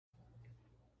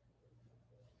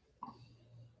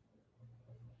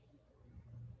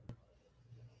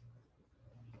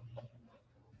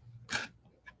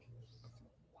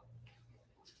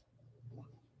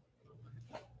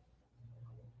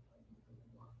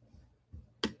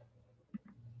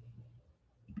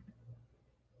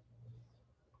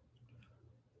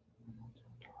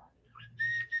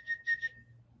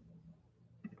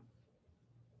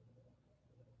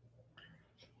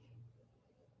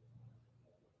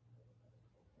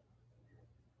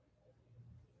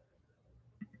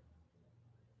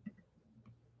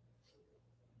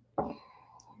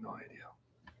No idea.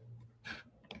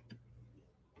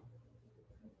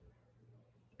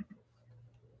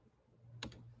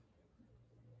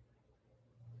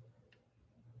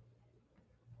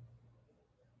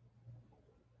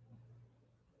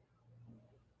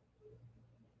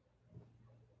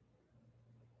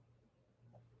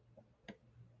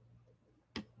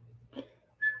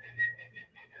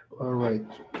 All right.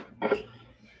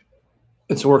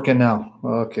 It's working now.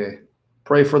 Okay.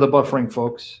 Pray for the buffering,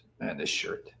 folks. Man, this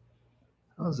shirt.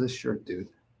 How's this shirt, dude?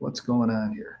 What's going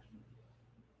on here?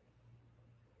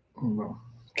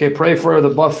 Okay, pray for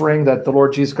the buffering, that the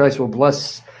Lord Jesus Christ will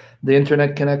bless the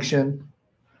internet connection,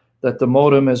 that the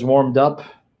modem is warmed up.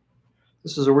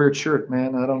 This is a weird shirt,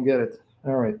 man. I don't get it.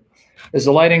 All right. Is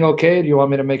the lighting okay? Do you want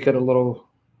me to make it a little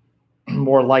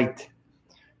more light?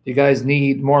 Do you guys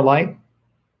need more light?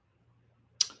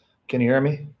 Can you hear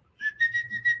me?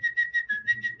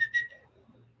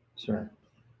 Sorry.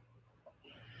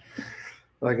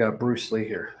 I got Bruce Lee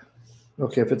here.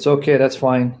 Okay, if it's okay, that's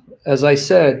fine. As I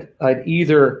said, I'd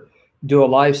either do a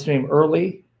live stream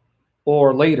early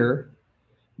or later,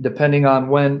 depending on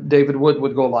when David Wood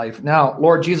would go live. Now,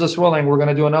 Lord Jesus willing, we're going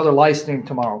to do another live stream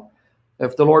tomorrow.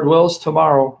 If the Lord wills,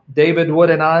 tomorrow, David Wood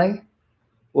and I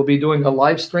will be doing a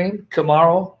live stream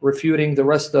tomorrow, refuting the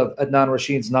rest of Adnan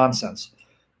Rashid's nonsense.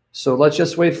 So let's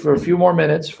just wait for a few more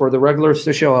minutes for the regulars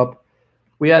to show up.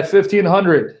 We had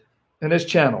 1,500 in this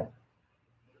channel.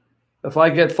 If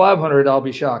I get 500, I'll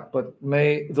be shocked. But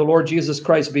may the Lord Jesus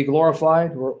Christ be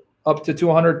glorified. We're up to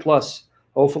 200 plus.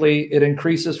 Hopefully it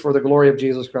increases for the glory of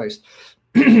Jesus Christ.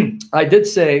 I did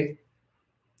say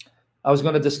I was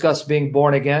going to discuss being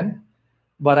born again,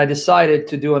 but I decided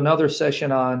to do another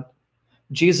session on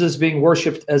Jesus being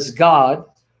worshipped as God.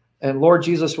 And Lord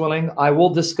Jesus willing, I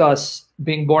will discuss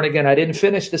being born again. I didn't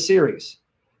finish the series.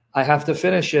 I have to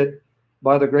finish it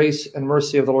by the grace and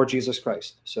mercy of the Lord Jesus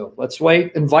Christ. So let's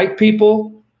wait. Invite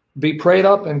people, be prayed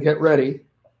up, and get ready.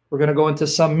 We're going to go into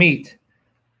some meat,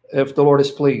 if the Lord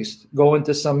is pleased. Go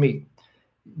into some meat.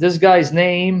 This guy's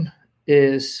name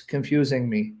is confusing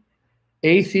me.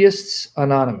 Atheists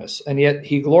Anonymous. And yet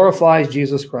he glorifies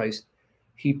Jesus Christ.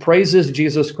 He praises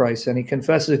Jesus Christ, and he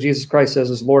confesses Jesus Christ as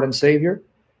his Lord and Savior.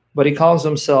 But he calls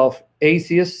himself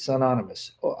Atheists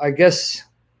Anonymous. I guess...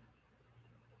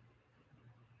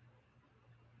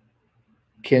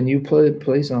 Can you please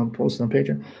post on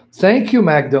Patreon? Thank you,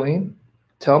 Magdalene.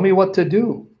 Tell me what to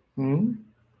do.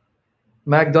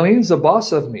 Magdalene's the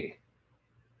boss of me.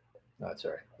 That's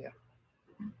all right.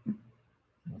 Yeah.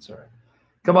 That's all right.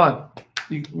 Come on,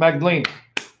 Magdalene.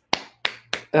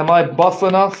 Am I buff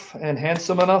enough and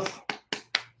handsome enough?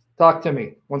 Talk to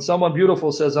me. When someone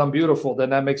beautiful says I'm beautiful,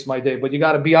 then that makes my day. But you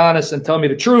got to be honest and tell me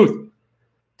the truth.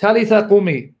 Talitha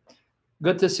Qumi.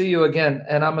 Good to see you again.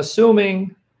 And I'm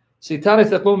assuming... See,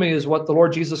 Talitha Qumi is what the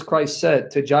Lord Jesus Christ said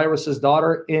to Jairus'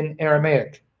 daughter in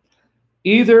Aramaic.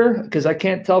 Either, because I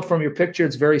can't tell from your picture,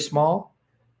 it's very small,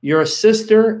 you're a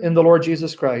sister in the Lord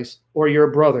Jesus Christ, or you're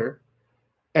a brother.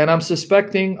 And I'm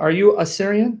suspecting, are you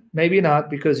Assyrian? Maybe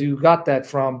not, because you got that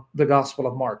from the Gospel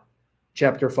of Mark,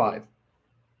 chapter 5.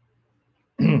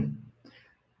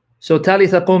 So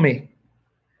Talitha Qumi,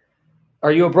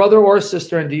 are you a brother or a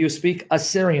sister, and do you speak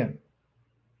Assyrian?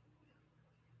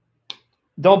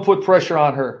 Don't put pressure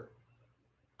on her,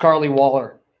 Carly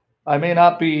Waller. I may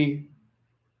not be,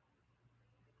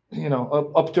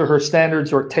 up to her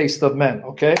standards or taste of men,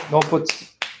 okay? Don't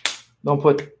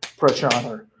put pressure on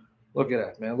her. Look at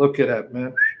that, man. Look at that,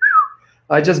 man.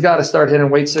 I just got to start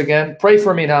hitting weights again. Pray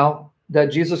for me now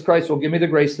that Jesus Christ will give me the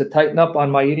grace to tighten up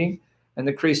on my eating and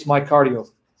increase my cardio.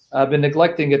 I've been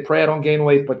neglecting it. Pray I don't gain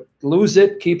weight, but lose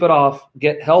it, keep it off,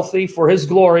 get healthy for his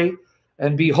glory,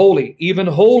 and be holy, even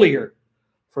holier,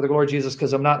 for the glory of Jesus,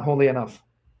 because I'm not holy enough.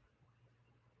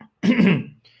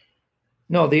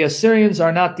 No, the Assyrians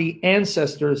are not the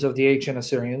ancestors of the ancient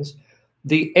Assyrians.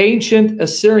 The ancient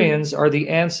Assyrians are the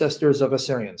ancestors of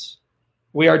Assyrians.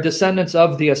 We are descendants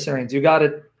of the Assyrians. You got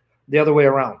it the other way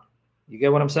around. You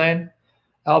get what I'm saying?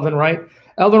 Alvin Wright.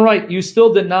 Alvin Wright, you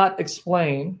still did not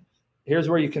explain. Here's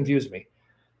where you confused me.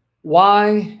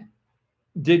 Why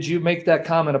did you make that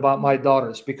comment about my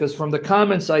daughters? Because from the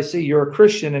comments I see, you're a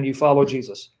Christian and you follow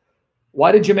Jesus.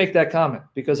 Why did you make that comment?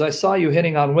 Because I saw you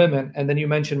hitting on women and then you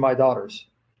mentioned my daughters.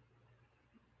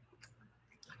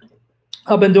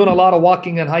 I've been doing a lot of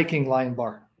walking and hiking, Lion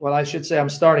Bar. Well, I should say I'm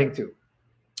starting to.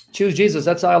 Choose Jesus.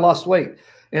 That's how I lost weight.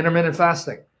 Intermittent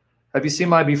fasting. Have you seen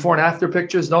my before and after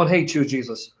pictures? Don't hate Choose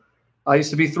Jesus. I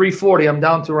used to be 340. I'm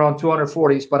down to around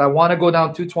 240s, but I want to go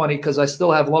down 220 because I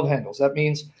still have love handles. That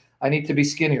means I need to be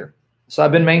skinnier. So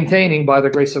I've been maintaining by the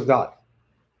grace of God.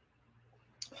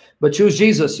 But Choose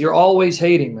Jesus. You're always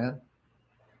hating, man.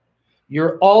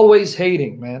 You're always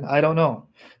hating, man. I don't know.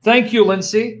 Thank you,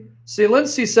 Lindsay. See,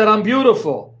 Lindsay said, I'm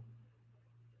beautiful.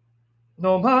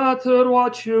 No matter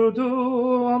what you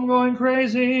do, I'm going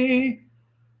crazy.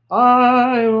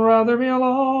 I'd rather be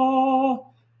alone.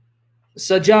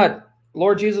 Sajjad,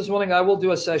 Lord Jesus willing, I will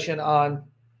do a session on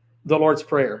the Lord's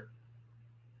Prayer.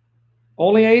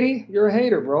 Only 80? You're a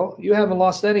hater, bro. You haven't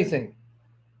lost anything.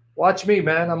 Watch me,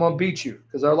 man. I'm going to beat you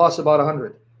because I lost about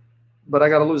 100. But I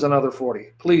got to lose another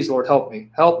 40. Please, Lord, help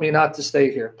me. Help me not to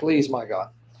stay here. Please, my God.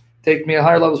 Take me to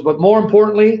higher levels. But more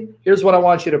importantly, here's what I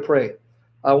want you to pray.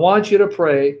 I want you to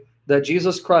pray that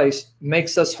Jesus Christ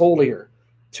makes us holier,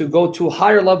 to go to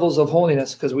higher levels of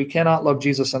holiness, because we cannot love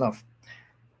Jesus enough.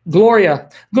 Gloria,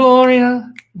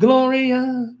 Gloria,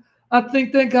 Gloria, I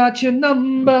think they got your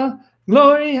number.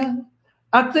 Gloria,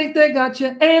 I think they got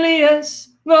your alias.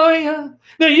 Gloria,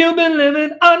 that you've been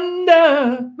living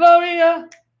under. Gloria,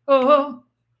 oh.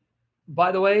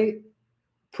 By the way,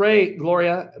 pray,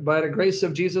 Gloria, by the grace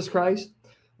of Jesus Christ,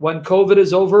 when COVID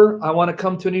is over, I want to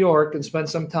come to New York and spend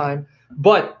some time.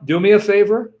 But do me a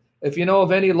favor. If you know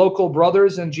of any local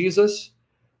brothers in Jesus,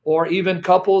 or even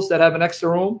couples that have an extra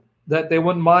room that they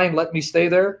wouldn't mind, let me stay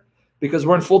there, because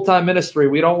we're in full-time ministry.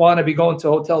 We don't want to be going to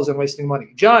hotels and wasting money.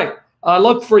 Jai, I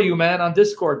look for you, man, on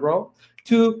Discord, bro.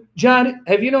 To John,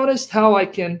 have you noticed how I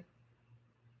can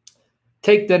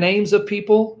take the names of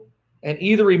people and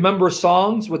either remember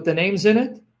songs with the names in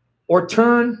it, or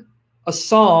turn a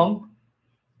song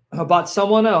about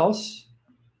someone else,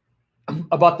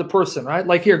 about the person, right?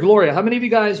 Like here, Gloria. How many of you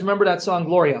guys remember that song,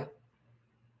 Gloria?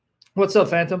 What's up,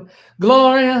 Phantom?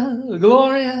 Gloria,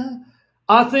 Gloria,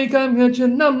 I think I'm got your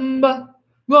number.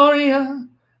 Gloria,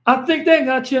 I think they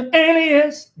got your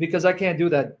alias. Because I can't do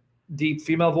that deep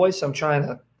female voice. I'm trying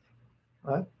to,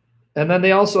 right? And then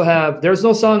they also have, there's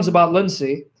no songs about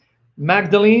Lindsay.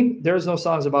 Magdalene, there's no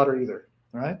songs about her either,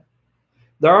 right?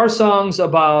 There are songs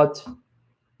about,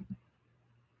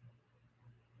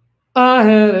 I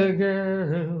had a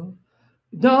girl,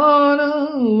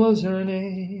 Donna was her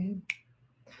name.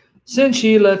 Since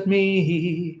she left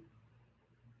me,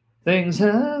 things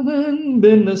haven't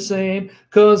been the same,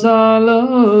 'cause I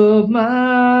love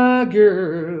my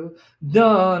girl,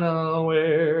 Donna.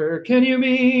 Where can you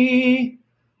be?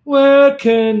 Where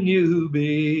can you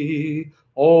be?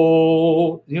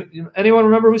 Oh, anyone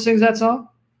remember who sings that song?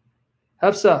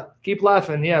 Hepsa, keep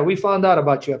laughing. Yeah, we found out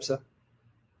about you, Hepsa.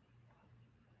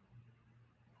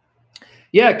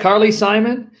 Yeah, Carly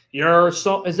Simon. You're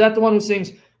so, is that the one who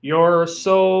sings, you're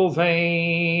so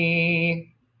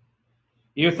vain?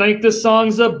 You think the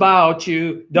song's about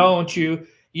you, don't you?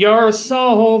 You're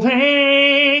so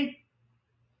vain.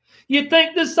 You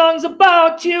think the song's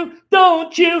about you,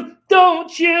 don't you?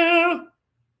 Don't you?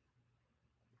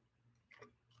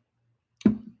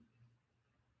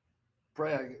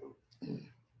 Pray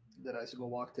that I should go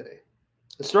walk today.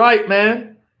 That's right,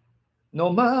 man. No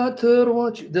matter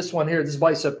what you, this one here, this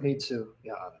bicep needs to,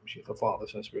 yeah, the Father,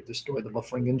 Son, Spirit, destroy the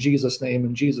buffering in Jesus' name,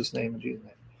 in Jesus' name, in Jesus'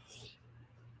 name.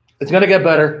 It's going to get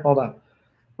better. Hold on.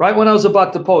 Right when I was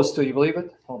about to post, do you believe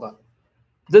it? Hold on.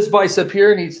 This bicep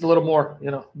here needs a little more, you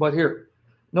know, but here.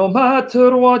 No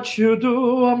matter what you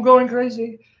do, I'm going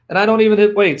crazy. And I don't even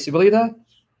hit weights. You believe that?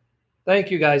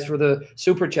 Thank you guys for the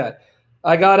super chat.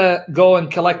 I got to go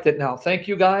and collect it now. Thank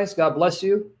you guys. God bless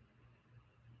you.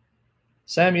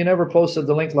 Sam, you never posted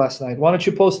the link last night. Why don't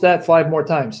you post that 5 more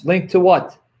times? Link to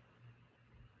what?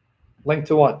 Link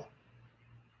to what?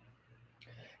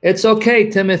 It's okay,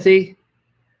 Timothy.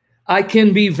 I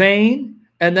can be vain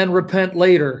and then repent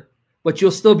later, but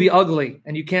you'll still be ugly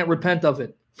and you can't repent of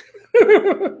it.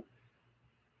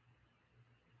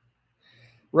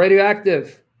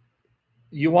 Radioactive.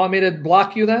 You want me to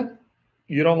block you then?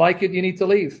 You don't like it, you need to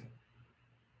leave.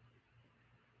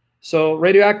 So,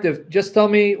 Radioactive, just tell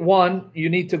me 1, you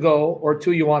need to go, or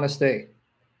 2, you want to stay.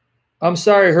 I'm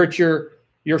sorry I hurt your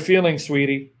feelings,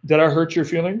 sweetie. Did I hurt your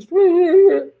feelings?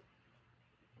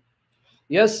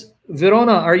 Yes,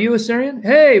 Verona, are you a Syrian?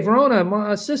 Hey, Verona,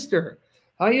 my sister.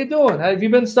 How you doing? Have you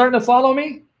been starting to follow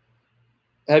me?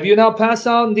 Have you now passed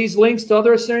on these links to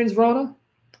other Assyrians, Verona?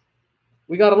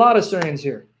 We got a lot of Assyrians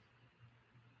here.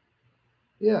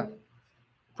 Yeah.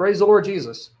 Praise the Lord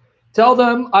Jesus. Tell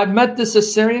them I've met this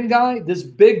Assyrian guy, this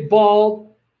big,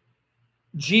 bald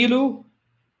Jilu.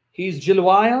 He's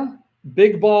Jiluaya,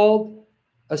 big, bald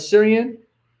Assyrian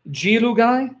Jilu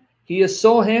guy. He is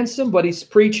so handsome, but he's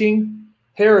preaching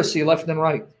heresy left and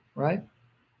right, right?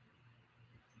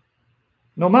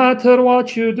 No matter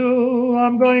what you do,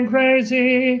 I'm going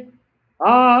crazy.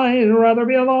 I'd rather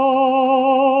be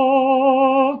alone.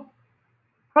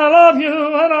 I love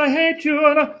you and I hate you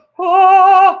and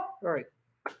all right.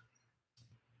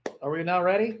 Are we now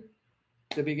ready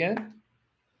to begin?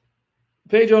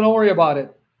 Pedro, don't worry about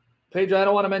it. Pedro, I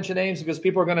don't want to mention names because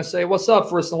people are going to say, what's up,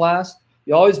 first and last?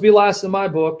 You always be last in my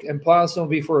book, and Paulson will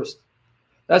be first.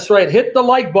 That's right. Hit the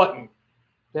like button.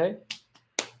 Okay?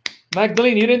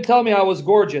 Magdalene, you didn't tell me I was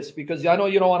gorgeous because I know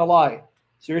you don't want to lie.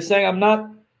 So you're saying I'm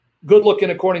not good looking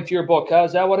according to your book. Huh?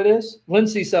 Is that what it is?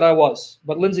 Lindsay said I was,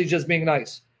 but Lindsay's just being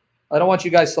nice. I don't want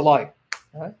you guys to lie.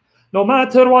 All right? No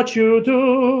matter what you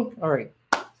do. All right.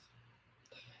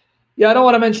 Yeah, I don't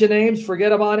want to mention names.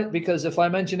 Forget about it, because if I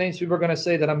mention names, people are going to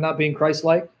say that I'm not being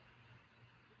Christ-like.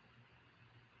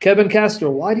 Kevin Castro,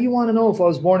 why do you want to know if I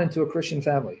was born into a Christian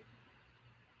family?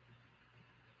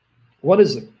 What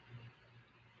is it?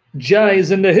 Jai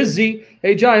is in the hizzy.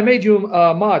 Hey, Jai, I made you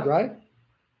mod, right?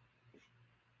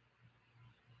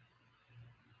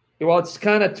 Well, it's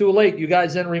kind of too late. You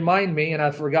guys didn't remind me, and I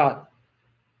forgot.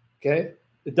 Okay?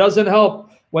 It doesn't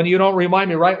help when you don't remind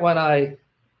me right when I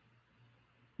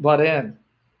butt in.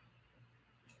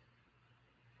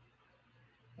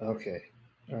 Okay.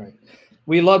 All right.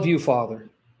 We love you,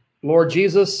 Father. Lord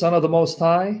Jesus, Son of the Most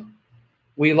High,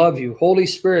 we love you. Holy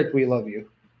Spirit, we love you.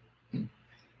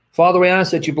 Father, we ask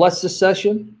that you bless this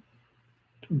session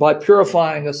by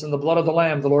purifying us in the blood of the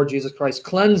Lamb, the Lord Jesus Christ.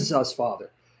 Cleanse us, Father.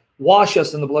 Wash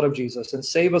us in the blood of Jesus and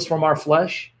save us from our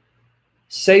flesh.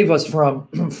 Save us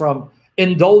from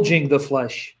indulging the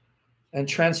flesh, and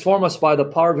transform us by the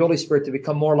power of the Holy Spirit to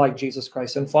become more like Jesus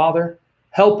Christ. And Father,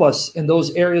 help us in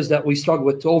those areas that we struggle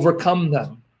with to overcome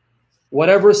them.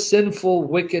 Whatever sinful,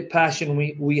 wicked passion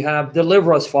we have,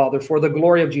 deliver us, Father, for the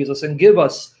glory of Jesus, and give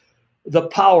us the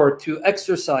power to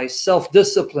exercise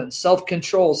self-discipline,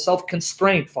 self-control,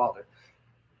 self-constraint, Father,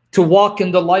 to walk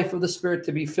in the life of the Spirit,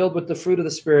 to be filled with the fruit of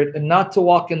the Spirit, and not to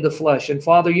walk in the flesh. And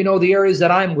Father, you know the areas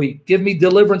that I'm weak. Give me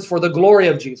deliverance for the glory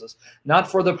of Jesus, not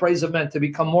for the praise of men, to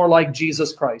become more like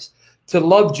Jesus Christ, to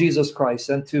love Jesus Christ,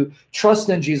 and to trust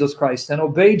in Jesus Christ, and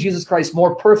obey Jesus Christ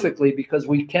more perfectly, because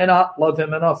we cannot love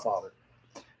him enough, Father.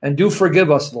 And do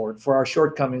forgive us, Lord, for our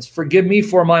shortcomings. Forgive me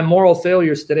for my moral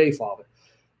failures today, Father.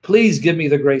 Please give me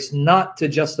the grace not to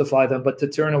justify them, but to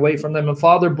turn away from them. And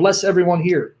Father, bless everyone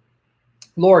here.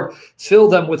 Lord, fill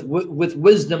them with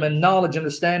wisdom and knowledge,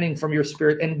 understanding from your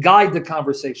Spirit, and guide the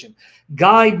conversation.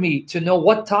 Guide me to know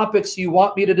what topics you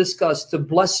want me to discuss to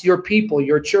bless your people,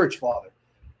 your church, Father.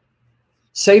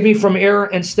 Save me from error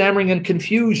and stammering and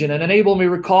confusion, and enable me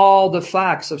to recall the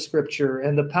facts of Scripture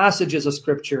and the passages of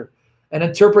Scripture, and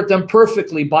interpret them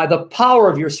perfectly by the power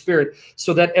of your Spirit,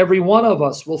 so that every one of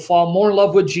us will fall more in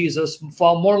love with Jesus,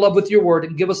 fall more in love with your word,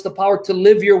 and give us the power to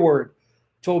live your word,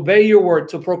 to obey your word,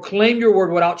 to proclaim your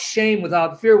word without shame,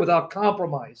 without fear, without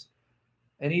compromise,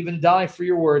 and even die for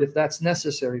your word if that's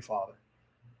necessary, Father.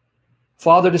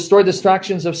 Father, destroy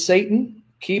distractions of Satan.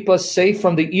 Keep us safe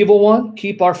from the evil one.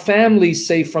 Keep our families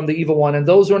safe from the evil one. And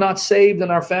those who are not saved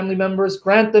and our family members,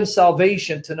 grant them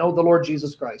salvation to know the Lord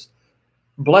Jesus Christ.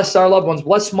 Bless our loved ones.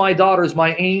 Bless my daughters,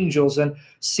 my angels, and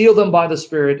seal them by the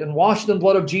Spirit, and wash them in the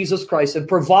blood of Jesus Christ, and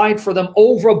provide for them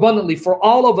overabundantly for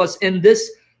all of us in this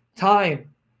time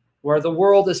where the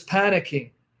world is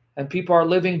panicking and people are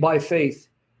living by faith.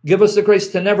 Give us the grace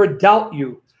to never doubt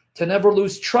you, to never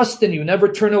lose trust in you, never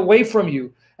turn away from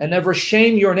you, and never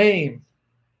shame your name,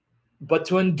 but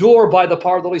to endure by the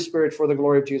power of the Holy Spirit for the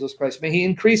glory of Jesus Christ. May he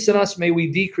increase in us, may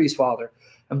we decrease, Father.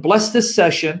 And bless this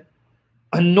session.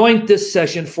 Anoint this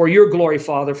session for your glory,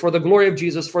 Father, for the glory of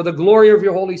Jesus, for the glory of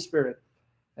your Holy Spirit.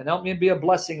 And help me to be a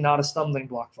blessing, not a stumbling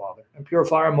block, Father. And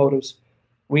purify our motives.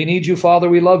 We need you, Father.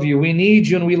 We love you. We need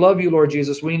you and we love you, Lord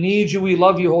Jesus. We need you. We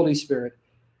love you, Holy Spirit.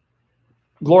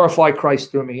 Glorify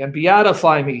Christ through me and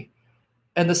beatify me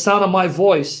and the sound of my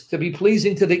voice to be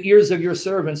pleasing to the ears of your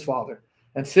servants, Father.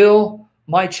 And fill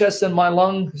my chest and my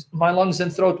lungs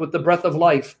and throat with the breath of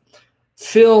life.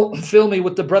 Fill me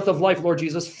with the breath of life, Lord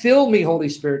Jesus. Fill me, Holy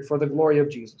Spirit, for the glory of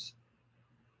Jesus.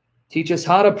 Teach us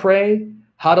how to pray,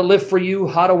 how to live for you,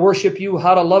 how to worship you,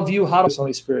 how to love you, how to...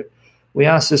 Holy Spirit. We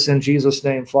ask this in Jesus'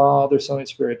 name, Father, Son, and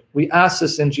Spirit. We ask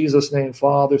this in Jesus' name,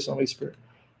 Father, Son, and Spirit.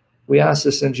 We ask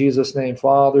this in Jesus' name,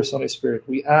 Father, Son, and Spirit.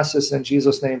 We ask this in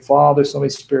Jesus' name, Father, Son,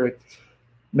 and Spirit.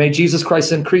 May Jesus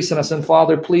Christ increase in us. And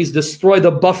Father, please destroy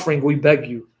the buffering, we beg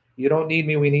you. You don't need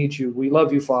me, we need you. We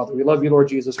love you, Father. We love you, Lord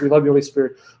Jesus. We love you, Holy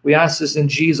Spirit. We ask this in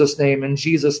Jesus' name, in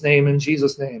Jesus' name, in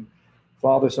Jesus' name.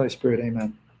 Father, Son, and Spirit,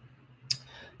 amen.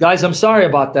 Guys, I'm sorry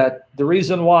about that. The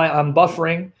reason why I'm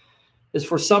buffering is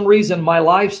for some reason my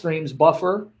live streams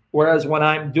buffer, whereas when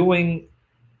I'm doing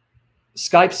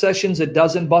Skype sessions, it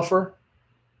doesn't buffer.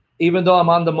 Even though I'm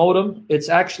on the modem, it's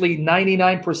actually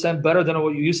 99% better than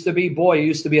what it used to be. Boy, it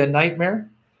used to be a nightmare.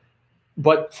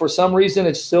 But for some reason,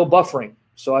 it's still buffering.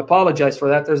 So I apologize for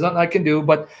that. There's nothing I can do,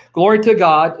 but glory to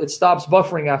God, it stops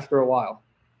buffering after a while.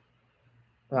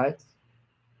 Right?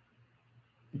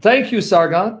 Thank you,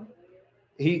 Sargon.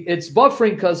 It's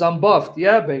buffering because I'm buffed.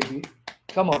 Yeah, baby.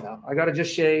 Come on now. I got to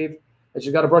just shave. I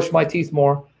just got to brush my teeth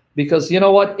more. Because you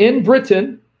know what? In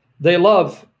Britain, they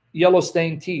love yellow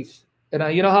stained teeth.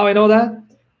 And you know how I know that?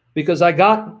 Because I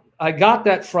got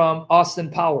that from Austin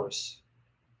Powers.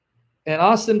 And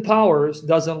Austin Powers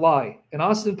doesn't lie. In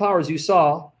Austin Powers, you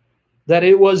saw that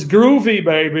it was groovy,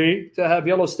 baby, to have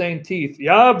yellow stained teeth.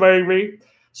 Yeah, baby.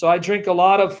 So I drink a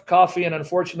lot of coffee, and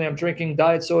unfortunately, I'm drinking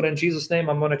diet soda. In Jesus' name,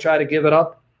 I'm going to try to give it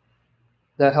up.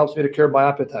 That helps me to curb my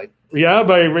appetite. Yeah,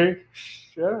 baby.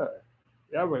 Sure.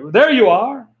 Yeah, baby. There you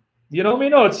are. You know me?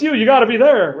 No, it's you. You got to be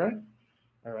there, right?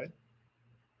 All right.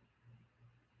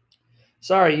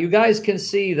 Sorry, you guys can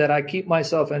see that I keep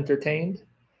myself entertained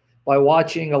by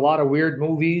watching a lot of weird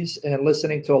movies and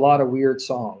listening to a lot of weird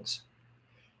songs,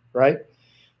 right?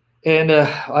 And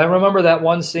I remember that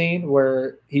one scene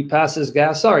where he passes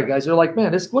gas. Sorry, guys. They're like,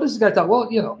 man, what is this guy talking?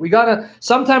 Well, you know,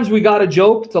 sometimes we got to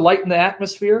joke to lighten the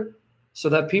atmosphere so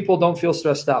that people don't feel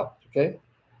stressed out, okay?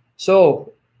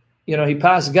 So, you know, he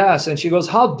passed gas, and she goes,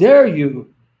 how dare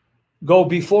you go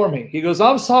before me? He goes,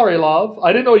 I'm sorry, love.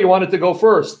 I didn't know you wanted to go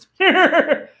first.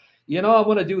 You know, I'm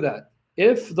going to do that.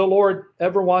 If the Lord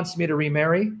ever wants me to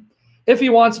remarry, if he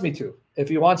wants me to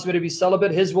be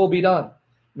celibate, his will be done.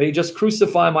 May he just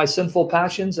crucify my sinful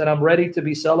passions, and I'm ready to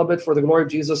be celibate for the glory of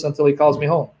Jesus until he calls me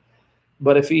home.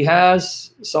 But if he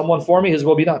has someone for me, his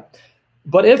will be done.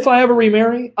 But if I ever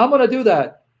remarry, I'm going to do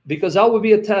that because that would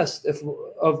be a test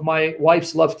of my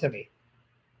wife's love to me.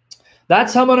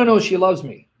 That's how I'm going to know she loves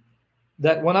me.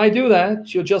 That when I do that,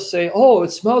 she'll just say, oh,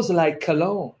 it smells like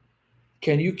cologne.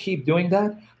 Can you keep doing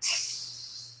that?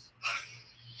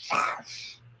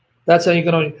 That's how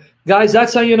you're going to, guys,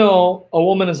 that's how you know a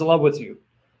woman is in love with you.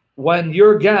 When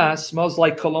your gas smells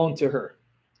like cologne to her.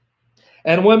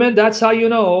 And women, that's how you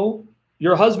know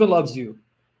your husband loves you.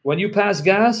 When you pass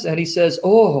gas and he says,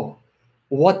 oh,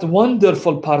 what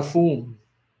wonderful perfume.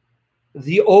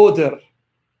 The odor,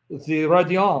 the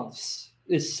radiance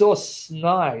is so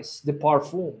nice, the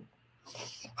perfume.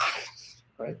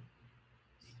 Right?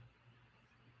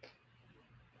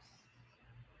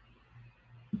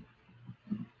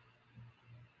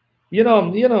 You know,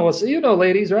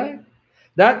 ladies, right?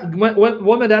 That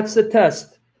woman, that's the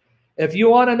test. If you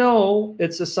want to know,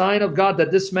 it's a sign of God that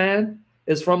this man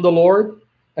is from the Lord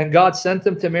and God sent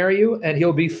him to marry you and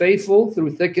he'll be faithful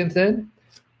through thick and thin.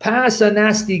 Pass a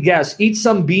nasty gas. Eat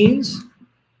some beans,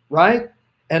 right?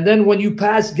 And then when you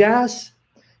pass gas,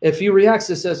 if he reacts,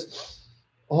 it says,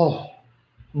 oh,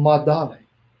 my darling,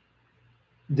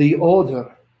 the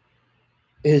odor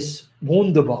is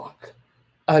wunderbar.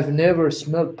 I've never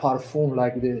smelled perfume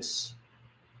like this.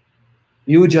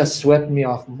 You just swept me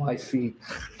off my feet.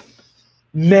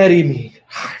 Marry me.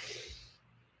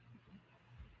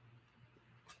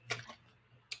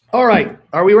 All right.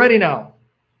 Are we ready now?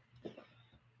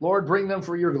 Lord, bring them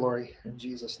for your glory in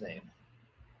Jesus' name.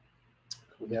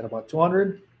 We got about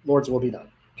 200. Lord's will be done.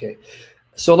 Okay.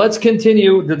 So let's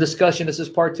continue the discussion. This is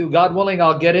part 2. God willing,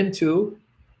 I'll get into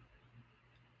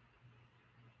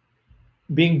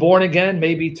being born again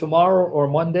maybe tomorrow or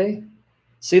Monday.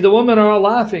 See, the women are all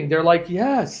laughing. They're like,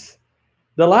 yes.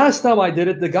 The last time I did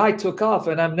it, the guy took off,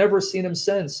 and I've never seen him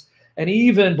since. And he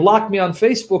even blocked me on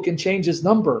Facebook and changed his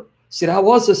number. See, that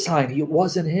was a sign. It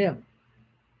wasn't him.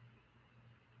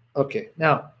 Okay,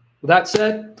 now, with that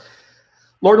said,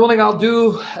 Lord willing, I'll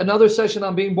do another session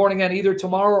on being born again either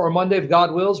tomorrow or Monday if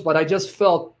God wills. But I just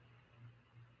felt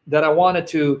that I wanted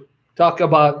to talk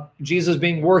about Jesus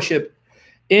being worshipped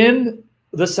in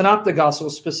the Synoptic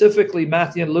Gospels, specifically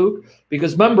Matthew and Luke,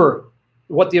 because remember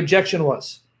what the objection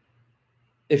was.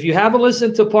 If you haven't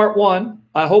listened to part 1,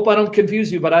 I hope I don't confuse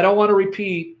you, but I don't want to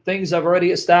repeat things I've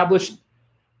already established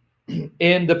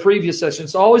in the previous session.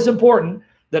 It's always important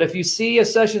that if you see a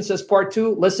session says part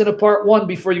 2, listen to part 1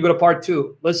 before you go to part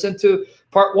 2. Listen to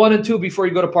part 1 and 2 before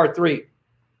you go to part 3.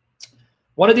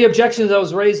 One of the objections that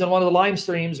was raised in one of the live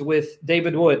streams with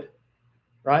David Wood,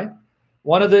 right?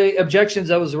 One of the objections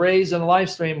that was raised in the live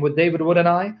stream with David Wood and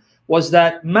I was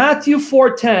that Matthew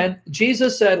 4:10,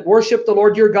 Jesus said, worship the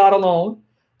Lord your God alone,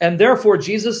 and therefore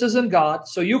Jesus isn't God,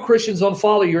 so you Christians don't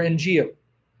follow your Injil.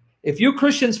 If you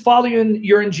Christians follow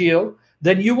your Injil,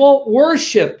 then you won't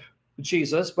worship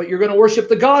Jesus, but you're going to worship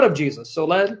the God of Jesus. So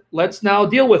let's now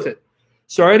deal with it.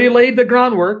 So I already laid the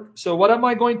groundwork. So what am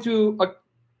I going to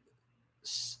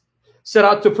set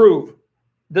out to prove?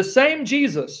 The same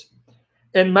Jesus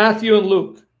in Matthew and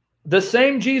Luke. The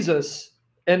same Jesus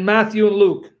in Matthew and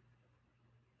Luke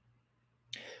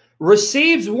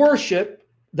receives worship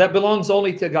that belongs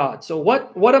only to God. So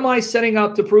what am I setting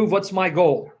out to prove? What's my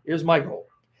goal? Here's my goal.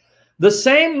 The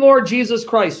same Lord Jesus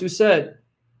Christ who said,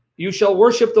 you shall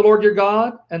worship the Lord your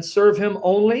God and serve him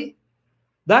only.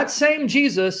 That same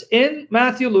Jesus in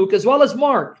Matthew, Luke, as well as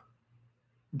Mark,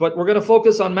 but we're going to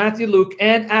focus on Matthew, Luke,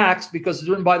 and Acts because it's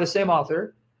written by the same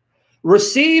author,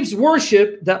 receives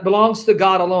worship that belongs to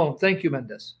God alone. Thank you,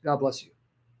 Mendes. God bless you.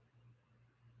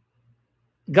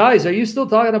 Guys, are you still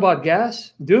talking about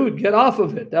gas? Dude, get off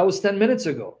of it. That was 10 minutes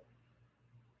ago.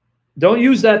 Don't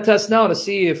use that test now to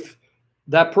see if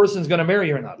that person's going to marry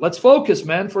you or not. Let's focus,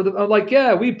 man. I'm like,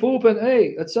 yeah, we poop and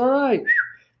hey, it's all right.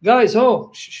 Guys,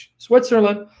 home,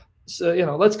 Switzerland. So, you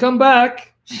know, let's come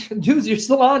back. Dudes, you're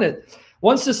still on it.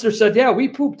 One sister said, yeah, we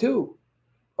poop too.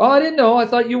 Oh, I didn't know. I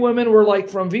thought you women were like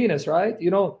from Venus, right?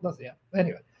 You know, nothing. Yeah.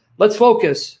 Anyway, let's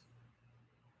focus.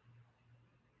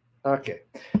 Okay.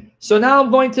 So now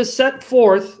I'm going to set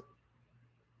forth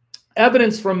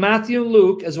evidence from Matthew and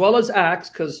Luke as well as Acts,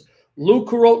 because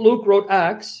Luke wrote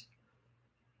Acts,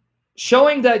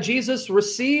 showing that Jesus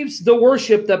receives the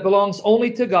worship that belongs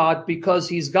only to God because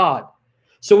he's God.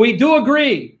 So we do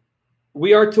agree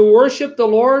we are to worship the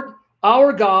Lord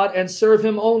our God and serve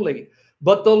him only.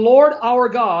 But the Lord our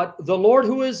God, the Lord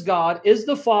who is God, is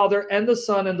the Father and the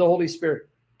Son and the Holy Spirit.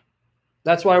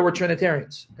 That's why we're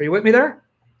Trinitarians. Are you with me there?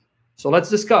 So let's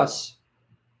discuss.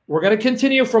 We're going to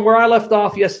continue from where I left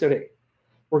off yesterday.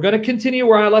 We're going to continue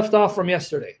where I left off from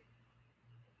yesterday.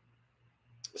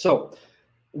 So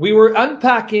we were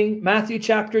unpacking Matthew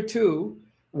chapter 2,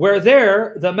 where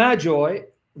there, the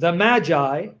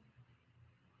Magi,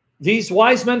 these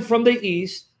wise men from the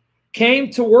east, came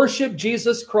to worship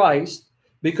Jesus Christ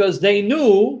because they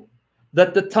knew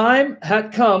that the time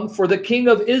had come for the King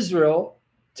of Israel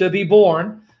to be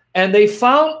born. And they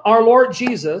found our Lord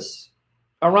Jesus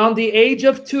around the age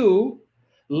of 2,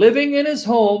 living in his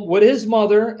home with his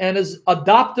mother and his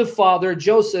adoptive father,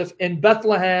 Joseph, in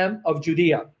Bethlehem of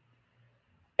Judea.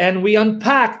 And we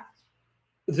unpacked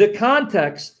the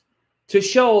context to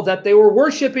show that they were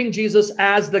worshiping Jesus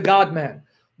as the God-man.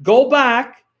 Go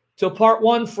back to part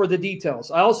 1 for the details.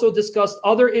 I also discussed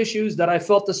other issues that I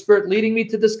felt the Spirit leading me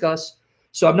to discuss.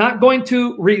 So I'm not going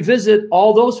to revisit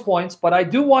all those points, but I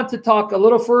do want to talk a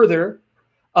little further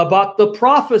about the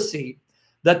prophecy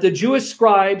that the Jewish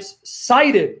scribes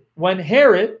cited when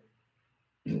Herod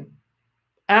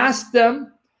asked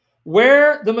them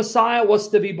where the Messiah was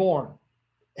to be born.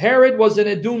 Herod was an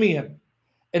Edomian.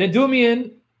 An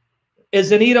Edomian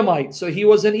is an Edomite. So he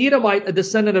was an Edomite, a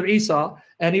descendant of Esau,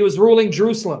 and he was ruling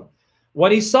Jerusalem.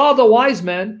 When he saw the wise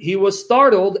men, he was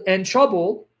startled and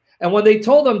troubled. And when they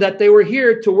told him that they were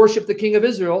here to worship the King of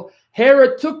Israel,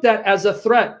 Herod took that as a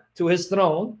threat to his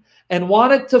throne and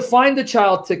wanted to find the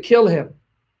child to kill him.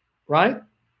 Right?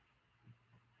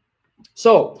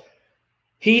 So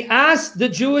he asked the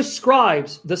Jewish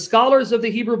scribes, the scholars of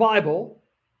the Hebrew Bible,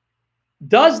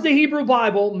 does the Hebrew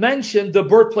Bible mention the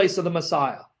birthplace of the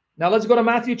Messiah? Now let's go to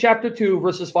Matthew chapter 2,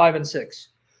 verses 5 and 6.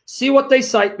 See what they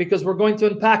cite, because we're going to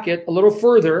unpack it a little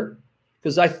further,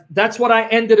 because that's what I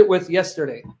ended it with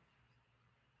yesterday.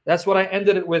 That's what I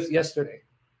ended it with yesterday.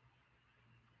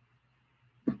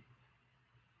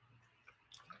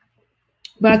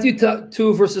 Matthew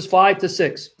 2, verses 5 to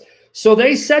 6. So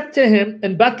they said to him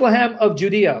in Bethlehem of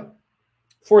Judea,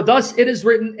 for thus it is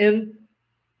written in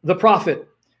the prophet,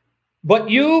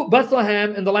 but you,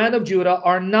 Bethlehem, in the land of Judah,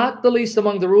 are not the least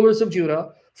among the rulers of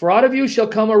Judah, for out of you shall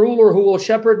come a ruler who will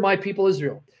shepherd my people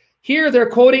Israel. Here they're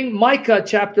quoting Micah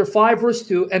chapter 5, verse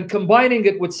 2, and combining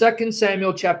it with 2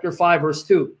 Samuel chapter 5, verse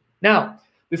 2. Now,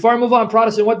 before I move on,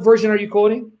 Protestant, what version are you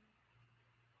quoting?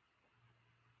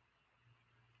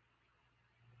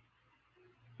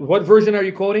 What version are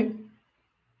you quoting?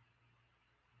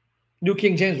 New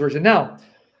King James Version. Now,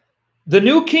 the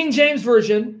New King James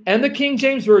Version and the King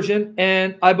James Version,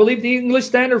 and I believe the English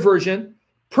Standard Version,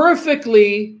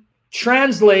 perfectly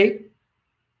translate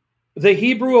the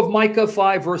Hebrew of Micah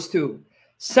 5, verse 2.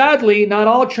 Sadly, not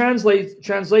all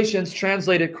translations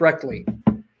translate it correctly.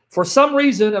 For some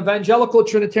reason, evangelical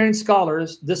Trinitarian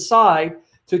scholars decide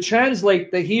to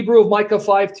translate the Hebrew of Micah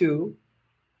 5:2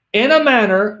 in a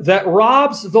manner that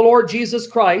robs the Lord Jesus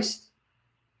Christ,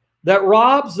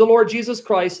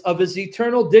 of his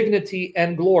eternal dignity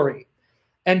and glory.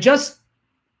 And just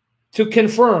to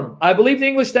confirm, I believe the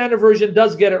English Standard Version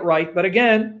does get it right, but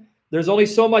again, there's only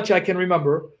so much I can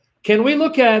remember. Can we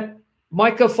look at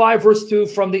Micah 5, verse 2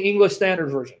 from the English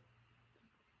Standard Version?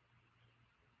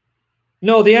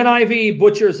 No, the NIV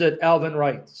butchers it, Alvin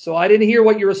Wright. So I didn't hear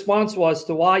what your response was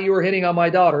to why you were hitting on my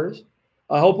daughters.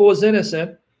 I hope it was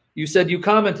innocent. You said you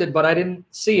commented, but I didn't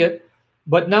see it.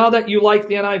 But now that you like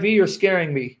the NIV, you're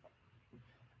scaring me.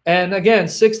 And again,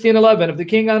 1611, if the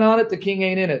king ain't on it, the king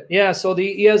ain't in it. Yeah, so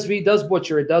the ESV does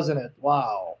butcher it, doesn't it?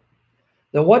 Wow.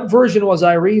 Then what version was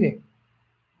I reading?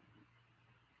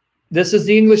 This is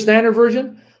the English Standard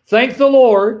Version. Thank the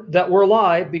Lord that we're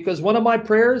live, because one of my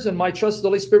prayers and my trust in the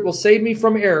Holy Spirit will save me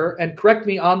from error and correct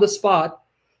me on the spot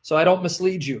so I don't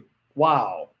mislead you.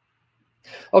 Wow.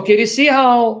 Okay, do you see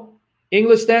how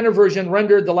English Standard Version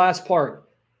rendered the last part?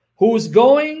 Who's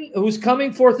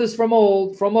coming forth is from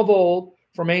of old,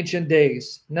 from ancient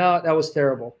days. No, that was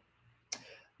terrible.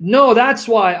 No, that's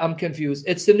why I'm confused.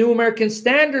 It's the New American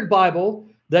Standard Bible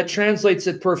that translates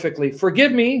it perfectly.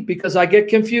 Forgive me, because I get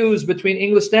confused between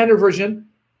English Standard Version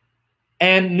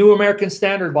and New American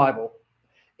Standard Bible.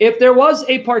 If there was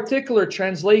a particular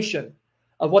translation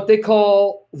of what they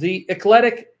call the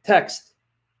eclectic text,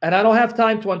 and I don't have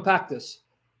time to unpack this,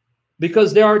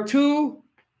 because there are two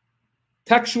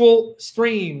textual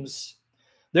streams.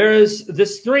 There is the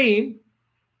stream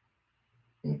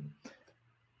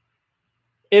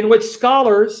in which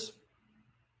scholars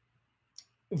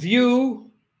view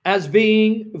as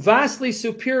being vastly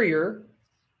superior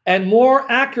and more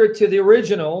accurate to the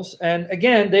originals. And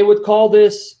again, they would call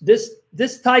this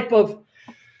type of,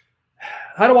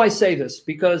 how do I say this?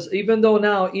 Because even though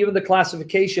now even the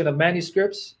classification of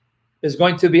manuscripts is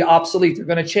going to be obsolete, they're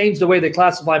going to change the way they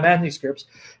classify manuscripts.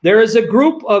 There is a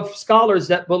group of scholars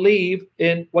that believe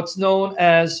in what's known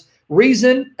as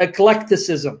reason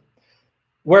eclecticism,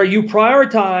 where you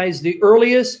prioritize the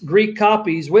earliest Greek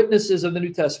copies, witnesses of the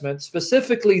New Testament,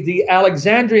 specifically the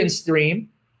Alexandrian stream,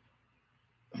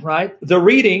 right? The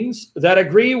readings that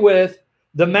agree with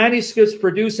the manuscripts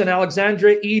produced in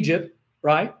Alexandria, Egypt,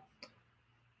 right?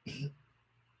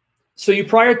 So you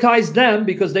prioritize them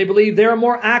because they believe they're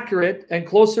more accurate and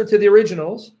closer to the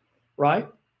originals, right?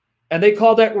 And they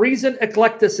call that reason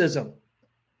eclecticism.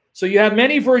 So you have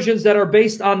many versions that are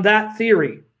based on that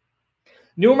theory.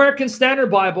 New American Standard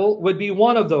Bible would be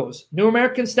one of those. New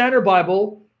American Standard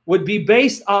Bible would be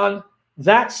based on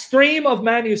that stream of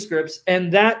manuscripts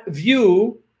and that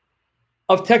view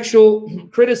of textual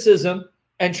criticism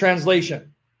and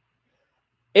translation.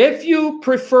 If you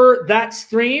prefer that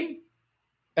stream,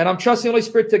 and I'm trusting the Holy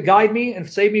Spirit to guide me and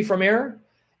save me from error,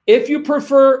 if you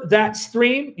prefer that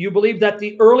stream, you believe that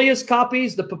the earliest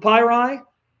copies, the papyri,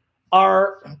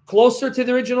 are closer to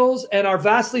the originals and are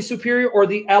vastly superior, or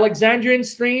the Alexandrian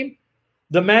stream,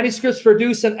 the manuscripts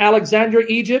produced in Alexandria,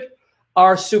 Egypt,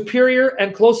 are superior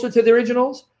and closer to the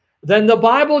originals, then the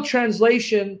Bible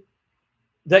translation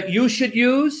that you should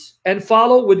use and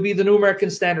follow would be the New American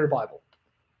Standard Bible.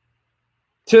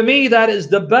 To me, that is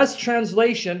the best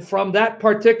translation from that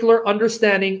particular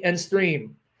understanding and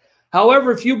stream.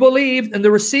 However, if you believe in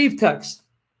the received text,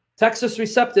 Textus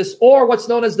Receptus, or what's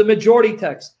known as the majority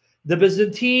text, the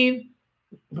Byzantine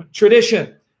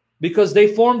tradition, because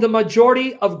they form the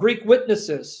majority of Greek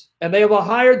witnesses and they have a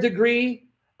higher degree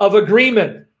of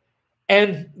agreement.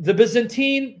 And the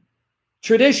Byzantine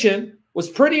tradition was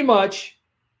pretty much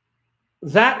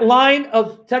that line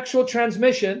of textual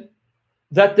transmission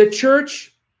that the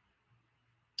church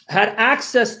had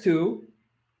access to.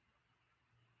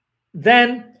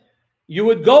 Then you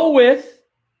would go with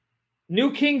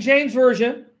New King James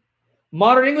Version,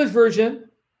 Modern English Version,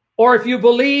 or if you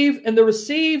believe in the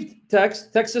received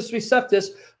text, Textus Receptus,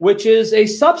 which is a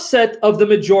subset of the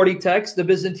majority text, the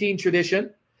Byzantine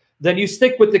tradition, then you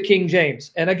stick with the King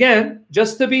James. And again,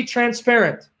 just to be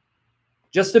transparent,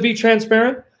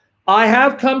 I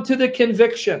have come to the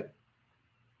conviction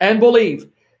and believe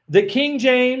the King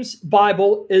James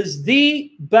Bible is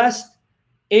the best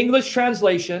English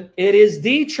translation. It is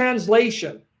the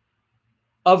translation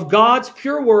of God's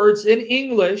pure words in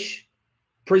English,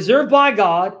 preserved by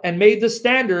God and made the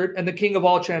standard and the king of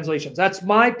all translations. That's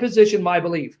my position, my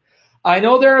belief. I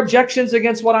know there are objections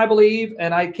against what I believe,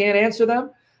 and I can't answer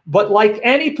them. But like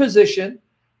any position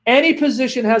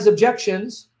has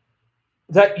objections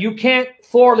that you can't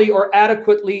thoroughly or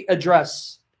adequately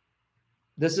address.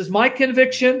 This is my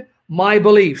conviction, my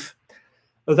belief,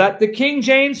 that the King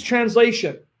James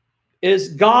translation is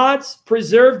God's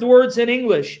preserved words in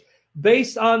English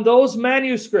based on those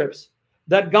manuscripts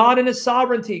that God in his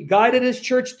sovereignty guided his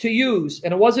church to use.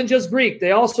 And it wasn't just Greek.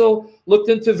 They also looked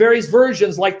into various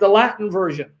versions like the Latin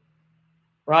version,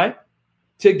 right?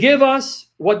 To give us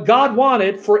what God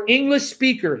wanted for English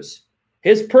speakers,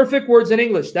 his perfect words in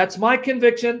English. That's my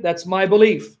conviction. That's my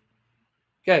belief.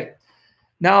 Okay.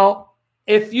 Now,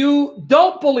 if you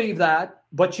don't believe that,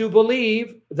 but you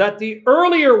believe that the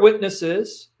earlier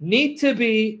witnesses need to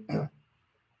be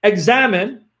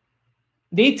examined,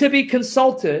 need to be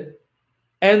consulted,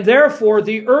 and therefore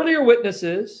the earlier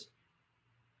witnesses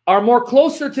are more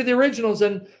closer to the originals,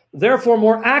 and therefore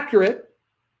more accurate,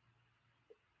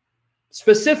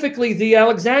 specifically the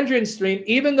Alexandrian stream,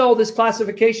 even though this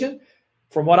classification,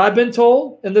 from what I've been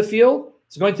told in the field,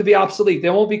 is going to be obsolete. They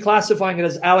won't be classifying it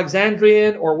as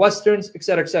Alexandrian or Westerns,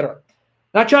 etc., etc.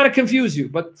 Not trying to confuse you,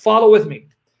 but follow with me.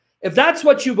 If that's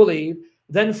what you believe,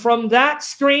 then from that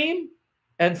stream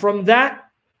and from that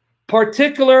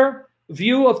particular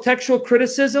view of textual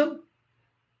criticism,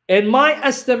 in my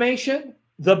estimation,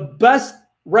 the best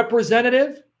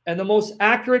representative and the most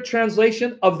accurate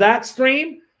translation of that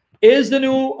stream is the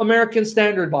New American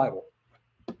Standard Bible.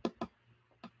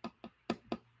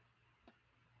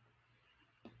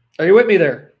 Are you with me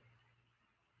there?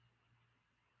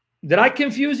 Did I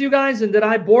confuse you guys, and did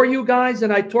I bore you guys,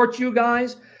 and I torture you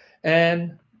guys,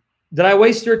 and did I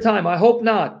waste your time? I hope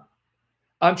not.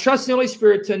 I'm trusting the Holy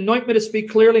Spirit to anoint me to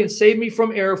speak clearly and save me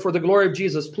from error for the glory of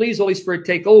Jesus. Please, Holy Spirit,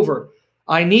 take over.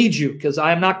 I need you, because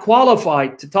I am not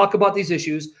qualified to talk about these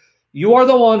issues. You are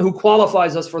the one who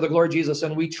qualifies us for the glory of Jesus,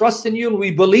 and we trust in you, and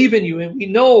we believe in you, and we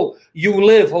know you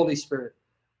live, Holy Spirit,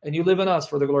 and you live in us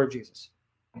for the glory of Jesus.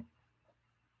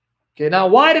 Okay, now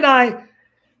why did I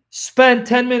spend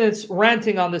 10 minutes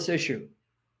ranting on this issue?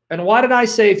 And why did I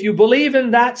say if you believe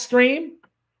in that stream,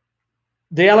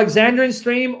 the Alexandrian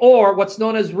stream, or what's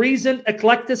known as recent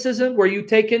eclecticism, where you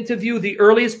take into view the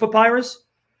earliest papyrus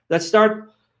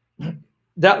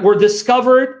that were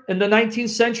discovered in the 19th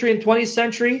century and 20th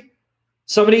century.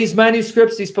 Some of these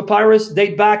manuscripts, these papyrus,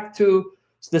 date back to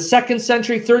the 2nd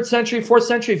century, 3rd century, 4th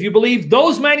century. If you believe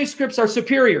those manuscripts are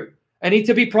superior and need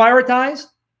to be prioritized,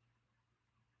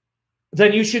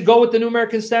 then you should go with the New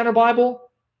American Standard Bible.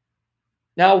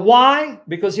 Now, why?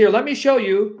 Because here, let me show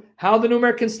you how the New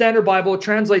American Standard Bible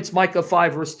translates Micah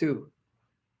 5, verse 2.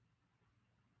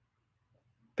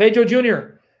 Pedro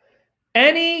Jr.,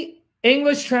 any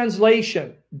English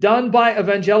translation done by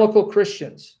evangelical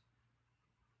Christians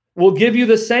will give you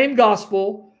the same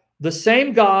gospel, the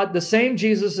same God, the same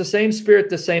Jesus, the same Spirit,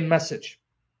 the same message.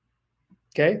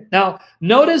 Okay? Now,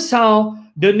 notice how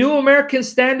the New American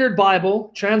Standard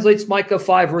Bible translates Micah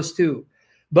 5, verse 2.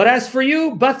 But as for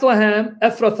you, Bethlehem,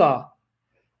 Ephrathah,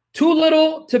 too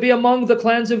little to be among the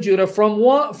clans of Judah.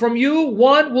 From you,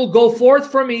 one will go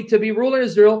forth from me to be ruler in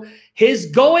Israel. His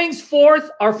goings forth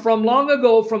are from long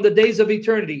ago, from the days of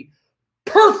eternity.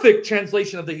 Perfect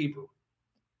translation of the Hebrew.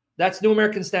 That's New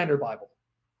American Standard Bible.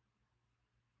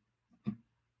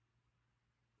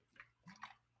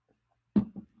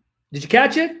 Did you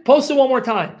catch it? Post it one more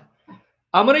time.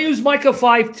 I'm going to use Micah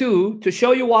 5:2 to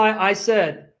show you why I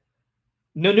said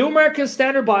the New American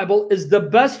Standard Bible is the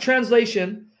best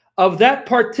translation of that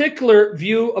particular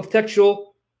view of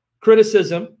textual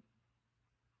criticism.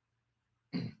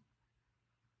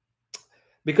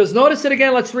 Because notice it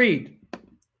again. Let's read.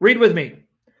 Read with me.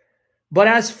 But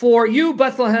as for you,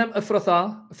 Bethlehem,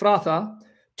 Ephrathah,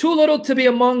 too little to be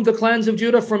among the clans of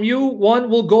Judah. From you, one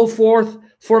will go forth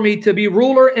for me to be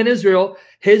ruler in Israel.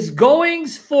 His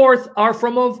goings forth are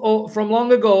from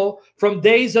long ago, from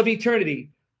days of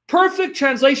eternity. Perfect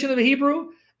translation of the Hebrew,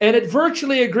 and it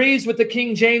virtually agrees with the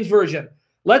King James Version.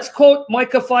 Let's quote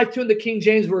Micah 5:2 in the King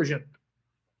James Version.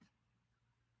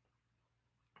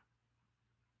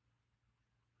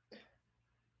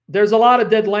 There's a lot of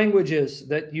dead languages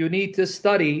that you need to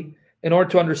study in order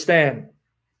to understand.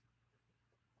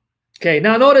 Okay,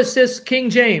 now notice this King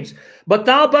James. But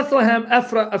thou, Bethlehem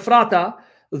Ephratah,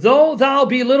 though thou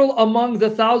be little among the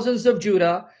thousands of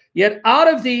Judah, yet out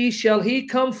of thee shall he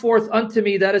come forth unto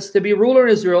me, that is to be ruler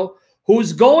in Israel,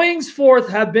 whose goings forth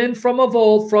have been from of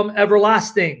old, from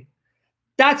everlasting.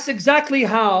 That's exactly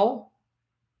how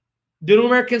the New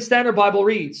American Standard Bible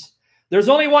reads. There's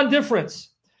only one difference.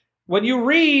 When you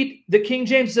read the King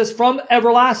James, it says from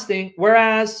everlasting,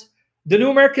 whereas the New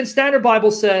American Standard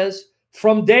Bible says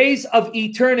from days of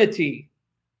eternity.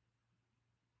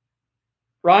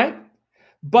 Right?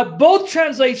 But both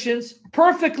translations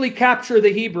perfectly capture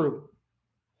the Hebrew.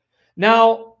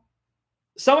 Now,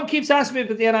 someone keeps asking me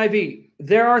about the NIV.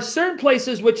 There are certain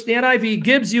places which the NIV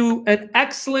gives you an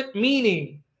excellent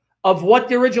meaning of what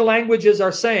the original languages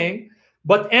are saying,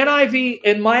 but NIV,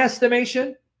 in my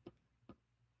estimation,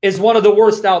 is one of the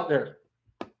worst out there.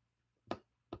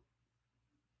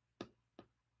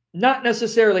 Not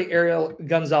necessarily Ariel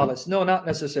Gonzalez. No, not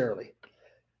necessarily.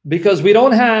 Because we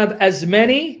don't have as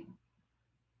many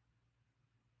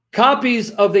copies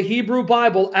of the Hebrew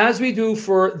Bible as we do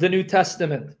for the New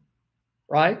Testament,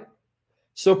 right?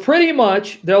 So pretty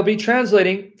much they'll be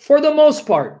translating, for the most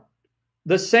part,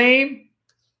 the same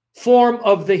form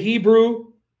of the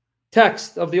Hebrew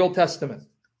text of the Old Testament.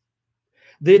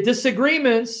 The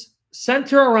disagreements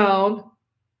center around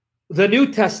the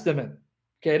New Testament.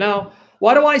 Okay, now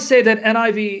Why do I say that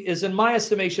NIV is, in my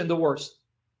estimation, the worst?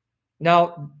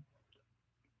 Now,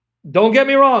 don't get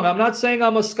me wrong. I'm not saying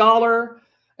I'm a scholar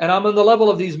and I'm on the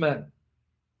level of these men.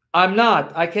 I'm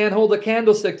not. I can't hold a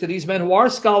candlestick to these men who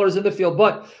are scholars in the field.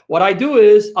 But what I do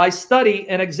is I study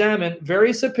and examine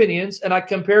various opinions and I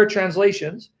compare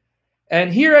translations.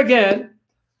 And here again,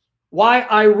 why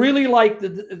I really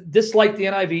dislike the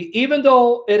NIV, even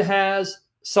though it has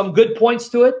some good points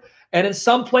to it, and in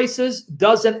some places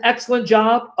does an excellent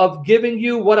job of giving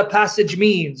you what a passage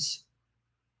means.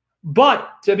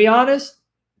 But to be honest,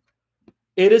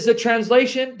 it is a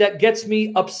translation that gets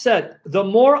me upset. The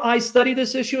more I study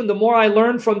this issue and the more I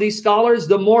learn from these scholars,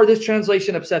 the more this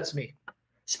translation upsets me,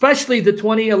 especially the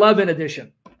 2011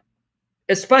 edition,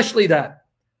 especially that.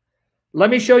 Let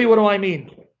me show you what do I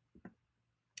mean.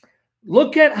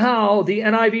 Look at how the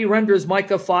NIV renders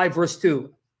Micah 5 verse 2,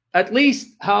 at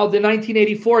least how the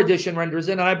 1984 edition renders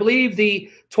it, and I believe the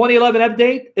 2011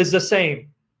 update is the same.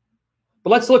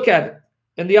 But let's look at it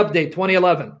in the update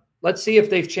 2011. Let's see if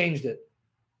they've changed it.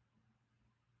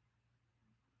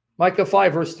 Micah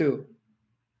 5 verse 2.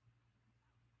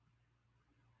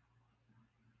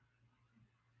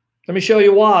 Let me show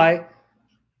you why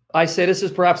I say this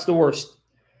is perhaps the worst.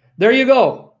 There you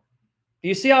go.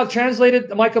 You see how it's translated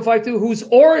Micah 5:2? Whose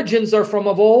origins are from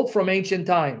of old, from ancient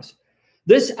times.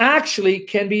 This actually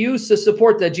can be used to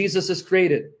support that Jesus is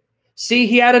created. See,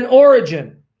 he had an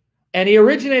origin, and he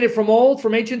originated from old,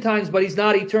 from ancient times, but he's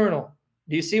not eternal.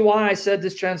 Do you see why I said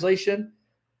this translation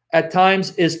at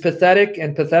times is pathetic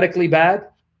and pathetically bad?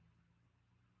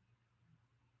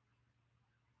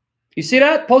 You see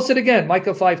that? Post it again,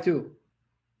 Micah 5:2.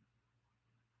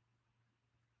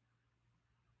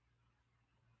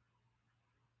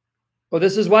 Oh,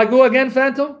 this is Wagyu again,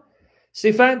 Phantom?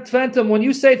 See, Phantom, when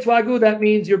you say Twagu, that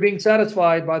means you're being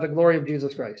satisfied by the glory of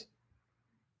Jesus Christ.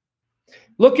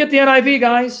 Look at the NIV,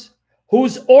 guys.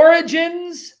 Whose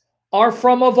origins are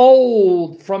from of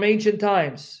old, from ancient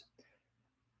times.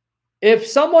 If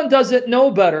someone doesn't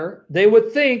know better, they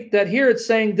would think that here it's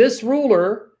saying this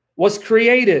ruler was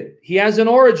created. He has an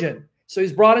origin. So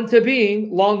he's brought into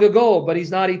being long ago, but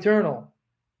he's not eternal.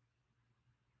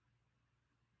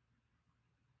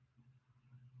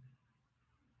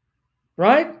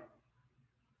 Right?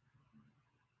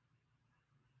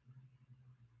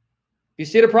 You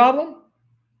see the problem?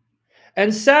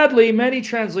 And sadly, many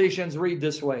translations read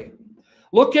this way.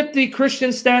 Look at the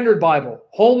Christian Standard Bible.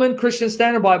 Holman Christian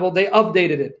Standard Bible, they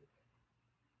updated it.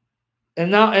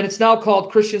 And it's now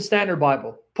called Christian Standard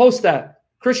Bible. Post that.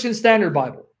 Christian Standard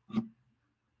Bible.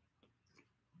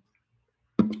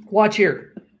 Watch here.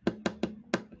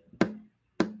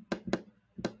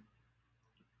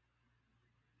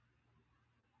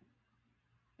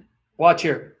 Watch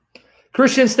here.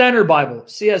 Christian Standard Bible,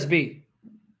 CSB.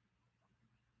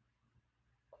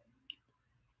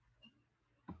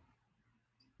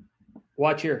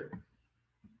 Watch here.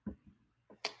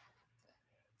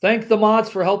 Thank the mods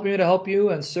for helping me to help you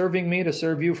and serving me to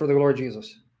serve you for the Lord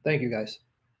Jesus. Thank you, guys.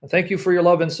 And thank you for your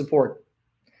love and support.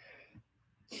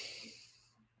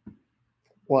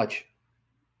 Watch.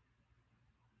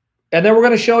 And then we're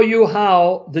going to show you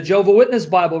how the Jehovah's Witness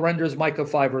Bible renders Micah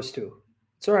 5 verse 2.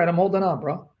 It's all right. I'm holding on,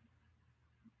 bro.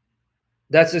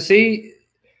 That's to see.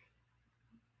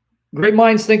 Great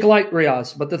minds think alike,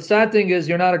 Riaz. But the sad thing is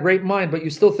you're not a great mind, but you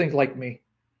still think like me.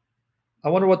 I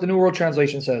wonder what the New World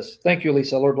Translation says. Thank you,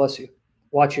 Lisa. Lord bless you.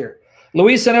 Watch here.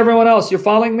 Luis and everyone else, you're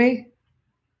following me?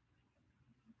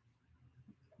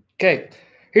 Okay.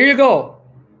 Here you go.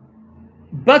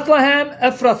 Bethlehem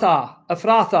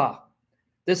Ephrathah.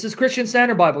 This is Christian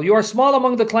Standard Bible. You are small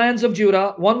among the clans of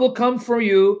Judah. One will come for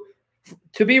you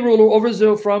to be ruler over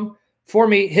Israel for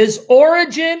me. His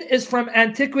origin is from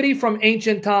antiquity, from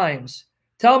ancient times.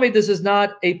 Tell me this is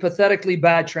not a pathetically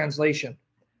bad translation.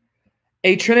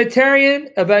 A Trinitarian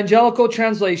evangelical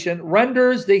translation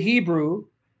renders the Hebrew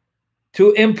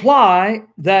to imply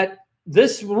that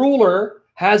this ruler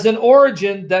has an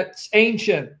origin that's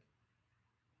ancient.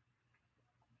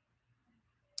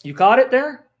 You caught it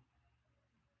there?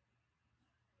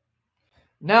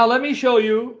 Now let me show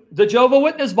you the Jehovah's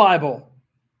Witness Bible.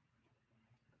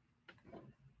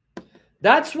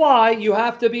 That's why you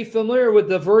have to be familiar with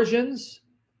the versions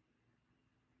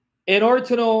in order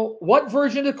to know what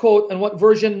version to quote and what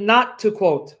version not to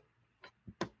quote.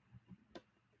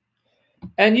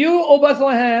 And you, O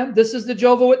Bethlehem, this is the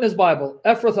Jehovah's Witness Bible,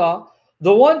 Ephrathah,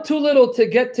 the one too little to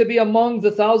get to be among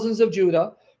the thousands of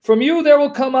Judah. From you there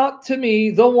will come out to me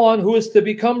the one who is to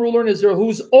become ruler in Israel,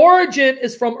 whose origin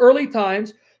is from early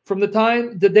times, from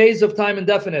the days of time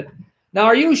indefinite. Now,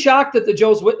 are you shocked that the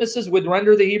Jehovah's Witnesses would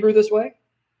render the Hebrew this way?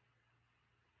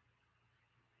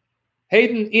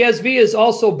 Hayden, ESV is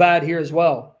also bad here as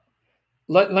well.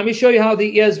 Let me show you how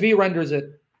the ESV renders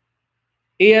it.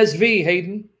 ESV,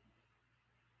 Hayden.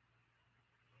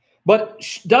 But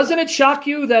doesn't it shock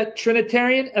you that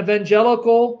Trinitarian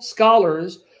evangelical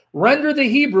scholars render the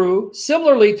Hebrew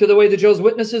similarly to the way the Jehovah's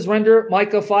Witnesses render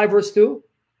Micah 5 verse 2?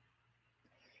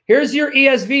 Here's your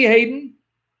ESV, Hayden.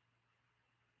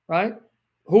 Right?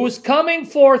 Whose coming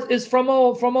forth is from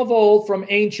of old, from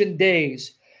ancient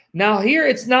days. Now here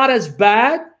it's not as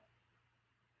bad,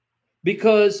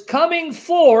 because coming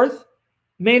forth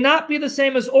may not be the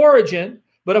same as origin.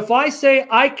 But if I say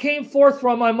I came forth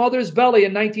from my mother's belly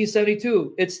in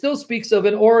 1972, it still speaks of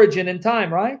an origin in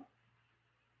time, right?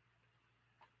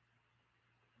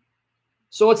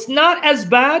 So it's not as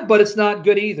bad, but it's not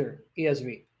good either,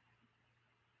 ESV.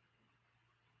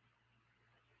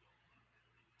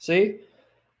 See?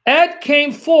 Ed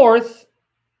came forth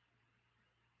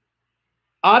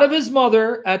out of his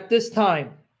mother at this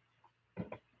time.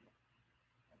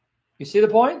 You see the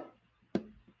point?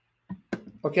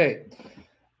 Okay.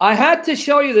 I had to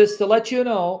show you this to let you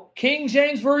know King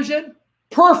James Version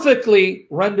perfectly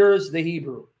renders the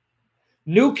Hebrew.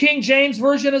 New King James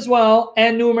Version as well,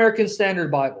 and New American Standard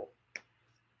Bible.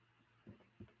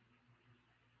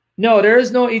 No, there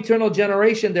is no eternal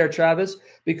generation there, Travis,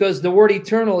 because the word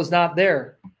eternal is not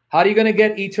there. How are you going to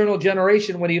get eternal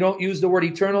generation when you don't use the word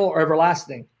eternal or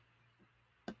everlasting?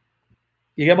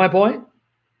 You get my point?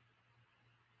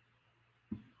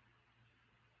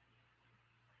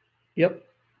 Yep.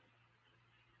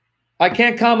 I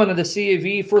can't comment on the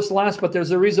CAV first and last, but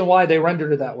there's a reason why they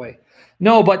rendered it that way.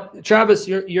 No, but Travis,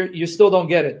 you still don't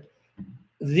get it.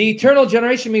 The eternal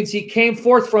generation means he came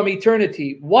forth from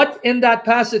eternity. What in that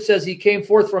passage says he came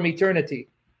forth from eternity?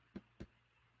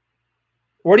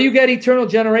 Where do you get eternal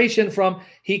generation from?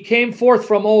 He came forth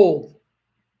from old,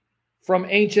 from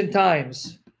ancient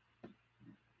times.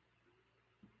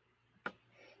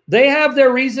 They have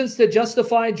their reasons to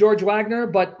justify George Wagner,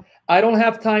 but I don't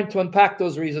have time to unpack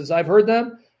those reasons. I've heard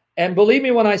them, and believe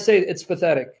me when I say it's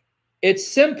pathetic. It's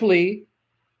simply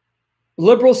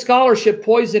liberal scholarship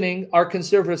poisoning our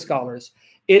conservative scholars.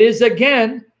 It is,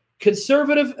 again,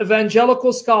 conservative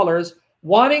evangelical scholars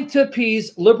wanting to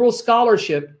appease liberal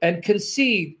scholarship and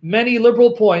concede many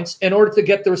liberal points in order to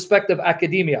get the respect of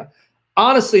academia.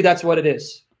 Honestly, that's what it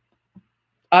is.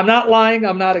 I'm not lying.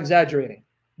 I'm not exaggerating.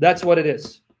 That's what it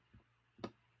is.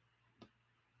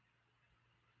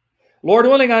 Lord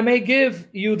willing, I may give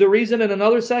you the reason in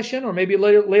another session or maybe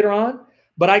later on,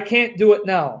 but I can't do it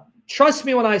now. Trust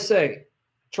me when I say,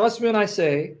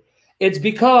 it's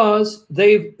because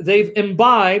they've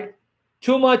imbibed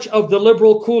too much of the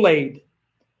liberal Kool-Aid,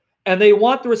 and they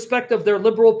want the respect of their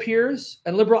liberal peers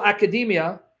and liberal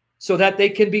academia so that they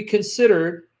can be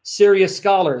considered serious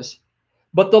scholars.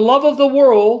 But the love of the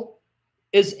world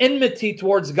is enmity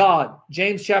towards God.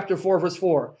 James chapter 4, verse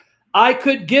 4. I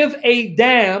could give a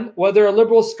damn whether a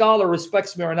liberal scholar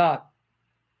respects me or not.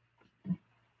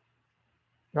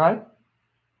 Right?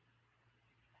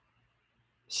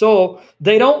 So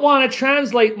they don't want to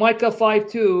translate Micah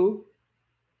 5:2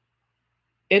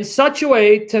 in such a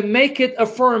way to make it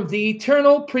affirm the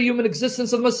eternal pre-human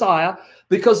existence of Messiah,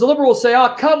 because the liberal will say,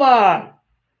 oh, come on.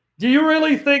 Do you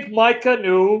really think Micah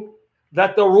knew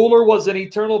that the ruler was an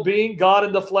eternal being, God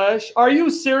in the flesh? Are you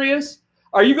serious?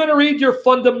 Are you going to read your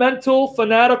fundamental,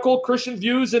 fanatical Christian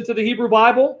views into the Hebrew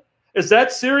Bible? Is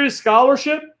that serious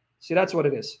scholarship? See, that's what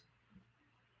it is.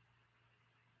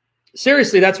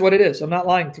 Seriously, that's what it is. I'm not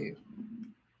lying to you.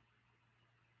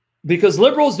 Because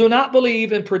liberals do not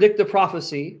believe in predictive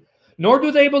prophecy, nor do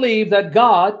they believe that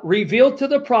God revealed to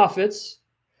the prophets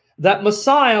that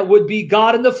Messiah would be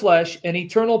God in the flesh, an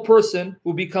eternal person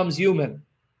who becomes human.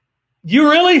 You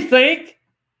really think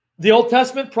the Old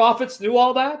Testament prophets knew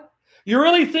all that? You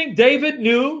really think David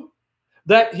knew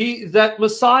that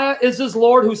Messiah is his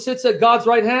Lord who sits at God's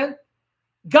right hand?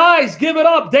 Guys, give it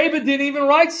up. David didn't even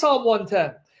write Psalm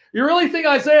 110. You really think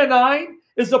Isaiah 9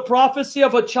 is the prophecy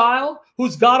of a child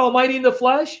who's God Almighty in the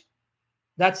flesh?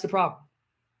 That's the problem.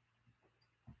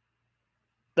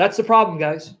 That's the problem,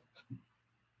 guys.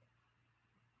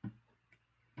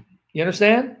 You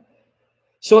understand?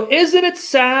 So isn't it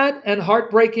sad and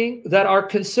heartbreaking that our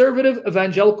conservative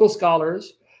evangelical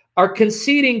scholars are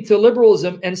conceding to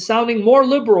liberalism and sounding more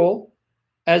liberal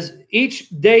as each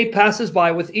day passes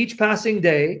by, with each passing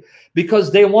day,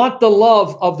 because they want the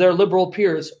love of their liberal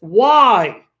peers?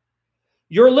 Why?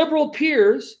 Your liberal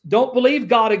peers don't believe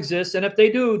God exists, and if they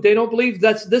do, they don't believe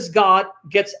that this God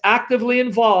gets actively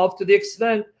involved to the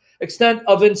extent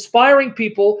of inspiring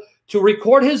people to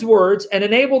record his words and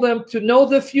enable them to know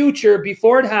the future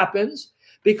before it happens,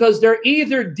 because they're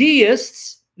either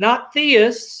deists, not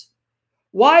theists,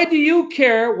 why do you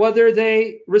care whether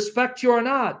they respect you or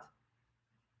not?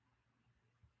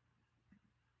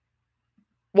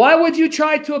 Why would you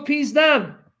try to appease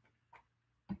them?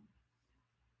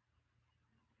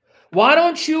 Why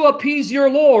don't you appease your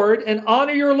Lord and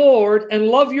honor your Lord and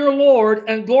love your Lord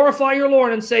and glorify your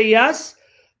Lord and say, yes,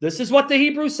 this is what the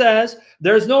Hebrew says.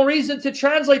 There's no reason to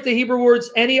translate the Hebrew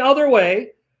words any other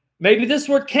way. Maybe this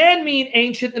word can mean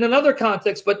ancient in another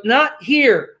context, but not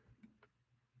here.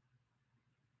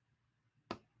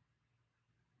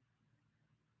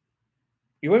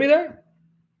 You with me there?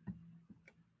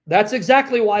 That's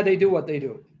exactly why they do what they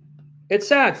do. It's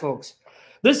sad, folks.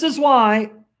 This is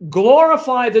why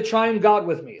glorify the triune God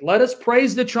with me. Let us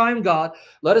praise the triune God.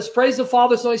 Let us praise the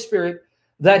Father, Son, Holy Spirit,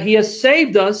 that he has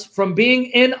saved us from being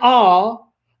in awe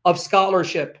of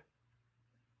scholarship.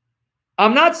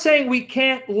 I'm not saying we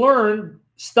can't learn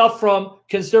stuff from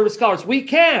conservative scholars. We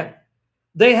can.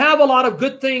 They have a lot of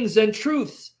good things and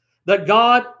truths that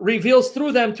God reveals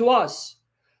through them to us.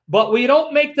 But we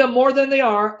don't make them more than they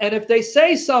are. And if they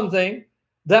say something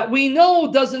that we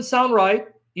know doesn't sound right,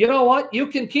 you know what? You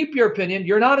can keep your opinion.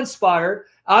 You're not inspired.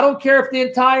 I don't care if the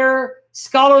entire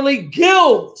scholarly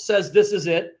guild says this is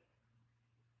it.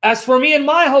 As for me and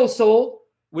my household,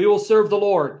 we will serve the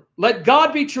Lord. Let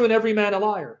God be true and every man a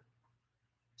liar.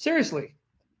 Seriously.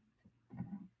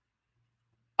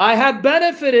 I have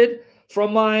benefited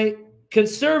from my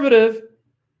conservative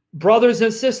brothers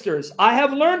and sisters. I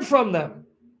have learned from them.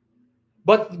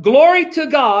 But glory to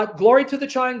God, glory to the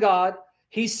triune God,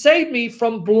 he saved me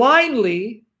from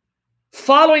blindly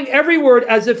following every word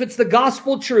as if it's the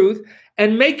gospel truth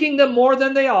and making them more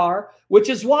than they are, which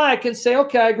is why I can say,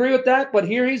 okay, I agree with that, but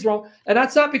here he's wrong. And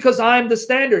that's not because I'm the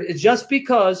standard. It's just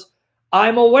because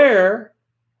I'm aware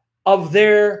of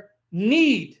their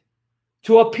need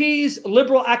to appease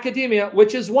liberal academia,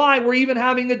 which is why we're even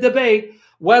having a debate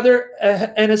whether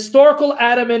an historical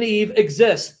Adam and Eve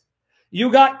exists. You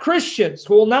got Christians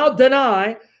who will now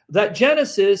deny that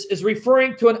Genesis is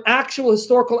referring to an actual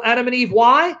historical Adam and Eve.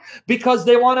 Why? Because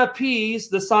they want to appease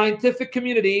the scientific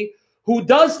community who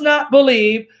does not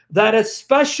believe that a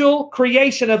special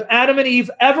creation of Adam and Eve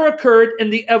ever occurred in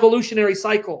the evolutionary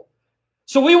cycle.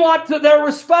 So we want their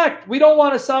respect. We don't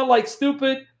want to sound like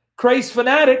stupid, crazed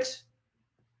fanatics,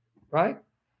 right?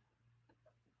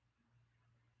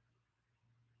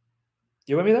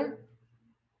 You with me there?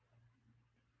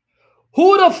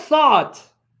 Who would have thought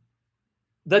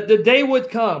that the day would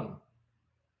come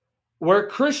where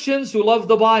Christians who love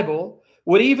the Bible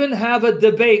would even have a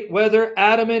debate whether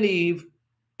Adam and Eve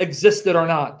existed or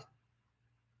not,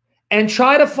 and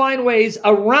try to find ways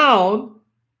around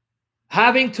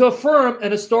having to affirm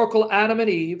an historical Adam and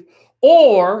Eve,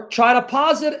 or try to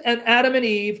posit an Adam and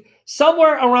Eve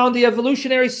somewhere around the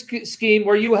evolutionary scheme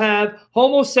where you have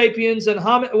Homo sapiens and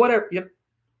whatever,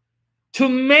 to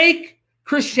make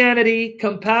Christianity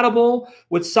compatible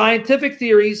with scientific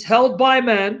theories held by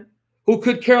men who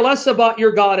could care less about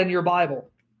your God and your Bible.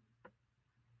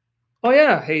 Oh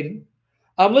yeah, Hayden.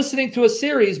 I'm listening to a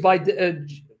series by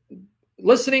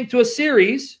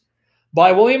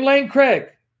William Lane Craig,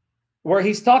 where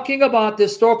he's talking about the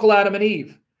historical Adam and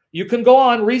Eve. You can go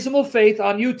on Reasonable Faith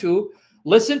on YouTube,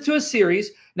 listen to a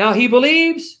series. Now, he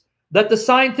believes that the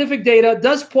scientific data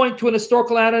does point to an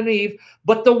historical Adam and Eve,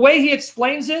 but the way he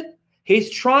explains it, he's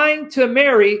trying to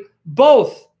marry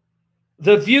both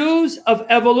the views of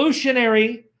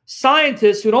evolutionary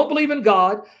scientists who don't believe in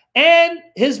God and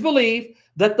his belief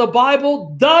that the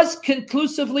Bible does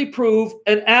conclusively prove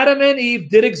an Adam and Eve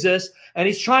did exist. And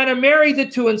he's trying to marry the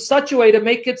two in such a way to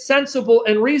make it sensible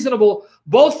and reasonable,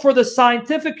 both for the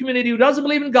scientific community who doesn't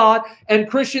believe in God and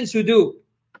Christians who do.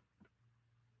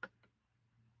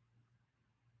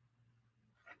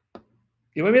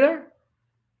 You with me there?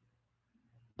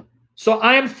 So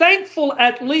I am thankful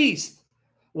at least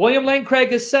William Lane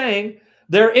Craig is saying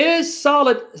there is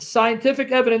solid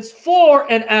scientific evidence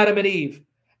for an Adam and Eve.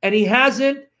 And he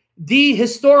hasn't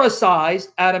dehistoricized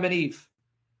Adam and Eve.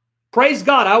 Praise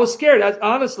God. I was scared.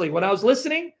 Honestly, when I was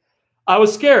listening, I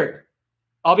was scared.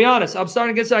 I'll be honest. I'm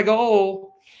starting to get, I go,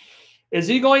 oh, is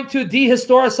he going to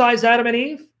dehistoricize Adam and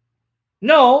Eve?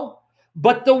 No.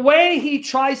 But the way he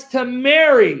tries to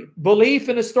marry belief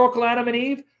in historical Adam and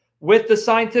Eve with the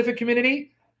scientific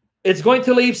community, it's going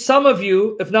to leave some of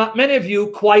you, if not many of you,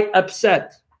 quite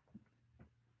upset.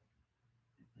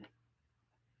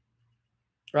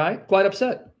 Right? Quite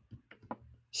upset.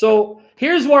 So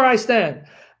here's where I stand.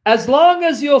 As long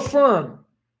as you affirm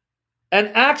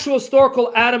an actual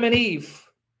historical Adam and Eve,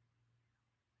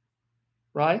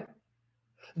 right,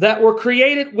 that were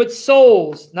created with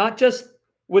souls, not just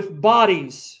with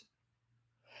bodies,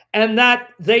 and that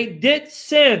they did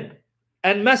sin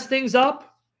and mess things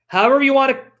up, however you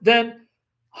want to then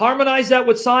harmonize that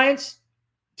with science,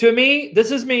 to me,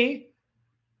 this is me.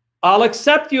 I'll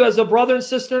accept you as a brother and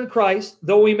sister in Christ,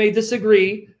 though we may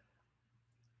disagree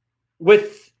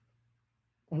with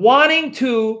wanting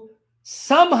to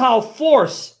somehow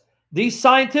force these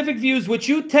scientific views, which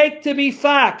you take to be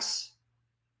facts,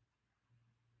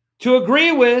 to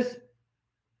agree with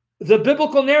the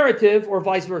biblical narrative or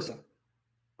vice versa.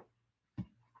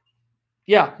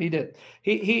 Yeah, he did.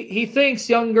 He thinks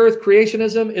young earth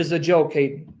creationism is a joke,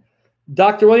 Hayden.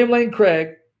 Dr. William Lane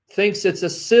Craig thinks it's a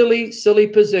silly, silly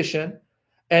position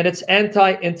and it's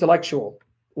anti-intellectual.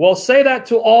 Well, say that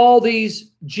to all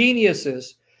these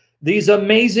geniuses, these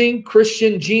amazing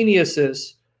Christian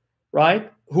geniuses,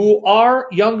 right, who are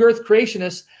young earth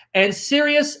creationists and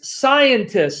serious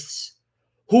scientists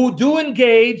who do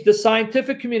engage the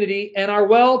scientific community and are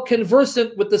well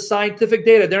conversant with the scientific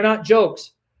data. They're not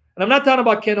jokes. And I'm not talking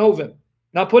about Ken Hovind.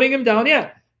 Not putting him down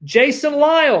yet. Jason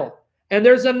Lyle. And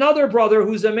there's another brother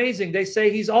who's amazing. They say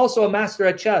he's also a master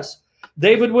at chess.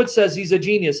 David Wood says he's a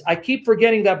genius. I keep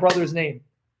forgetting that brother's name.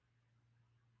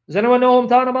 Does anyone know who I'm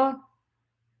talking about?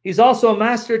 He's also a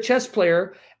master chess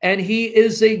player, and he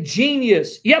is a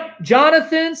genius. Yep,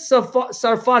 Jonathan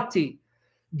Sarfati.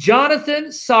 Jonathan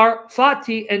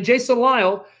Sarfati and Jason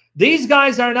Lyle, these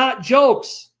guys are not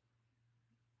jokes.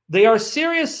 They are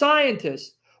serious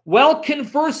scientists, well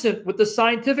conversant with the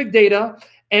scientific data,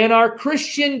 and are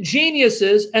Christian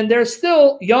geniuses, and they're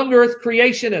still young earth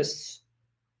creationists.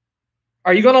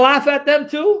 Are you going to laugh at them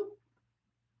too?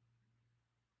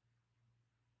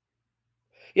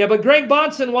 Yeah, but Greg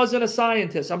Bonson wasn't a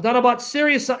scientist. I'm talking about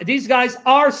serious. These guys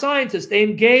are scientists. They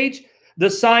engage the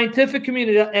scientific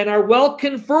community and are well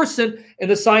conversant in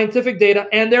the scientific data,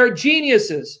 and they're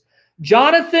geniuses.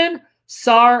 Jonathan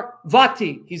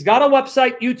Sarfati. He's got a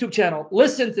website, YouTube channel.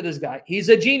 Listen to this guy. He's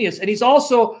a genius, and he's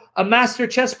also a master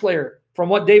chess player, from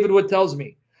what David Wood tells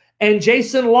me. And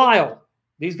Jason Lyle.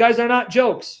 These guys are not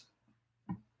jokes.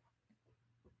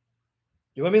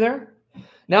 You with me there?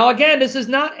 Now, again, this is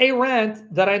not a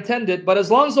rant that I intended, but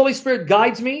as long as the Holy Spirit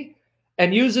guides me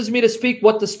and uses me to speak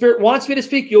what the Spirit wants me to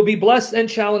speak, you'll be blessed and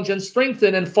challenged and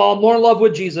strengthened and fall more in love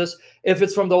with Jesus if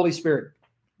it's from the Holy Spirit.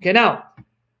 Okay, now,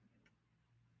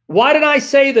 why did I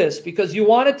say this? Because you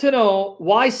wanted to know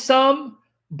why some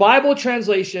Bible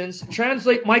translations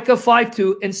translate Micah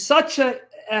 5:2 in such a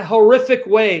horrific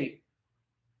way.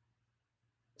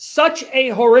 Such a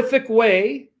horrific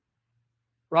way,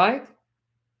 right?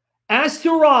 As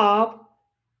to rob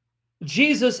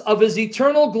Jesus of his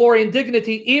eternal glory and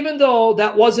dignity, even though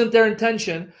that wasn't their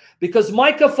intention, because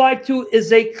Micah 5:2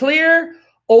 is a clear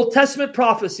Old Testament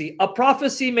prophecy, a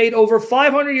prophecy made over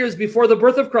 500 years before the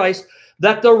birth of Christ,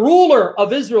 that the ruler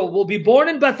of Israel will be born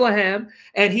in Bethlehem,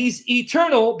 and he's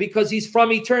eternal because he's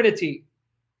from eternity.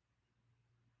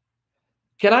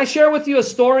 Can I share with you a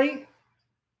story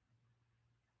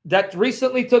that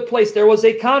recently took place? There was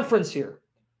a conference here.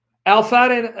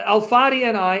 Al-Fadi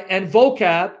and I and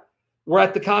Vocab were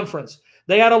at the conference.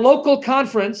 They had a local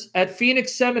conference at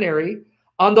Phoenix Seminary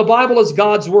on the Bible as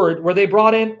God's Word, where they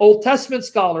brought in Old Testament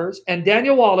scholars and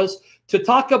Daniel Wallace to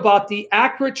talk about the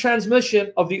accurate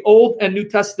transmission of the Old and New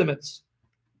Testaments.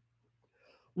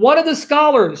 One of the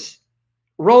scholars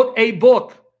wrote a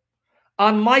book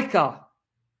on Micah,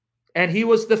 and he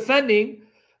was defending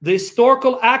the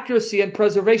historical accuracy and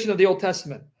preservation of the Old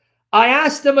Testament. I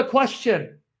asked him a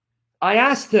question. I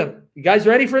asked him, you guys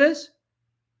ready for this?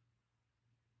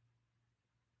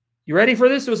 You ready for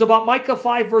this? It was about Micah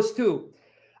 5 verse 2.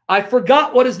 I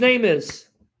forgot what his name is.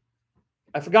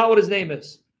 I forgot what his name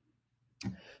is.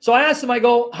 So I asked him, I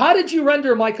go, how did you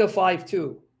render Micah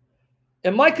 5:2?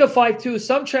 In Micah 5:2,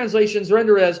 some translations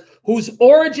render as, whose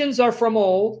origins are from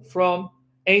old, from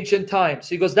ancient times.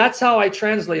 He goes, that's how I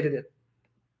translated it.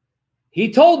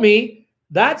 He told me,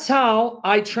 that's how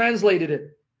I translated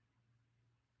it.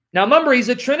 Now remember, he's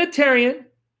a Trinitarian,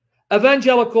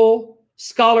 evangelical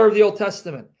scholar of the Old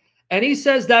Testament. And he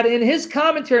says that in his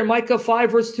commentary, Micah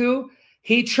 5 verse 2,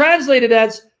 he translated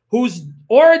as, whose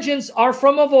origins are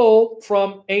from of old,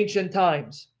 from ancient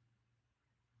times.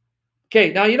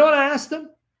 Okay, now you know what I asked him?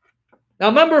 Now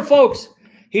remember, folks,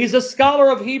 he's a scholar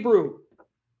of Hebrew.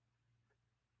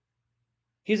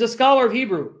 He's a scholar of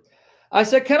Hebrew. I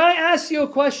said, can I ask you a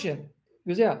question?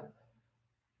 He goes, yeah.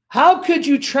 How could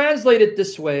you translate it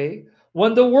this way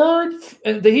when the word,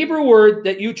 the Hebrew word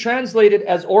that you translated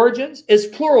as origins is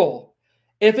plural?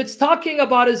 If it's talking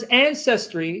about his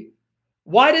ancestry,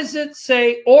 why does it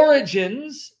say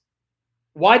origins?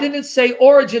 Why didn't it say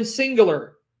origin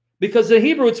singular? Because in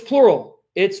Hebrew it's plural.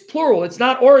 It's plural. It's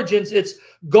not origins. It's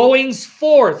goings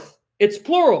forth. It's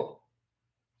plural.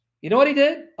 You know what he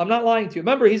did? I'm not lying to you.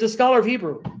 Remember, he's a scholar of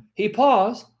Hebrew. He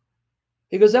paused.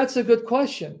 He goes, that's a good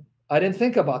question. I didn't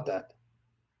think about that.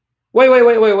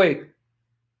 Wait.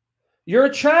 You're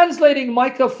translating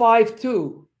Micah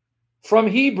 5:2 from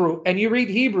Hebrew, and you read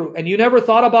Hebrew, and you never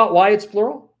thought about why it's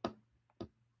plural?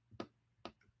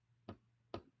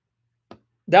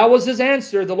 That was his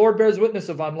answer. The Lord bears witness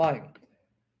if I'm lying.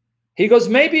 He goes,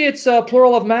 maybe it's a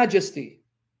plural of majesty.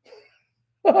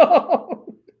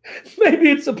 Maybe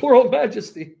it's a plural of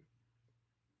majesty.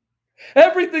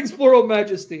 Everything's plural of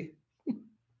majesty.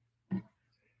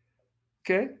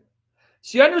 Okay?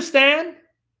 So you understand?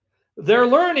 Their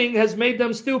learning has made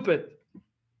them stupid.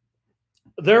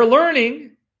 Their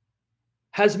learning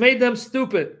has made them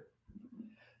stupid.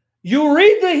 You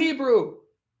read the Hebrew.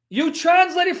 You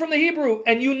translate it from the Hebrew,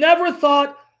 and you never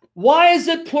thought, why is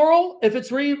it plural if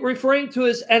it's referring to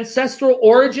his ancestral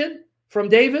origin from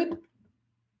David?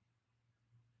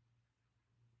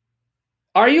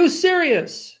 Are you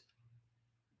serious?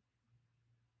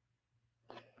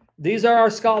 These are our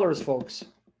scholars, folks.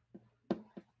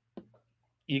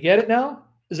 You get it now?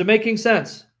 Is it making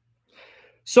sense?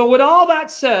 So with all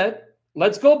that said,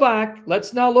 let's go back.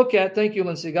 Let's now look at, thank you,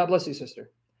 Lindsay. God bless you,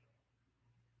 sister.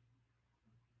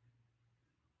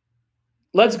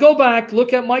 Let's go back,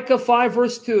 look at Micah 5,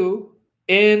 verse 2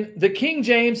 in the King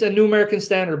James and New American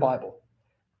Standard Bible.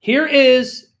 Here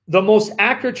is the most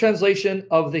accurate translation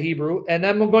of the Hebrew, and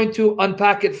then I'm going to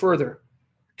unpack it further.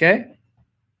 Okay?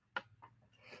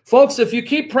 Folks, if you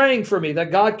keep praying for me,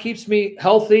 that God keeps me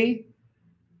healthy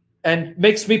and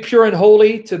makes me pure and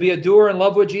holy to be a doer in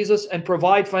love with Jesus and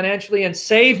provide financially and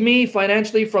save me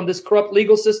financially from this corrupt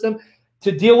legal system,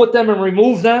 to deal with them and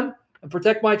remove them and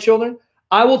protect my children,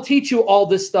 I will teach you all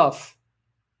this stuff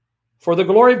for the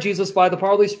glory of Jesus by the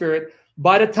power of the Holy Spirit.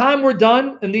 By the time we're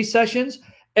done in these sessions,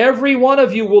 every one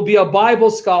of you will be a Bible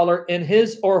scholar in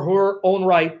his or her own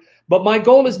right. But my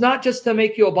goal is not just to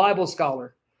make you a Bible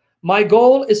scholar. My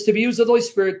goal is to be used of the Holy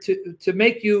Spirit to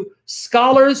make you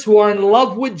scholars who are in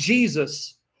love with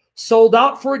Jesus, sold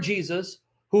out for Jesus,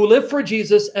 who live for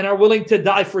Jesus and are willing to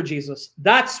die for Jesus.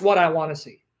 That's what I want to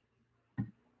see.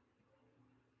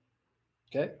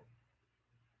 Okay?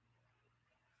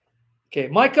 Okay,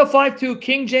 Micah 5:2,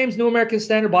 King James, New American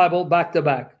Standard Bible, back to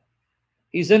back.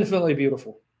 He's infinitely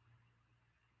beautiful.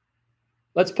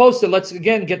 Let's post it. Let's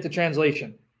again get the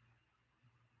translation.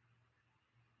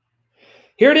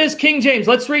 Here it is, King James.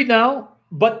 Let's read now.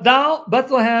 But thou,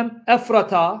 Bethlehem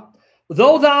Ephratah,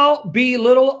 though thou be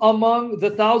little among the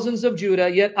thousands of Judah,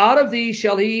 yet out of thee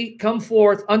shall he come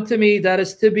forth unto me that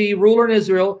is to be ruler in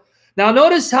Israel. Now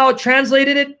notice how it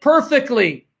translated it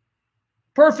perfectly.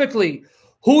 Perfectly.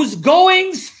 Whose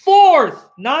goings forth,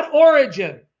 not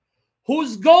origin,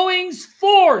 whose goings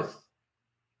forth.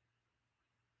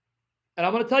 And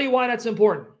I'm going to tell you why that's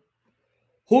important.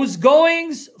 Whose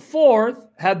goings forth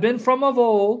have been from of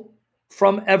old,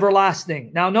 from everlasting.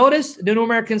 Now notice the New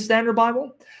American Standard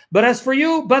Bible. But as for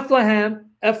you, Bethlehem,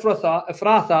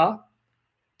 Ephrathah,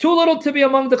 too little to be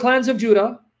among the clans of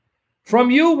Judah,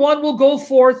 from you one will go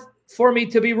forth for me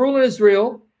to be ruler in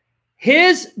Israel.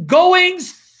 His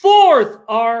goings forth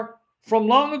are from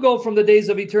long ago, from the days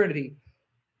of eternity.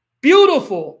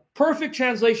 Beautiful, perfect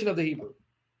translation of the Hebrew.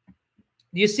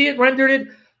 You see it rendered it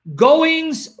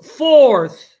goings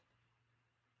forth.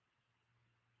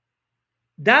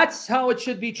 That's how it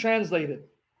should be translated.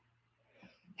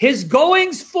 His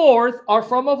goings forth are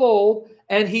from of old,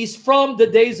 and he's from the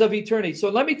days of eternity. So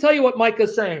let me tell you what Micah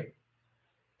is saying.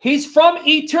 He's from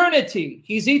eternity.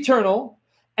 He's eternal.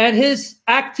 And his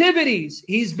activities,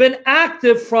 he's been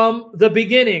active from the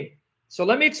beginning. So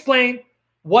let me explain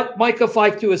what Micah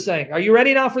 5:2 is saying. Are you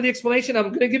ready now for the explanation? I'm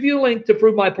going to give you a link to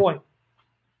prove my point.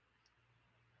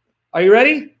 Are you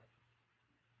ready?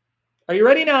 Are you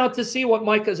ready now to see what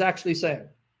Micah is actually saying?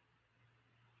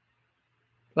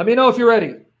 Let me know if you're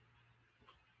ready.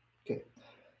 Okay.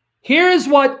 Here's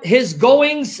what his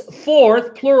goings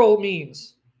forth, plural,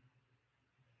 means.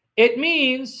 It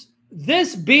means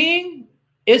this being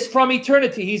is from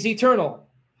eternity. He's eternal.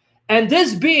 And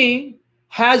this being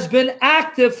has been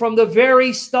active from the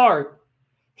very start.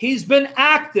 He's been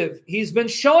active. He's been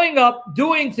showing up,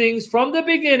 doing things from the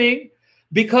beginning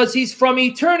because he's from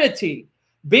eternity.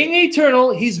 Being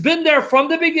eternal, he's been there from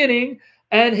the beginning,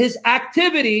 and his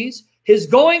activities, his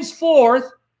goings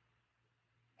forth,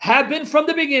 have been from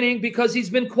the beginning because he's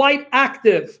been quite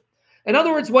active. In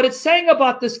other words, what it's saying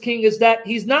about this king is that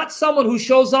he's not someone who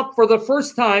shows up for the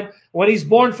first time when he's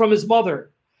born from his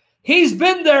mother. He's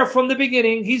been there from the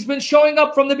beginning. He's been showing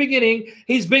up from the beginning.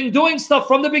 He's been doing stuff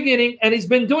from the beginning, and he's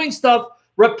been doing stuff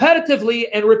repetitively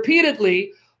and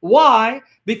repeatedly. Why?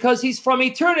 Because he's from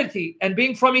eternity. And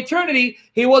being from eternity,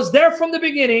 he was there from the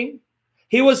beginning.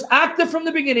 He was active from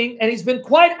the beginning, and he's been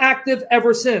quite active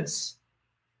ever since.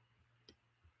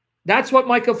 That's what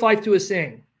Micah 5:2 is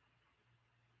saying.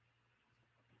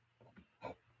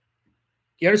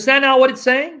 You understand now what it's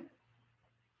saying?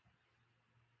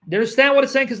 You understand what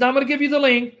it's saying? Because now I'm going to give you the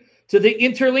link to the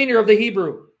interlinear of the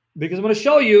Hebrew, because I'm going to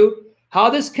show you how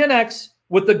this connects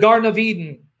with the Garden of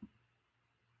Eden.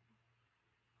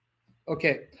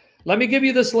 Okay, let me give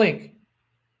you this link.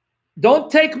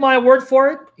 Don't take my word for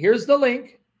it. Here's the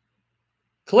link.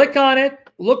 Click on it.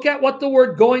 Look at what the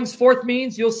word goings forth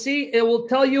means. You'll see it will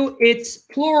tell you it's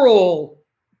plural.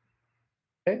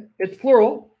 Okay, it's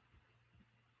plural.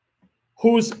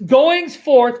 Whose goings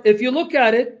forth, if you look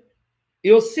at it,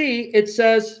 you'll see it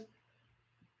says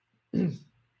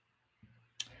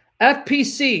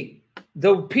FPC.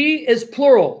 The P is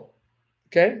plural.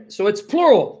 Okay, so it's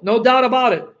plural, no doubt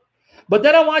about it. But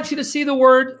then I want you to see the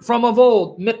word from of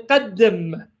old,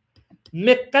 miqaddim.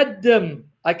 Miqaddim.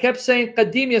 I kept saying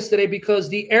qadim yesterday because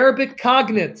the Arabic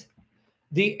cognate,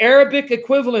 the Arabic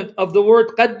equivalent of the word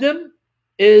qaddim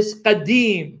is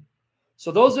qadim.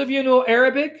 So those of you who know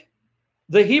Arabic,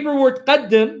 the Hebrew word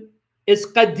qaddim is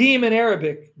qadim in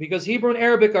Arabic, because Hebrew and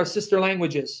Arabic are sister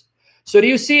languages. So do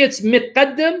you see it's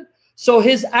miqaddim? So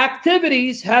his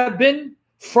activities have been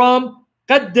from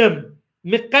qaddim,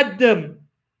 miqaddim.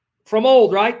 From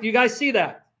old, right? You guys see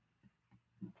that?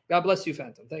 God bless you,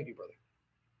 Phantom. Thank you, brother.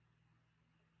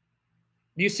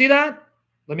 Do you see that?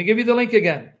 Let me give you the link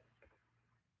again.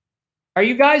 Are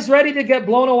you guys ready to get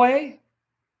blown away?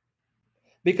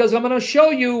 Because I'm going to show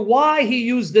you why he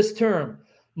used this term.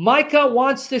 Micah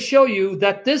wants to show you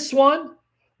that this one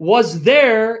was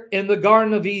there in the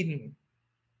Garden of Eden.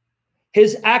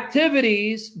 His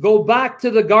activities go back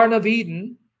to the Garden of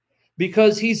Eden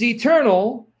because he's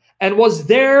eternal and was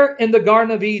there in the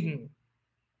Garden of Eden.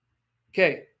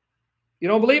 Okay. You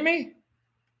don't believe me?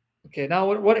 Okay,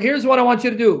 now here's what I want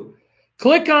you to do.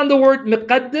 Click on the word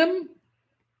miqaddim,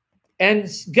 and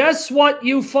guess what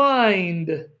you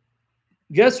find?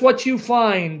 Guess what you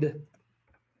find?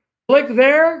 Click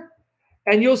there,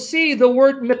 and you'll see the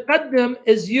word miqaddim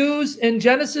is used in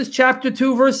Genesis chapter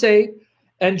 2, verse 8,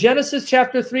 and Genesis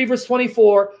chapter 3, verse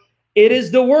 24. It is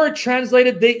the word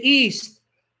translated the east.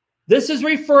 This is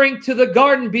referring to the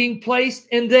garden being placed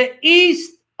in the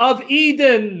east of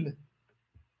Eden.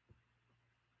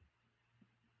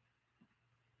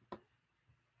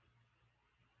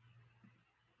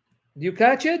 Do you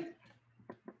catch it?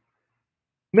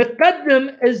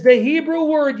 Miqaddim is the Hebrew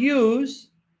word used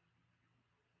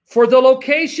for the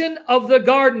location of the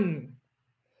garden.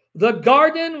 The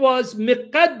garden was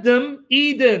Miqaddim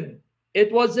Eden.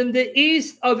 It was in the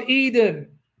east of Eden.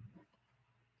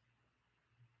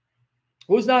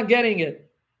 Who's not getting it?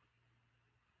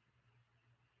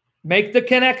 Make the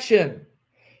connection.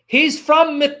 He's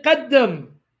from Miqaddim.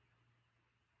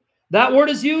 That word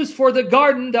is used for the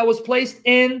garden that was placed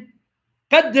in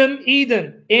Qaddim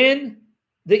Eden, in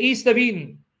the east of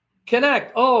Eden.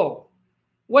 Connect. Oh,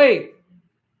 wait.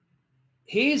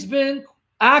 He's been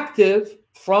active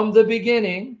from the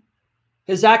beginning.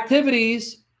 His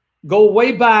activities go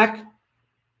way back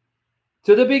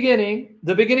to the beginning.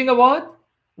 The beginning of what?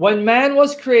 When man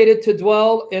was created to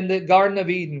dwell in the Garden of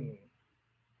Eden.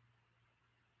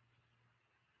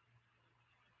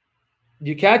 Do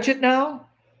you catch it now?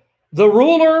 The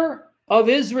ruler of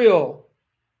Israel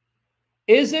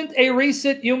isn't a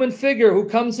recent human figure who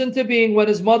comes into being when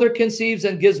his mother conceives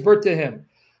and gives birth to him.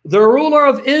 The ruler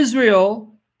of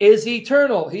Israel is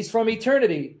eternal. He's from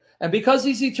eternity. And because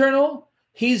he's eternal,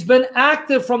 he's been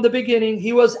active from the beginning.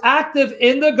 He was active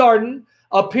in the garden,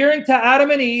 appearing to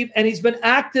Adam and Eve, and he's been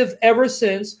active ever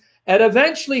since. And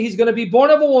eventually he's going to be born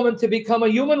of a woman to become a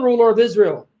human ruler of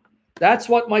Israel. That's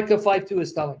what Micah 5:2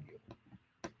 is telling you.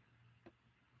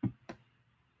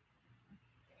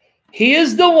 He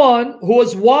is the one who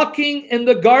was walking in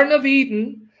the Garden of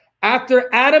Eden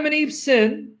after Adam and Eve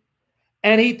sinned,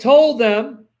 and he told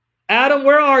them, Adam,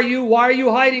 where are you? Why are you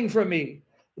hiding from me?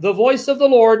 The voice of the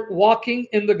Lord walking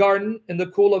in the garden in the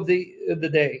cool of the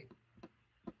day.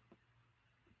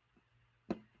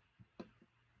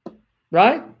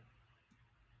 Right?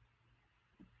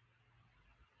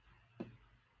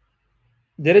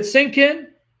 Did it sink in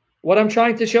what I'm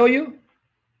trying to show you?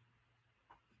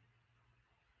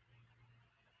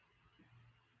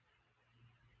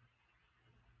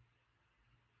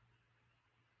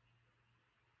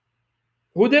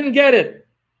 Who didn't get it?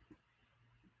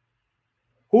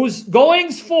 Whose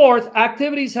goings forth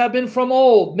activities have been from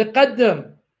old,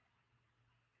 miqaddim,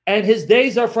 and his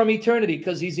days are from eternity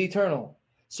because he's eternal.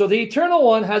 So the Eternal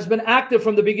One has been active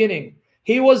from the beginning.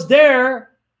 He was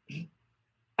there,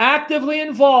 actively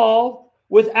involved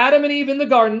with Adam and Eve in the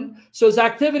garden. So his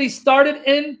activity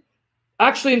started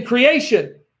actually in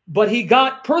creation, but he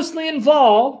got personally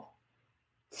involved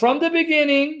from the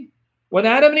beginning when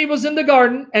Adam and Eve was in the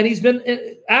garden, and he's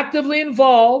been actively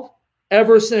involved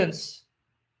ever since.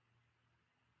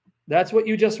 That's what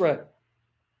you just read.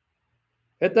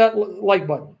 Hit that like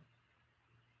button.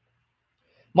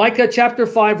 Micah chapter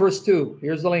 5, verse 2.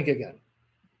 Here's the link again.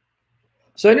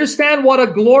 So understand what a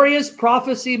glorious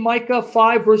prophecy Micah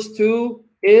 5, verse 2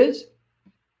 is.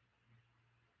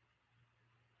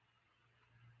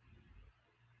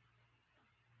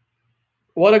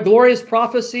 What a glorious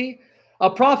prophecy. A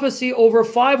prophecy over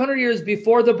 500 years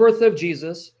before the birth of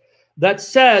Jesus that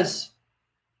says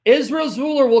Israel's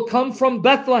ruler will come from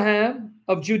Bethlehem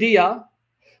of Judea,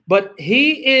 but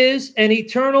he is an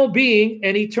eternal being,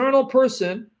 an eternal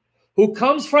person who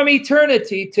comes from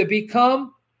eternity to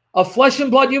become a flesh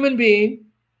and blood human being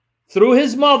through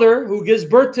his mother who gives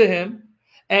birth to him.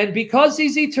 And because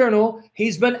he's eternal,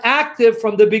 he's been active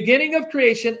from the beginning of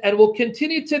creation and will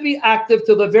continue to be active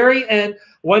to the very end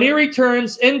when he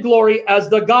returns in glory as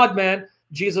the God-man,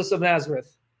 Jesus of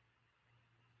Nazareth.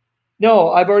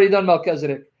 No, I've already done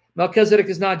Melchizedek. Melchizedek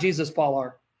is not Jesus, Paul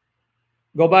R.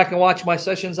 Go back and watch my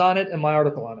sessions on it and my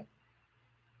article on it.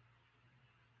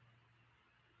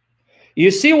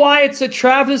 You see why it's a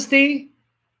travesty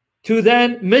to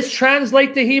then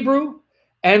mistranslate the Hebrew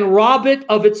and rob it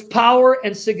of its power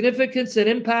and significance and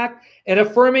impact, and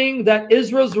affirming that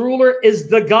Israel's ruler is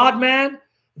the God-man,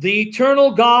 the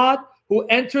eternal God who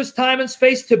enters time and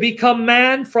space to become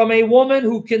man from a woman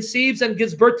who conceives and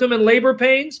gives birth to him in labor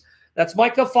pains. That's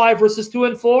Micah 5, verses 2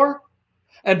 and 4.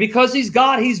 And because he's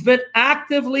God, he's been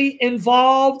actively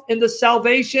involved in the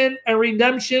salvation and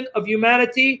redemption of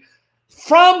humanity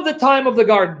from the time of the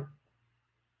garden.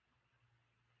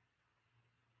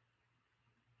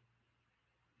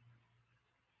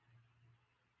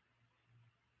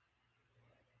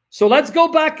 So let's go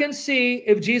back and see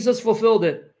if Jesus fulfilled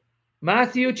it.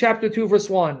 Matthew chapter 2, verse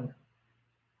 1.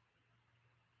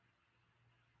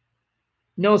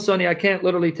 No, Sonny, I can't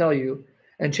literally tell you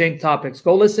and change topics.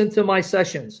 Go listen to my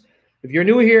sessions. If you're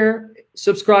new here,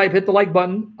 subscribe, hit the like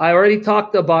button. I already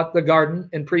talked about the garden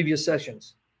in previous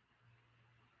sessions.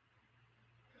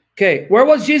 Okay, where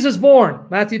was Jesus born?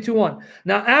 Matthew 2:1.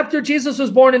 Now, after Jesus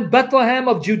was born in Bethlehem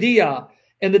of Judea,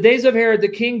 in the days of Herod the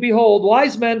king, behold,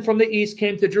 wise men from the east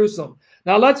came to Jerusalem.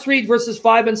 Now, let's read verses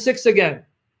 5 and 6 again.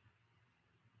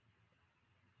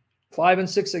 5 and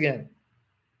 6 again.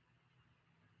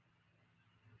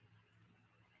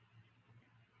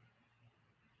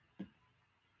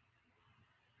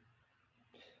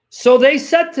 So they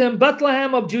said to him,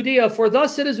 Bethlehem of Judea, for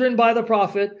thus it is written by the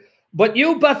prophet, but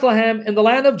you, Bethlehem, in the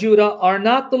land of Judah, are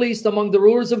not the least among the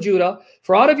rulers of Judah,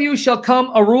 for out of you shall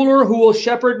come a ruler who will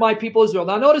shepherd my people Israel.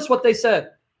 Now notice what they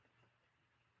said.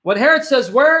 When Herod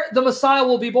says where the Messiah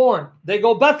will be born, they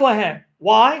go Bethlehem.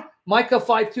 Why? Micah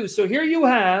 5:2. So here you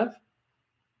have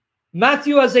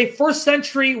Matthew as a first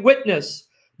century witness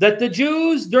that the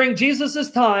Jews during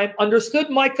Jesus' time understood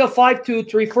Micah 5:2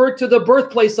 to refer to the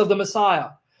birthplace of the Messiah.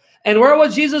 And where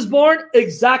was Jesus born?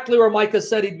 Exactly where Micah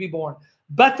said he'd be born.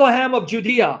 Bethlehem of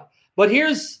Judea. But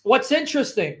here's what's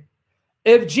interesting.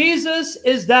 If Jesus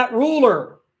is that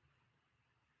ruler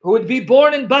who would be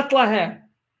born in Bethlehem,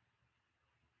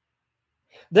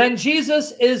 then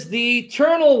Jesus is the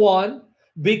eternal one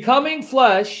becoming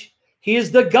flesh. He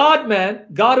is the God-man,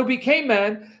 God who became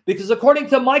man, because according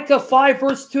to Micah 5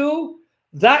 verse 2,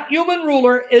 that human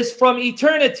ruler is from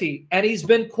eternity, and he's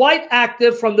been quite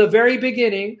active from the very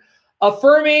beginning,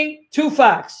 affirming two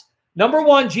facts. Number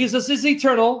one, Jesus is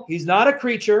eternal. He's not a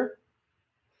creature.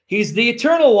 He's the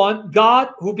eternal one,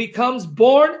 God, who becomes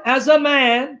born as a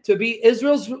man to be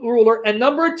Israel's ruler. And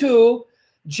number two,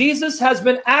 Jesus has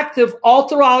been active all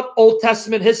throughout Old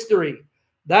Testament history.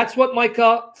 That's what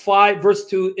Micah 5 verse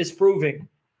 2 is proving.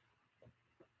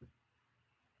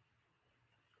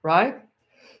 Right?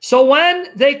 So when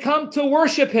they come to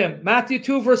worship him, Matthew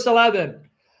 2 verse 11,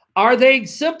 are they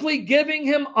simply giving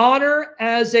him honor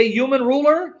as a human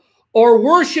ruler or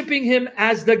worshiping him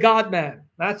as the God-man?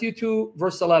 Matthew 2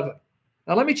 verse 11.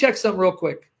 Now let me check something real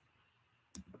quick.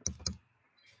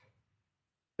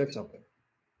 Check something.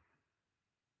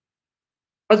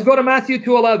 Let's go to Matthew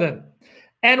 2:11.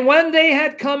 And when they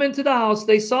had come into the house,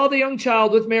 they saw the young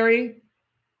child with Mary,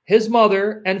 his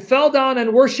mother, and fell down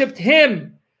and worshipped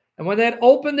him. And when they had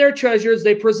opened their treasures,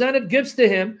 they presented gifts to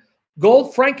him,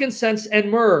 gold, frankincense, and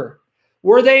myrrh.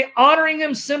 Were they honoring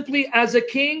him simply as a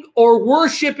king or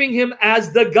worshiping him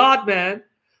as the God-man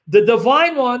the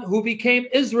divine one who became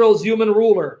Israel's human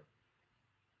ruler.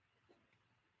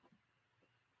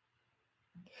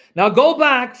 Now go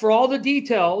back for all the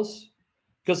details,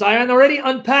 because I had already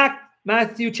unpacked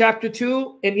Matthew chapter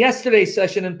 2 in yesterday's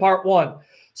session in part 1.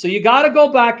 So you got to go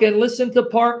back and listen to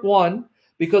part 1,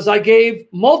 because I gave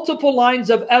multiple lines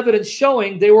of evidence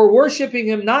showing they were worshiping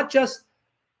him, not just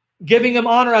giving him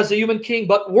honor as a human king,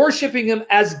 but worshiping him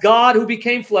as God who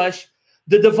became flesh,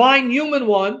 the divine human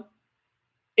one,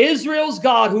 Israel's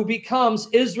God who becomes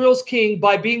Israel's king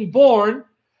by being born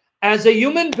as a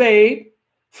human babe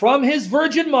from his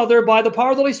virgin mother by the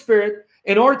power of the Holy Spirit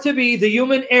in order to be the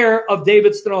human heir of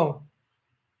David's throne.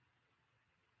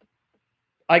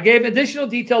 I gave additional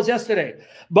details yesterday.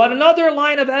 But another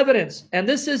line of evidence, and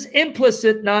this is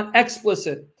implicit, not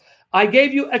explicit. I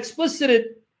gave you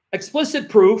explicit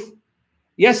proof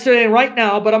yesterday and right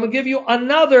now, but I'm going to give you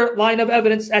another line of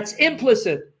evidence that's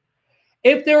implicit.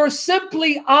 If they were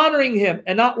simply honoring him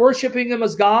and not worshiping him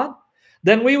as God,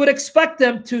 then we would expect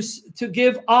them to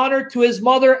give honor to his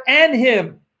mother and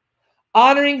him,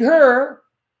 honoring her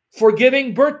for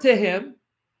giving birth to him,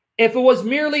 if it was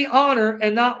merely honor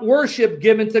and not worship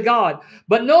given to God.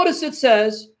 But notice it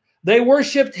says they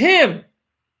worshiped him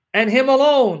and him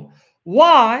alone.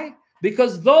 Why?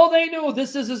 Because though they knew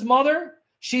this is his mother,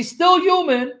 she's still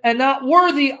human and not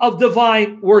worthy of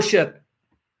divine worship.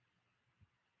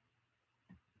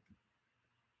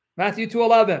 Matthew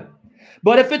 2:11.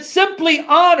 But if it's simply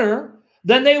honor,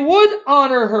 then they would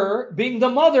honor her being the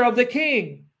mother of the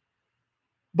king.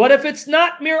 But if it's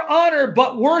not mere honor,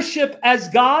 but worship as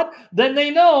God, then they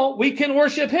know we can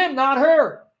worship him, not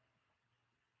her.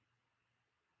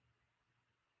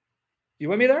 You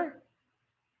with me there?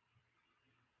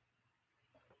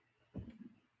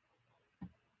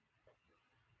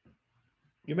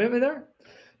 You with me there?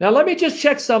 Now, let me just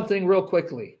check something real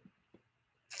quickly.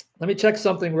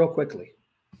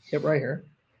 Get right here.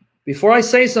 Before I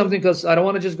say something, because I don't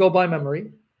want to just go by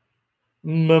memory.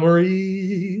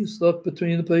 Memory stuck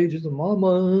between the pages of my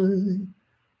mind.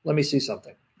 Let me see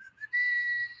something.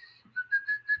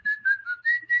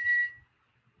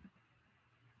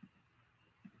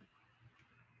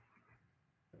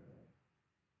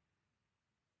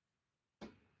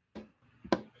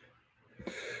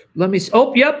 Let me see.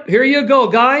 Oh, yep. Here you go,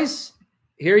 guys.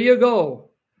 Here you go.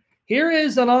 Here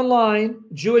is an online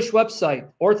Jewish website,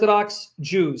 Orthodox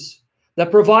Jews,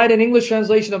 that provide an English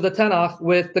translation of the Tanakh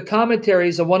with the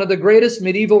commentaries of one of the greatest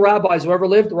medieval rabbis who ever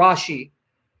lived, Rashi.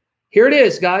 Here it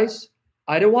is, guys.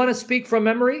 I don't want to speak from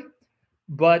memory,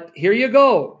 but here you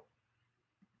go.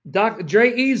 Dr.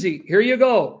 Dre Easy, here you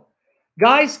go.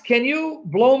 Guys, can you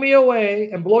blow me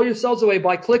away and blow yourselves away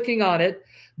by clicking on it?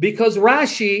 Because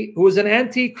Rashi, who was an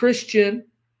anti-Christian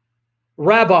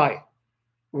rabbi,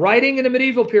 writing in the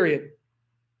medieval period,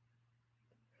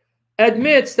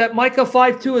 admits that Micah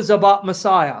 5:2 is about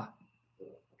Messiah.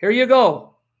 Here you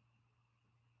go.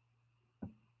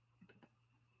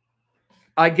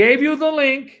 I gave you the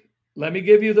link. Let me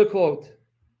give you the quote.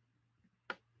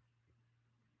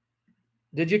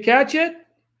 Did you catch it?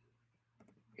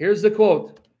 Here's the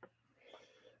quote.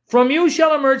 From you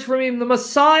shall emerge from him the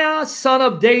Messiah, son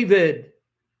of David.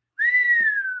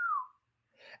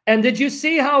 And did you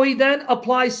see how he then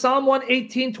applies Psalm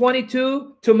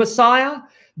 118:22 to Messiah?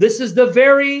 This is the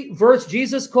very verse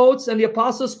Jesus quotes and the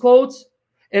apostles quotes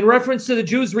in reference to the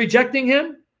Jews rejecting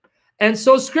him. And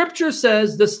so scripture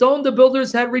says the stone the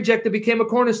builders had rejected became a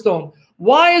cornerstone.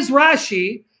 Why is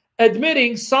Rashi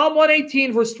admitting Psalm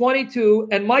 118 verse 22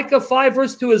 and Micah 5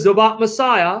 verse 2 is about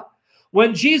Messiah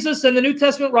when Jesus and the New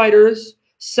Testament writers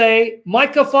say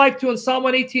Micah 5:2 and Psalm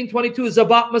 118:22 is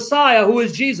about Messiah, who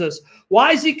is Jesus?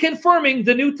 Why is he confirming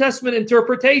the New Testament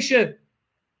interpretation?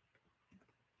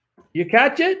 You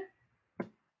catch it?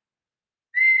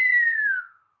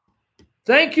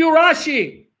 Thank you,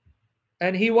 Rashi.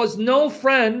 And he was no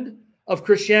friend of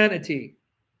Christianity.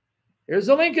 Here's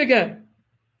the link again.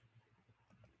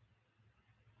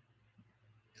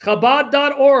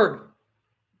 Chabad.org.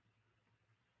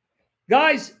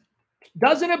 Guys,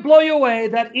 doesn't it blow you away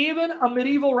that even a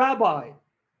medieval rabbi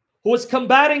who was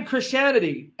combating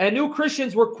Christianity and knew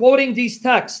Christians were quoting these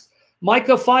texts,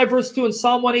 Micah 5 verse 2 and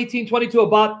Psalm 118:22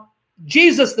 about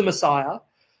Jesus the Messiah,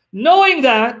 knowing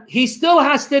that he still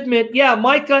has to admit, yeah,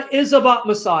 Micah is about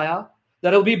Messiah,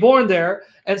 that he'll be born there,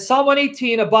 and Psalm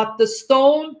 118 about the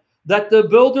stone that the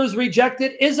builders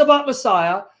rejected is about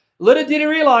Messiah. Little did he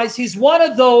realize he's one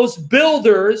of those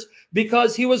builders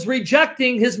because he was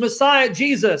rejecting his Messiah,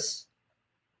 Jesus.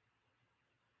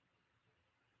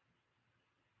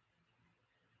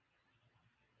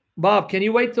 Bob, can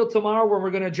you wait till tomorrow when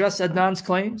we're going to address Adnan's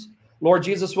claims? Lord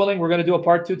Jesus willing, we're going to do a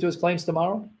part 2 to his claims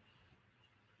tomorrow.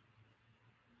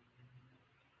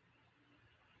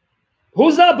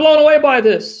 Who's not blown away by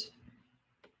this?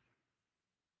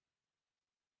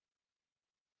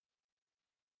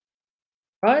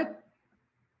 Right?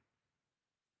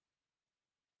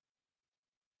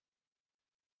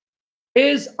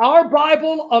 Is our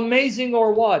Bible amazing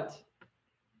or what?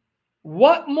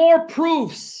 What more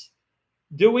proofs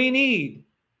do we need?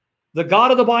 The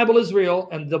God of the Bible is real,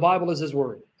 and the Bible is his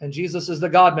word. And Jesus is the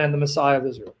God-man, the Messiah of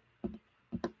Israel.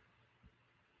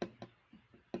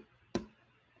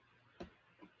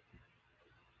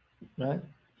 Right?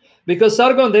 Because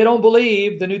Sargon, they don't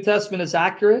believe the New Testament is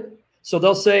accurate. So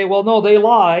they'll say, well, no, they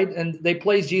lied, and they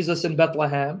placed Jesus in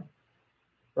Bethlehem.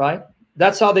 Right?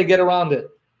 That's how they get around it.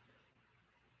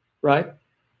 Right?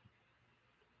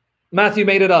 Matthew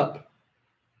made it up.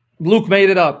 Luke made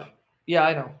it up. Yeah,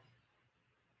 I know.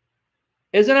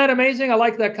 Isn't that amazing? I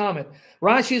like that comment.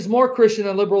 Rashi is more Christian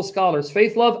than liberal scholars.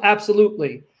 Faith love,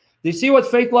 absolutely. Do you see what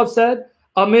faith love said?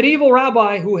 A medieval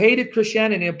rabbi who hated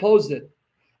Christianity and opposed it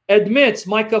admits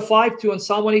Micah 5:2 and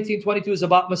Psalm 118:22 is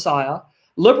about Messiah.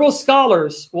 Liberal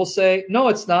scholars will say, no,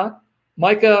 it's not.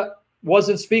 Micah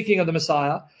wasn't speaking of the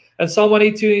Messiah. And Psalm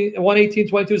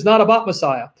 118:22 is not about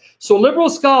Messiah. So liberal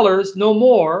scholars know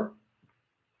more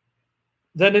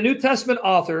than the New Testament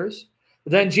authors,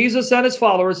 than Jesus and his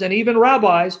followers, and even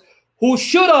rabbis who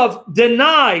should have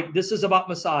denied this is about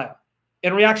Messiah.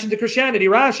 In reaction to Christianity,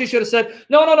 Rashi should have said,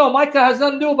 no, no, no, Micah has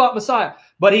nothing to do about Messiah.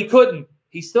 But he couldn't.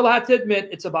 He still had to admit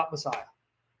it's about Messiah.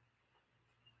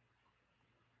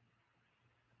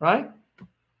 Right?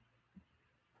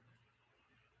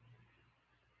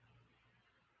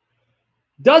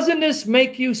 Doesn't this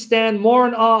make you stand more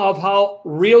in awe of how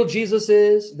real Jesus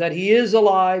is, that he is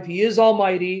alive, he is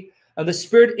almighty, and the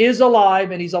Spirit is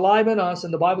alive, and he's alive in us,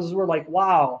 and the Bible says we're like,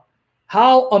 wow,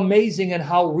 how amazing and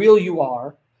how real you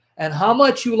are, and how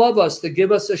much you love us to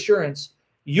give us assurance.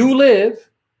 You live,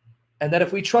 and that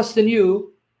if we trust in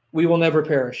you, we will never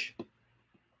perish.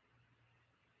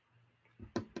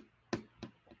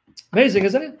 Amazing,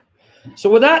 isn't it?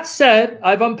 So with that said,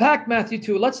 I've unpacked Matthew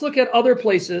 2. Let's look at other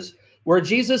places where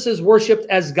Jesus is worshipped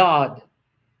as God.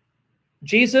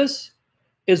 Jesus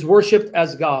is worshipped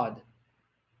as God.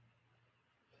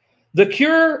 The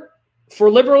cure for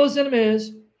liberalism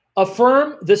is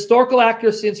affirm the historical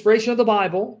accuracy and inspiration of the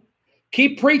Bible,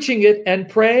 keep preaching it, and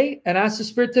pray and ask the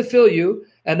Spirit to fill you,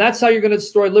 and that's how you're going to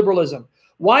destroy liberalism.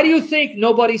 Why do you think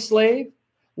nobody's slave?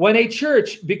 When a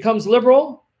church becomes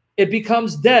liberal, it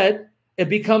becomes dead, it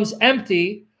becomes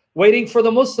empty, waiting for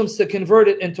the Muslims to convert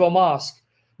it into a mosque,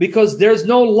 because there's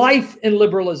no life in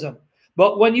liberalism.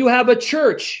 But when you have a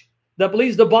church that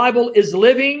believes the Bible is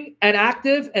living and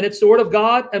active, and it's the Word of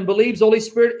God, and believes the Holy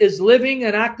Spirit is living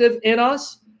and active in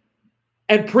us,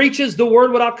 and preaches the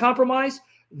Word without compromise,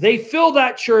 they fill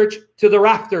that church to the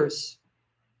rafters.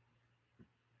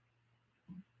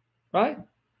 Right?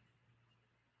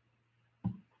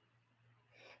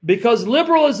 Because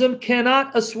liberalism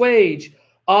cannot assuage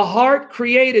a heart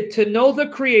created to know the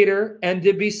Creator and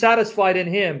to be satisfied in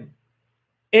Him.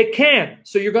 It can't.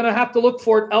 So you're going to have to look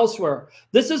for it elsewhere.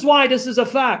 This is why this is a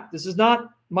fact. This is not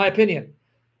my opinion.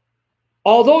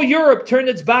 Although Europe turned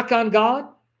its back on God,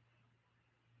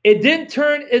 it didn't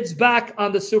turn its back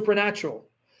on the supernatural.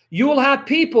 You will have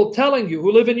people telling you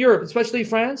who live in Europe, especially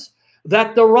France,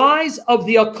 that the rise of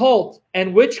the occult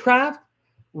and witchcraft,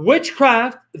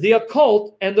 the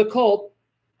occult, and the cult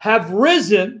have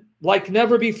risen like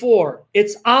never before.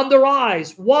 It's on the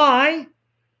rise. Why?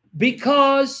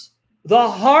 Because the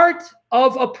heart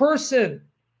of a person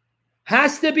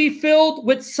has to be filled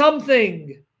with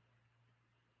something.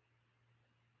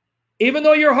 Even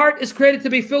though your heart is created to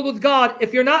be filled with God,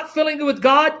 if you're not filling it with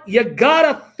God, you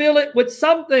gotta fill it with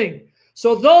something.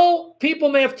 So though people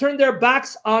may have turned their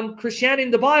backs on Christianity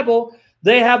and the Bible,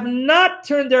 they have not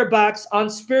turned their backs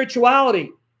on spirituality.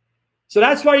 So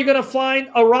that's why you're going to find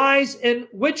a rise in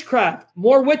witchcraft,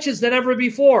 more witches than ever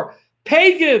before.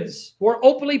 Pagans, who are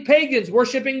openly pagans,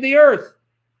 worshiping the earth.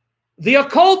 The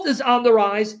occult is on the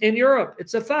rise in Europe.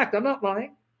 It's a fact. I'm not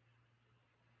lying.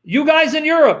 You guys in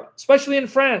Europe, especially in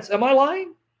France, am I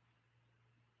lying?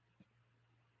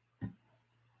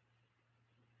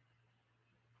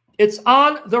 It's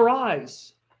on the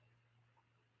rise.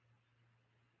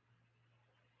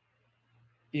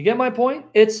 You get my point?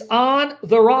 It's on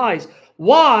the rise.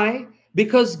 Why?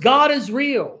 Because God is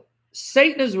real.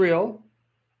 Satan is real.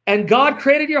 And God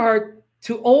created your heart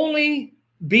to only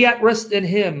be at rest in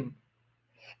Him.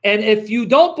 And if you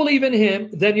don't believe in Him,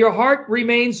 then your heart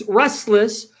remains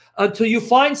restless until you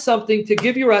find something to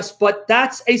give you rest. But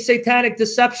that's a satanic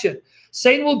deception.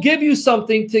 Satan will give you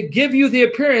something to give you the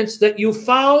appearance that you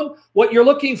found what you're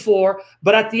looking for,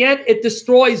 but at the end it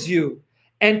destroys you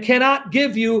and cannot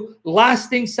give you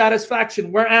lasting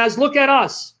satisfaction. Whereas, look at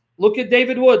us. Look at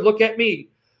David Wood. Look at me.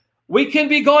 We can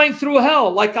be going through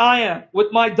hell like I am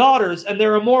with my daughters and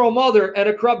their immoral mother and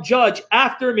a corrupt judge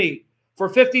after me for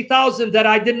 $50,000 that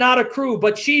I did not accrue,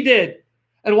 but she did,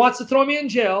 and wants to throw me in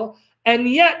jail. And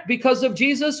yet, because of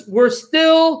Jesus, we're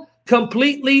still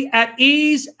completely at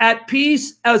ease, at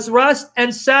peace, at rest,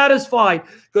 and satisfied.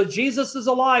 Because Jesus is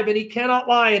alive and he cannot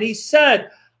lie. And he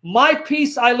said, my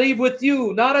peace I leave with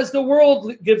you, not as the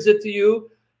world gives it to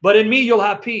you, but in me you'll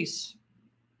have peace.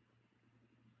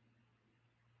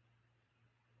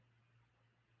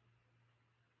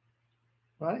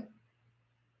 Right?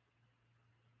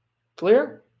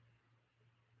 Clear?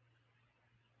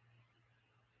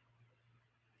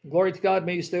 Glory to God,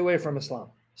 may you stay away from Islam.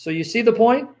 So you see the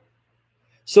point?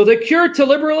 So the cure to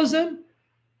liberalism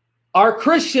are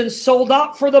Christians sold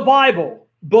out for the Bible,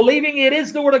 believing it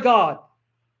is the Word of God,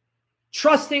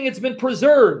 trusting it's been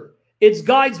preserved, it's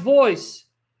God's voice,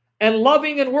 and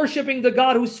loving and worshiping the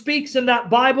God who speaks in that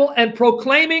Bible and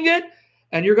proclaiming it.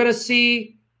 And you're going to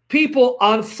see people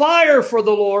on fire for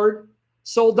the Lord,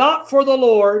 sold out for the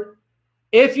Lord,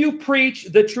 if you preach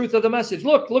the truth of the message.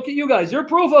 Look at you guys. You're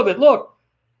proof of it. Look,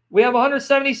 we have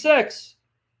 176.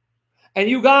 And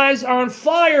you guys are on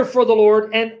fire for the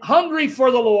Lord and hungry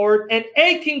for the Lord and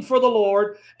aching for the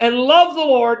Lord and love the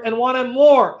Lord and want him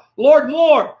more. Lord,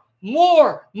 more,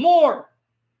 more, more.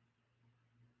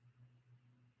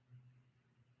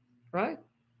 Right?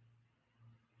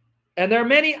 And there are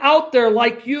many out there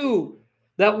like you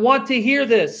that want to hear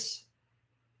this.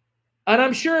 And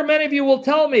I'm sure many of you will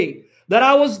tell me that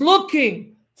I was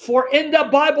looking for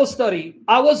in-depth Bible study.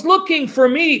 I was looking for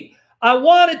me. I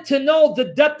wanted to know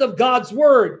the depth of God's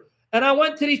word. And I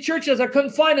went to these churches I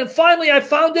couldn't find. And finally I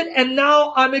found it. And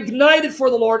now I'm ignited for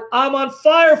the Lord. I'm on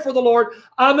fire for the Lord.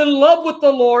 I'm in love with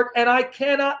the Lord. And I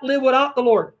cannot live without the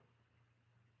Lord.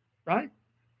 Right?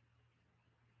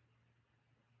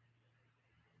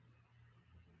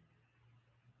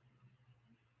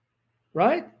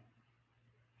 Right?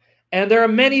 And there are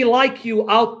many like you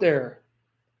out there.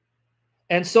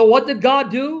 And so what did God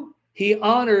do? He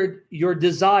honored your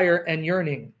desire and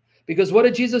yearning. Because what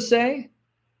did Jesus say?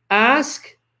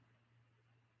 Ask.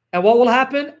 And what will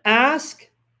happen? Ask.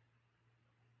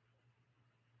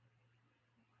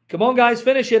 Come on, guys,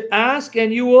 finish it. Ask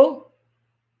and you will.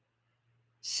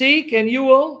 Seek and you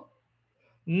will.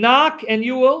 Knock and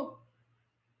you will.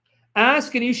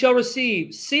 Ask and you shall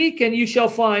receive. Seek and you shall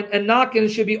find. And knock and it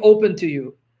shall be open to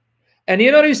you. And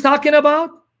you know what he's talking about?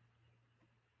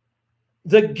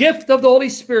 The gift of the Holy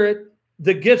Spirit.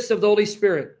 The gifts of the Holy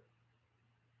Spirit.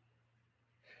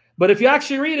 But if you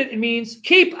actually read it, it means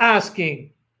keep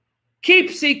asking.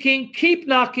 Keep seeking. Keep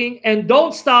knocking. And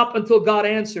don't stop until God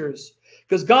answers.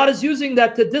 Because God is using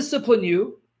that to discipline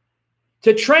you.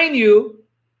 To train you.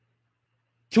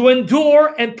 To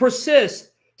endure and persist.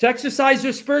 To exercise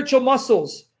your spiritual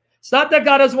muscles. It's not that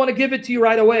God doesn't want to give it to you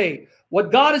right away.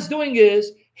 What God is doing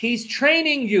is he's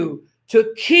training you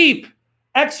to keep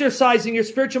exercising your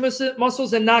spiritual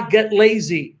muscles and not get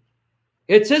lazy.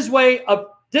 It's his way of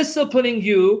disciplining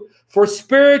you for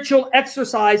spiritual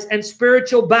exercise and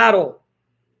spiritual battle.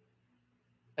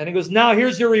 And he goes, now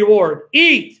here's your reward.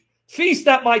 Eat, feast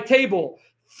at my table,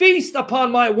 feast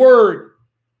upon my word,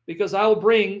 because I will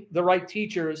bring the right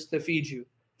teachers to feed you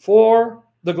for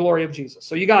the glory of Jesus.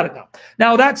 So you got it now.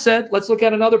 Now that said, let's look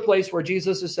at another place where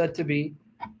Jesus is said to be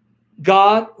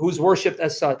God who's worshipped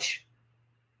as such.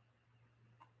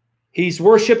 He's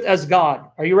worshipped as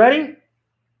God. Are you ready?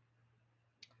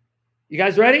 You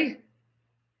guys ready?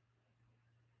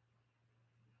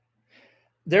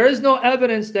 There is no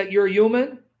evidence that you're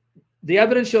human. The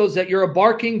evidence shows that you're a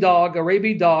barking dog, a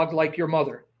rabid dog like your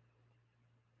mother.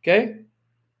 Okay?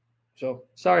 So,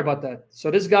 sorry about that.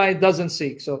 So this guy doesn't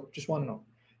seek. So, just want to know.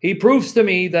 He proves to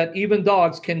me that even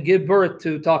dogs can give birth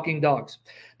to talking dogs.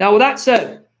 Now, with that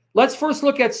said, let's first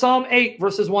look at Psalm 8,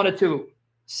 verses 1 to 2.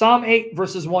 Psalm 8,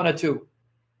 verses 1 to 2. I'm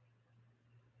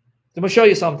going to show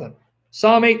you something.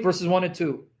 Psalm 8, verses 1 to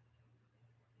 2.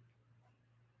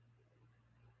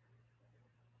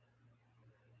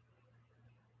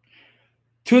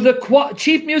 To the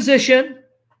chief musician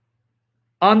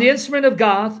on the instrument of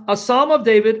God, a psalm of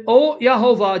David, O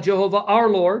Yehovah, Jehovah, our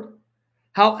Lord,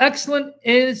 how excellent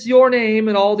is your name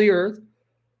in all the earth,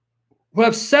 who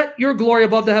have set your glory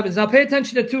above the heavens. Now pay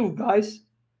attention to 2, guys.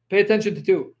 Pay attention to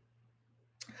 2.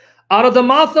 Out of the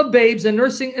mouth of babes and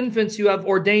nursing infants you have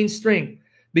ordained strength,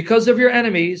 because of your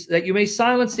enemies, that you may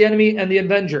silence the enemy and the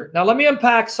avenger. Now let me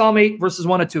unpack Psalm 8, verses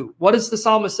 1 and 2. What is the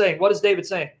psalmist saying? What is David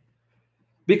saying?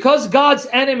 Because God's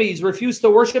enemies refuse to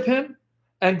worship him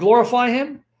and glorify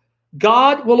him,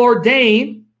 God will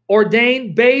ordain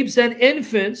babes and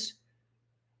infants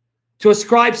to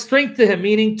ascribe strength to him,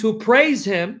 meaning to praise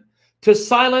him, to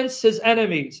silence his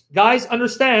enemies. Guys,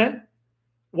 understand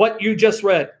what you just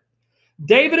read.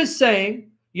 David is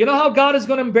saying, you know how God is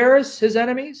going to embarrass his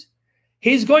enemies?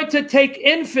 He's going to take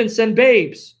infants and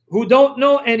babes who don't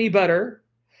know any better,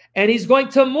 and he's going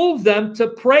to move them to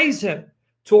praise him,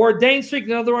 to ordain strength.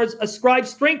 In other words, ascribe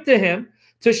strength to him,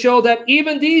 to show that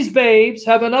even these babes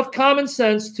have enough common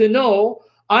sense to know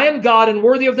I am God and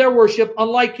worthy of their worship,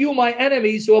 unlike you, my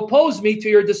enemies, who oppose me to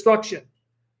your destruction.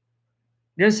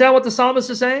 You understand what the psalmist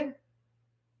is saying?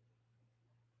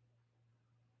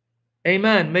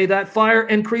 Amen. May that fire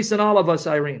increase in all of us,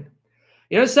 Irene.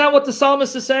 You understand what the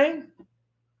psalmist is saying?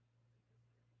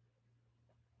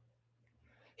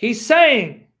 He's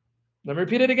saying, let me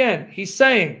repeat it again. He's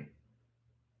saying,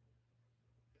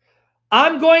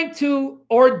 I'm going to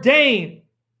ordain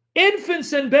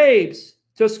infants and babes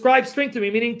to ascribe strength to me,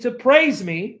 meaning to praise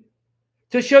me,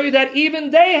 to show you that even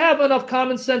they have enough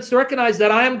common sense to recognize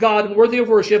that I am God and worthy of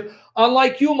worship,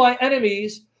 unlike you, my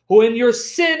enemies, who in your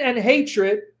sin and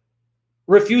hatred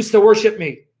refuse to worship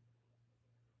me.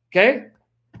 Okay?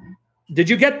 Did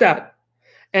you get that?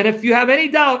 And if you have any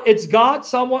doubt, it's God.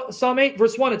 Psalm 8,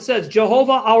 verse 1, it says,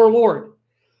 Jehovah our Lord.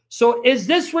 So is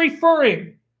this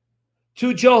referring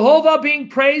to Jehovah being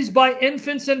praised by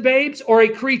infants and babes or a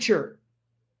creature?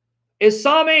 Is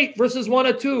Psalm 8, verses 1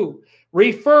 and 2,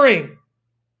 referring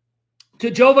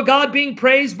to Jehovah God being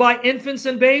praised by infants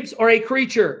and babes or a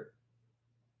creature?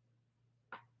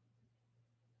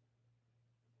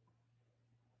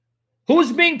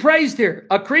 Who's being praised here?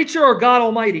 A creature or God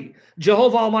Almighty?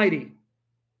 Jehovah Almighty.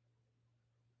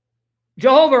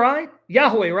 Jehovah, right?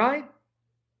 Yahweh, right?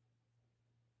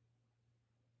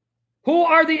 Who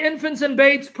are the infants and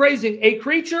babes praising? A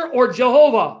creature or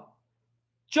Jehovah?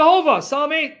 Jehovah,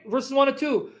 Psalm 8, verses 1 and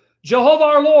 2. Jehovah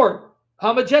our Lord,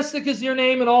 how majestic is your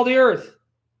name in all the earth.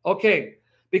 Okay,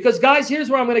 because guys, here's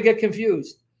where I'm going to get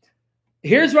confused.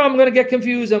 Here's where I'm going to get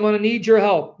confused. I'm going to need your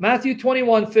help. Matthew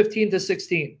 21, 15 to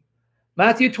 16.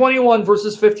 Matthew 21,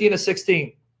 verses 15 to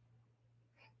 16.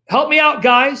 Help me out,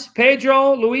 guys.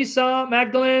 Pedro, Luisa,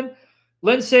 Magdalene,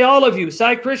 Lindsay, all of you.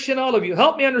 Cy Christian, all of you.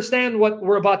 Help me understand what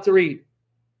we're about to read.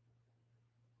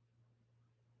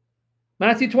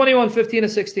 Matthew 21, 15 to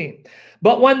 16.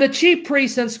 But when the chief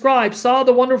priests and scribes saw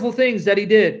the wonderful things that he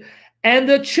did, and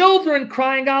the children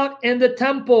crying out in the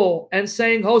temple and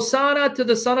saying, Hosanna to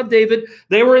the Son of David,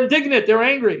 they were indignant, they were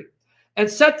angry, and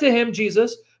said to him,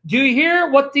 Jesus, do you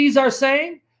hear what these are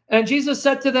saying? And Jesus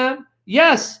said to them,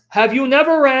 yes, have you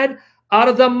never read, out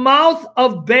of the mouth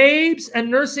of babes and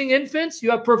nursing infants,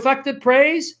 you have perfected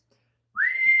praise?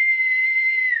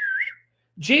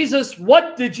 Jesus,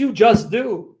 what did you just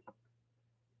do?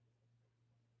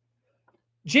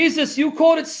 Jesus, you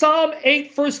quoted Psalm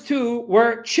 8, verse 2,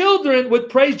 where children would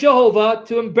praise Jehovah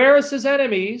to embarrass his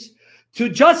enemies, to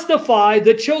justify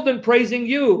the children praising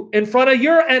you in front of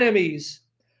your enemies.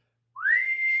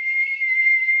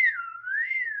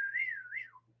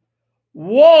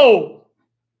 Whoa!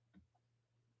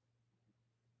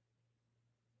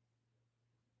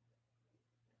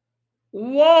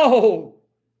 Whoa!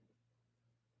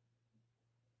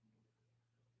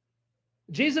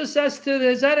 Jesus says to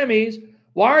his enemies,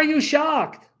 why are you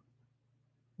shocked?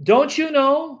 Don't you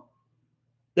know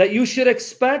that you should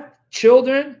expect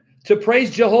children to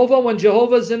praise Jehovah when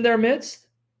Jehovah is in their midst?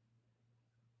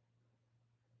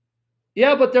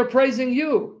 Yeah, but they're praising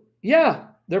you. Yeah,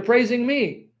 they're praising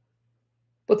me.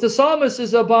 But the psalmist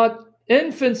is about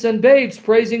infants and babes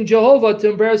praising Jehovah to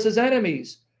embarrass his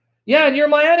enemies. Yeah, and you're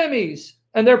my enemies,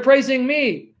 and they're praising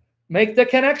me. Make the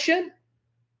connection.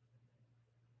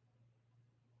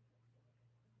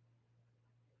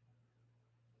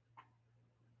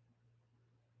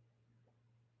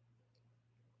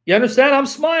 You understand? I'm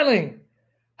smiling.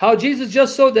 How Jesus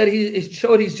just showed that he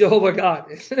showed he's Jehovah God.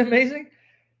 Isn't it amazing?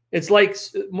 It's like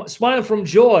smiling from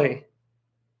joy.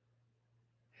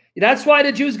 That's why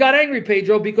the Jews got angry,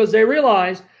 Pedro, because they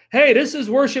realized, hey, this is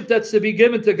worship that's to be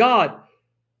given to God.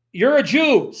 You're a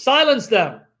Jew. Silence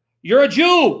them. You're a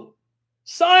Jew.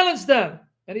 Silence them.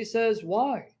 And he says,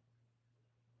 why?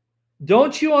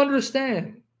 Don't you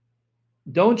understand?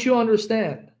 Don't you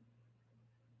understand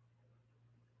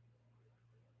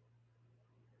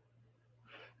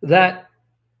that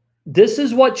this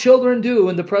is what children do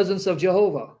in the presence of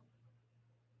Jehovah?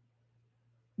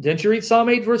 Didn't you read Psalm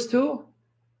 8, verse 2?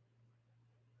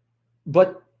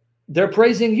 But They're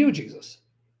praising you, Jesus.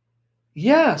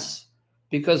 Yes,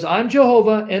 because I'm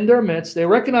Jehovah in their midst. They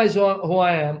recognize who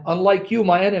I am, unlike you,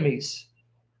 my enemies.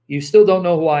 You still don't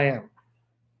know who I am.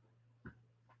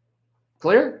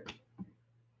 Clear?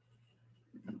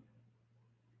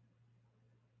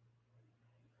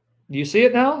 Do you see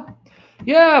it now?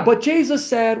 Yeah, but Jesus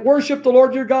said, worship the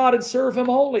Lord your God and serve him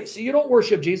only. So you don't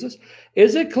worship Jesus.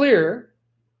 Is it clear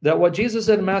that what Jesus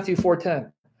said in Matthew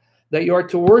 4:10, that you are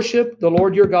to worship the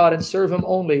Lord your God and serve him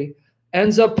only,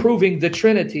 ends up proving the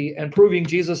Trinity and proving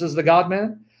Jesus is the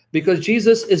God-man? Because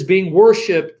Jesus is being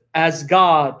worshipped as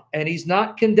God, and he's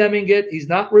not condemning it, he's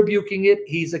not rebuking it,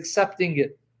 he's accepting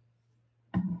it.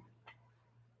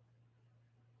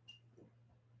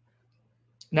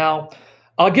 Now,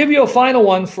 I'll give you a final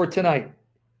one for tonight.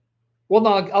 Well, no,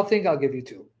 I'll give you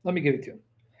two. Let me give you two.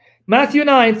 Matthew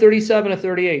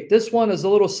 9:37-38. This one is a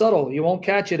little subtle. You won't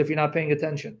catch it if you're not paying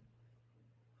attention.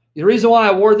 The reason why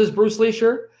I wore this Bruce Lee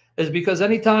shirt is because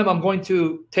anytime I'm going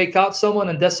to take out someone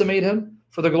and decimate him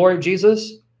for the glory of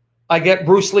Jesus, I get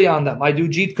Bruce Lee on them. I do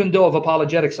Jeet Kune Do of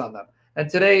apologetics on them. And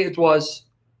today it was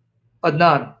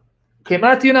Adnan. Okay,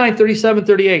 Matthew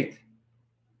 9:37-38.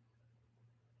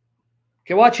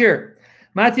 Okay, watch here.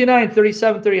 Matthew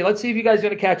 9:37-38. Let's see if you guys are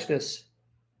going to catch this.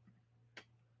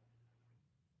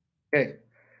 Okay.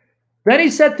 Then he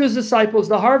said to his disciples,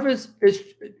 the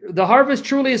harvest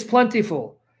truly is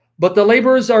plentiful, but the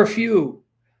laborers are few.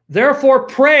 Therefore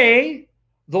pray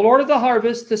the Lord of the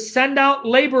harvest to send out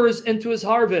laborers into his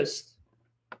harvest.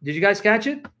 Did you guys catch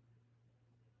it?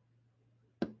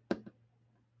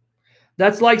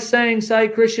 That's like saying, Sai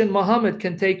Christian Muhammad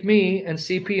can take me and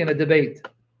CP in a debate.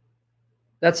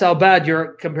 That's how bad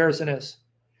your comparison is.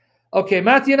 Okay,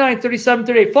 Matthew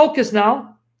 9:37-38. Focus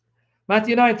now.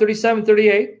 Matthew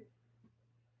 9:37-38.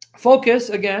 Focus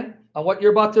again on what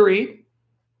you're about to read.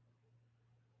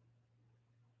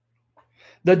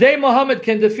 The day Muhammad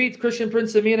can defeat Christian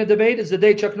Prince of me in a debate is the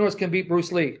day Chuck Norris can beat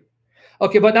Bruce Lee.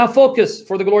 Okay, but now focus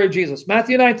for the glory of Jesus.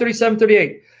 Matthew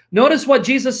 9:37-38. Notice what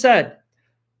Jesus said.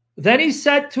 Then he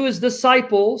said to his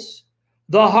disciples,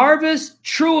 the harvest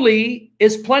truly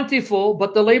is plentiful,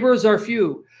 but the laborers are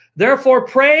few. Therefore,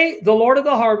 pray the Lord of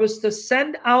the harvest to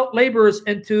send out laborers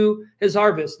into his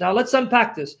harvest. Now, let's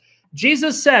unpack this.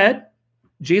 Jesus said,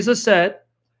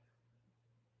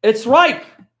 it's ripe.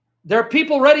 There are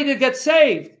people ready to get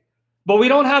saved, but we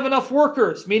don't have enough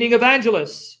workers, meaning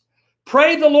evangelists.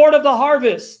 Pray the Lord of the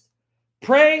harvest.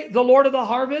 Pray the Lord of the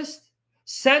harvest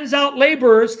sends out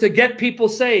laborers to get people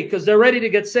saved because they're ready to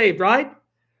get saved, right?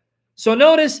 So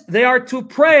notice they are to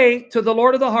pray to the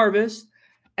Lord of the harvest,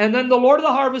 and then the Lord of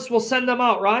the harvest will send them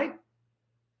out, right?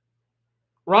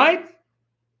 Right?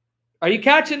 Are you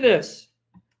catching this?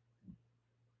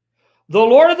 The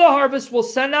Lord of the harvest will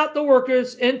send out the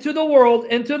workers into the world,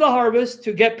 into the harvest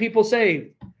to get people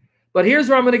saved. But here's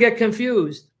where I'm going to get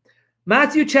confused.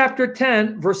 Matthew chapter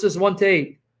 10, verses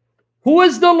 1-8. Who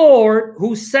is the Lord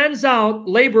who sends out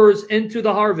laborers into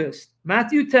the harvest?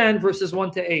 Matthew 10, verses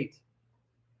 1-8.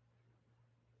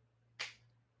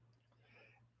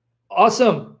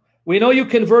 Awesome. We know you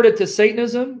converted to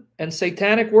Satanism and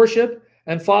satanic worship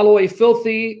and follow a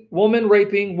filthy,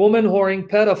 woman-raping, woman-whoring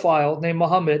pedophile named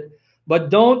Muhammad, but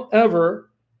don't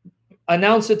ever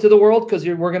announce it to the world because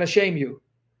we're going to shame you.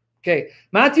 Okay,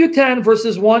 Matthew 10,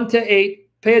 verses 1-8,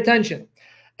 pay attention.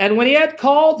 And when he had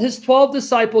called his 12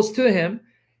 disciples to him,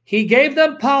 he gave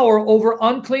them power over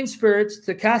unclean spirits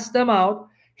to cast them out.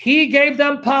 He gave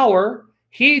them power.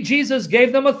 Jesus,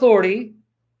 gave them authority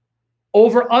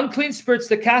over unclean spirits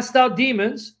to cast out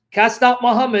demons, cast out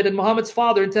Muhammad and Muhammad's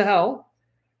father into hell,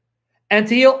 and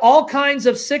to heal all kinds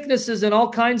of sicknesses and all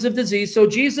kinds of disease. So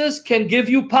Jesus can give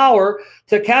you power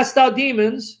to cast out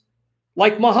demons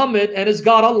like Muhammad and his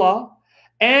God Allah,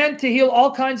 and to heal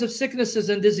all kinds of sicknesses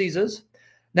and diseases.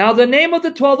 Now the name of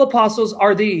the 12 apostles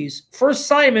are these. First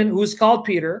Simon, who is called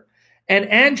Peter, and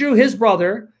Andrew his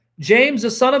brother, James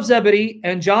the son of Zebedee,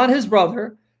 and John his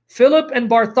brother, Philip and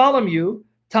Bartholomew,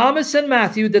 Thomas and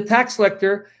Matthew, the tax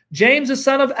collector, James the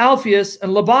son of Alphaeus,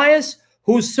 and Lebbaeus,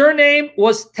 whose surname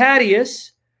was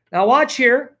Thaddeus. Now watch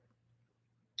here.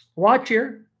 Watch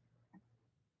here.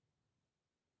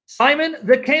 Simon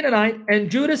the Canaanite and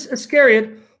Judas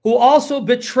Iscariot, who also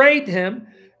betrayed him.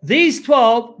 These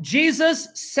 12 Jesus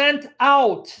sent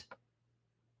out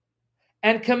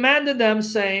and commanded them,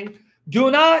 saying,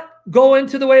 do not go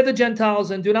into the way of the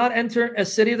Gentiles and do not enter a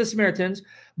city of the Samaritans,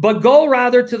 but go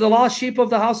rather to the lost sheep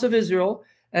of the house of Israel.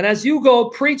 And as you go,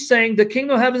 preach, saying, the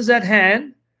kingdom of heaven is at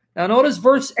hand. Now notice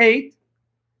verse 8.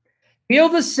 Heal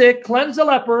the sick, cleanse the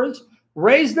lepers,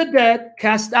 raise the dead,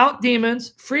 cast out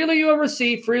demons. Freely you have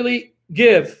received, freely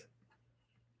give.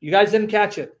 You guys didn't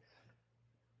catch it.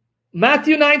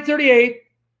 Matthew 9:38,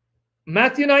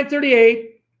 Matthew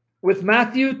 9:38 with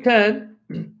Matthew 10,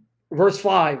 verse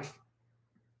 5.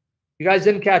 You guys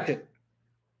didn't catch it.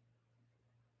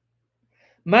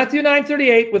 Matthew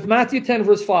 9:38 with Matthew 10,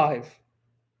 verse 5.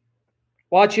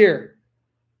 Watch here.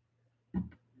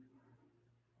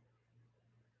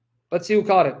 Let's see who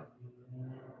caught it.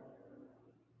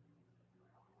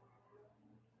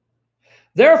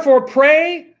 Therefore,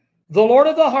 pray the Lord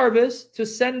of the harvest to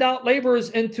send out laborers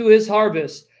into his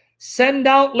harvest. Send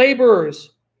out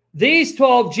laborers. These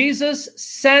 12 Jesus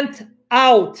sent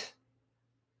out.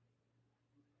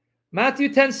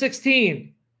 Matthew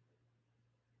 10:16.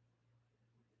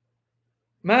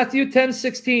 Matthew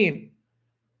 10:16.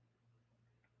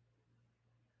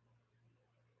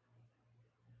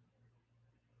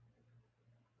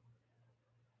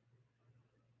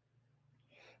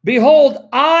 Behold,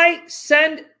 I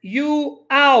send you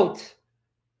out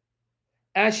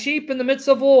as sheep in the midst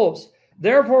of wolves.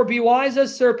 Therefore, be wise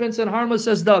as serpents and harmless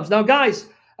as doves. Now, guys,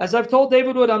 as I've told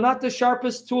David Wood, I'm not the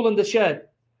sharpest tool in the shed.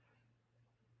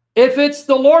 If it's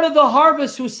the Lord of the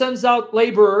harvest who sends out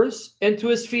laborers into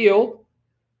his field,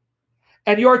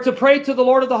 and you are to pray to the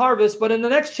Lord of the harvest, but in the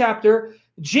next chapter,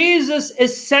 Jesus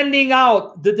is sending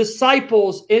out the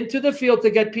disciples into the field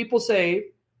to get people saved.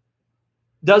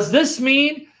 Does this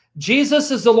mean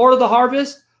Jesus is the Lord of the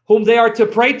harvest whom they are to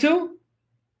pray to?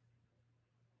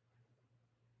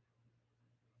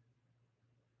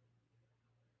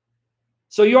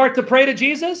 So you are to pray to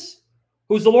Jesus,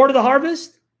 who's the Lord of the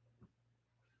harvest?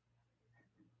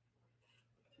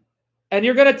 And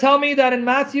you're going to tell me that in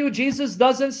Matthew, Jesus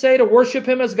doesn't say to worship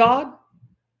him as God?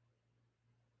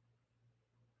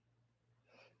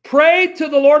 Pray to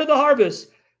the Lord of the harvest.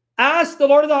 Ask the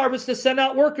Lord of the harvest to send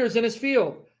out workers in his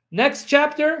field. Next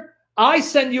chapter, I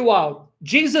send you out.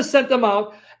 Jesus sent them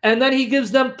out, and then he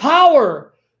gives them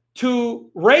power to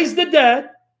raise the dead,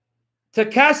 to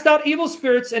cast out evil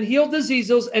spirits and heal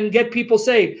diseases and get people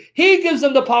saved. He gives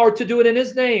them the power to do it in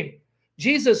his name.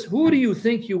 Jesus, who do you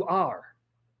think you are?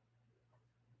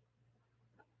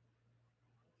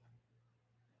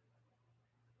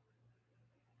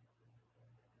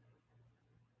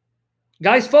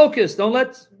 Guys, focus. Don't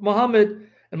let Muhammad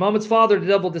and Muhammad's father, the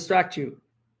devil, distract you.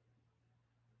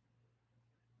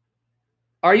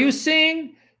 Are you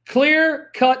seeing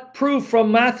clear-cut proof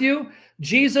from Matthew?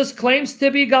 Jesus claims to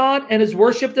be God and is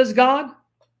worshipped as God?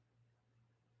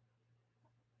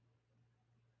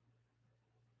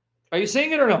 Are you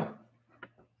seeing it or no?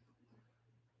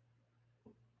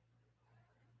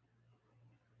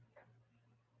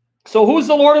 So who's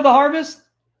the Lord of the harvest?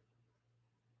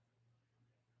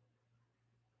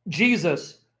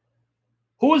 Jesus.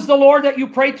 Who is the Lord that you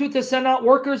pray to send out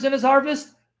workers in his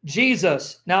harvest?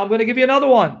 Jesus. Now I'm going to give you another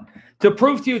one to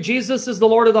prove to you Jesus is the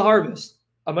Lord of the harvest.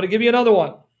 I'm going to give you another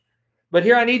one. But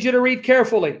here I need you to read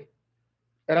carefully.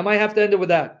 And I might have to end it with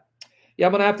that. Yeah,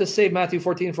 I'm going to have to save Matthew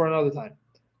 14 for another time.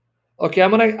 Okay, I'm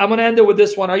going to end it with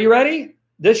this one. Are you ready?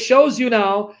 This shows you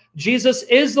now Jesus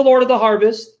is the Lord of the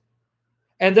harvest.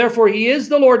 And therefore he is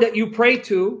the Lord that you pray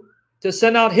to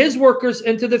send out his workers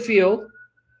into the field.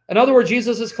 In other words,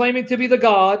 Jesus is claiming to be the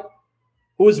God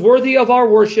who is worthy of our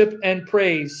worship and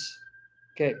praise.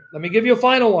 Okay, let me give you a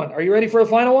final one. Are you ready for a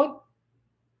final one?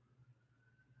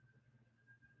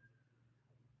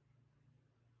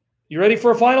 You ready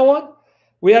for a final one?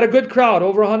 We had a good crowd,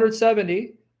 over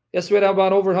 170. Yes, we had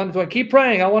about over 120. Keep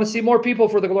praying. I want to see more people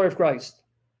for the glory of Christ.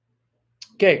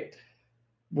 Okay,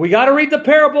 we got to read the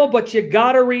parable, but you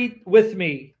got to read with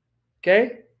me.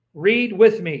 Okay, read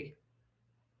with me.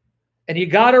 And you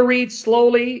got to read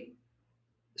slowly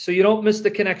so you don't miss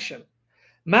the connection.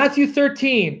 Matthew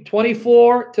 13,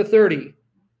 24 to 30.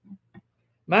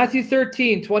 Matthew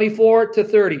 13, 24 to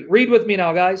 30. Read with me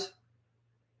now, guys.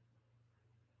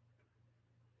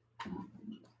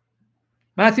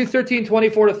 Matthew 13,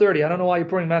 24 to 30. I don't know why you're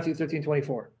putting Matthew 13,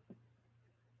 24.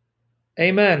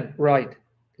 Amen. Right.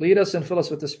 Lead us and fill us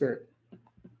with the Spirit.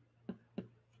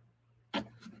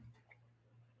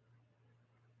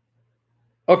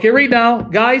 Okay, read now.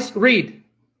 Guys, read.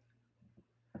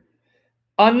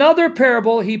 Another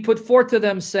parable he put forth to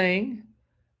them, saying,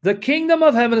 the kingdom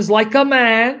of heaven is like a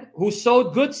man who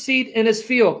sowed good seed in his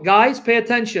field. Guys, pay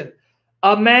attention.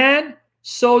 A man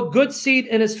sowed good seed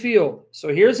in his field. So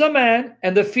here's a man,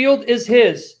 and the field is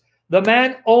his. The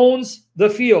man owns the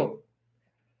field.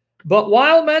 But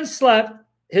while men slept,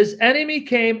 his enemy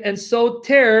came and sowed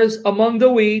tares among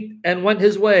the wheat and went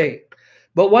his way.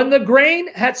 But when the grain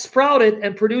had sprouted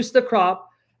and produced the crop,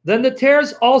 then the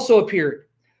tares also appeared.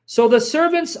 So the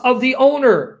servants of the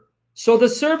owner, so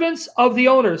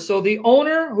the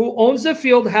owner who owns the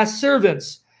field has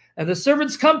servants. And the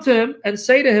servants come to him and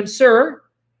say to him, Sir,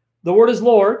 the word is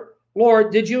Lord,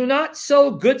 Lord, did you not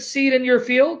sow good seed in your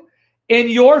field? In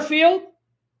your field?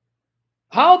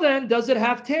 How then does it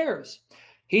have tares?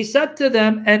 He said to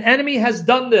them, An enemy has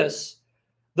done this.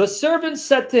 The servants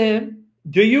said to him,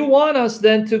 Do you want us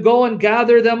then to go and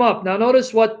gather them up? Now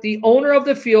notice what the owner of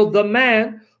the field, the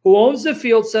man who owns the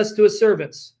field, says to his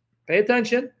servants. Pay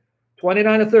attention,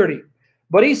 29 to 30.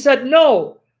 But he said,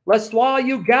 No, lest while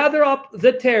you gather up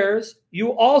the tares,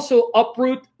 you also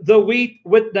uproot the wheat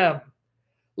with them.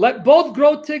 Let both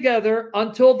grow together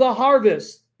until the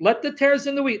harvest. Let the tares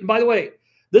and the wheat. And by the way,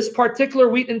 this particular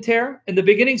wheat and tare in the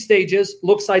beginning stages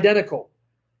looks identical.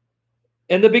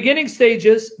 In the beginning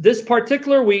stages, this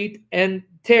particular wheat and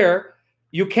tare,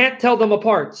 you can't tell them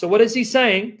apart. So what is he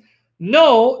saying?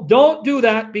 No, don't do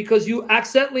that because you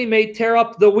accidentally may tear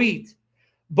up the wheat.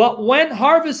 But when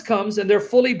harvest comes and they're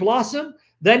fully blossomed,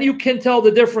 then you can tell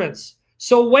the difference.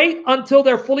 So wait until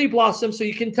they're fully blossomed so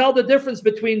you can tell the difference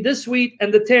between this wheat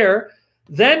and the tare.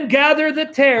 Then gather the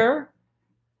tare.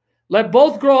 Let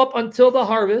both grow up until the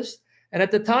harvest. And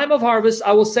at the time of harvest,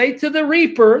 I will say to the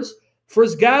reapers,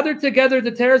 First gather together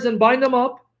the tares and bind them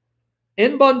up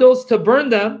in bundles to burn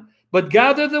them, but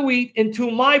gather the wheat into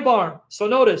my barn. So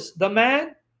notice, the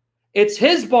man, it's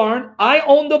his barn. I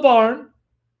own the barn.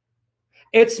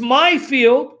 It's my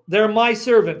field. They're my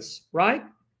servants, right?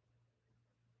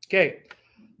 Okay.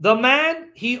 The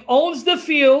man, he owns the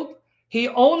field. He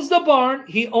owns the barn.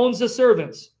 He owns the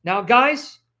servants. Now,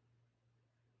 guys,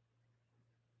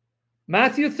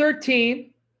 Matthew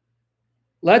 13,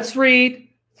 let's read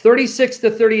 36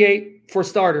 to 38 for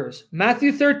starters.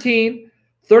 Matthew 13,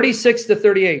 36 to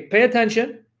 38. Pay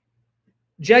attention.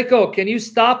 Jacob, can you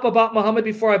stop about Muhammad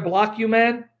before I block you,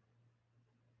 man?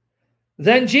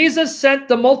 Then Jesus sent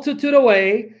the multitude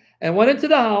away and went into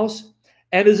the house,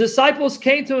 and his disciples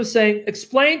came to him saying,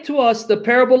 Explain to us the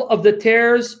parable of the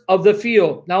tares of the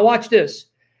field. Now watch this.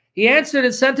 He answered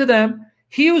and said to them,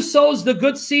 He who sows the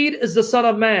good seed is the Son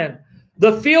of Man.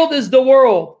 The field is the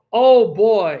world. Oh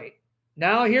boy.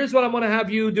 Now here's what I'm going to have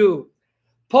you do.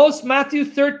 Post Matthew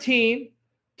 13,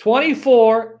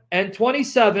 24 and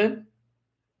 27.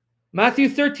 Matthew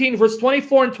 13, verse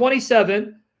 24 and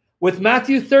 27 with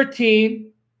Matthew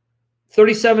 13,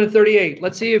 37 and 38.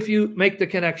 Let's see if you make the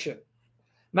connection.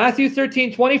 Matthew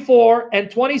 13, 24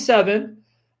 and 27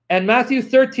 and Matthew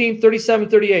 13, 37,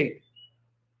 38.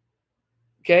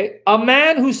 Okay. A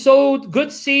man who sowed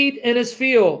good seed in his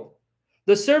field.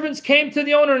 The servants came to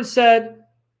the owner and said,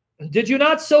 Did you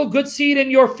not sow good seed in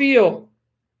your field?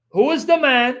 Who is the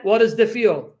man? What is the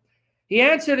field? He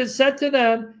answered and said to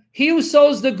them, He who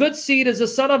sows the good seed is the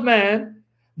Son of Man.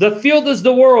 The field is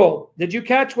the world. Did you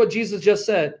catch what Jesus just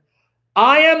said?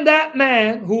 I am that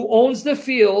man who owns the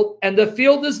field, and the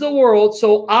field is the world.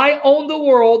 So I own the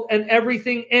world and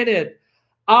everything in it.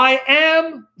 I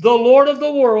am the Lord of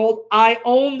the world. I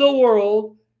own the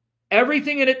world.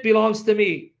 Everything in it belongs to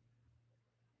me.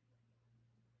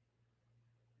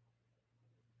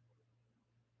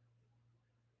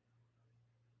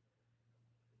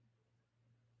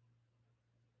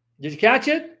 Did you catch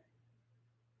it?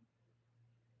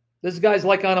 This guy's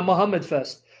like on a Muhammad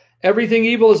fest. Everything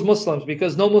evil is Muslims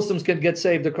because no Muslims can get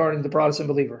saved according to the Protestant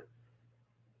believer.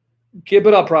 Keep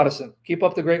it up, Protestant. Keep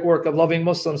up the great work of loving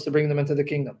Muslims to bring them into the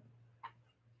kingdom.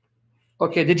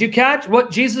 Okay, did you catch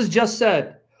what Jesus just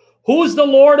said? Who's the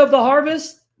Lord of the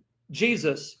harvest?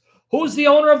 Jesus. Who's the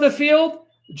owner of the field?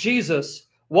 Jesus.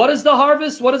 What is the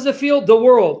harvest? What is the field? The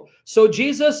world. So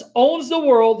Jesus owns the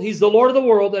world. He's the Lord of the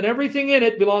world, and everything in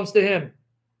it belongs to him.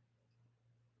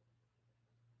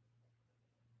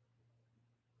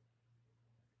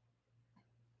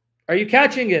 Are you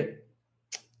catching it?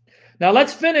 Now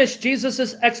let's finish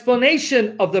Jesus'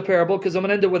 explanation of the parable because I'm going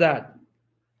to end it with that.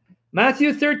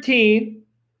 Matthew 13,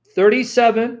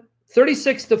 37,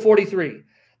 36 to 43.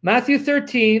 Matthew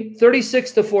 13,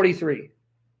 36 to 43.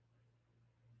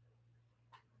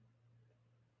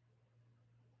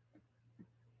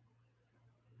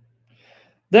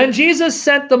 Then Jesus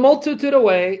sent the multitude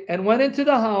away and went into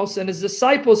the house, and his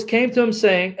disciples came to him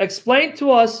saying, Explain to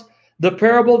us the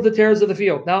parable of the tares of the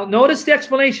field. Now notice the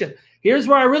explanation. Here's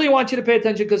where I really want you to pay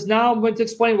attention because now I'm going to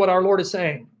explain what our Lord is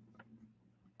saying.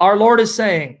 Our Lord is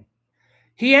saying,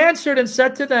 He answered and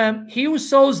said to them, He who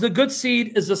sows the good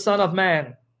seed is the Son of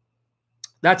Man.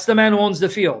 That's the man who owns the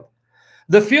field.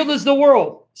 The field is the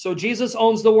world. So Jesus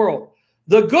owns the world.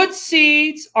 The good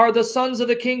seeds are the sons of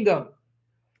the kingdom.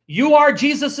 You are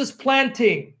Jesus's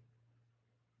planting.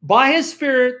 By his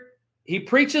Spirit, he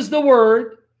preaches the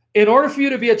word. In order for you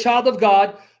to be a child of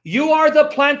God, you are the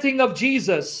planting of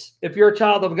Jesus if you're a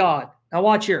child of God. Now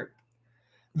watch here.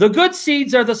 The good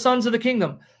seeds are the sons of the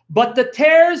kingdom, but the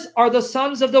tares are the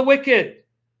sons of the wicked.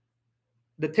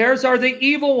 The tares are the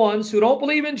evil ones who don't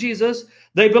believe in Jesus.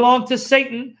 They belong to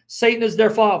Satan. Satan is their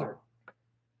father.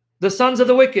 The sons of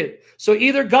the wicked. So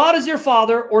either God is your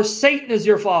father or Satan is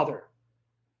your father.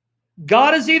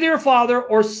 God is either your father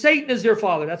or Satan is your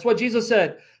father. That's what Jesus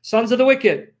said. Sons of the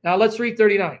wicked. Now let's read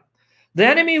 39. The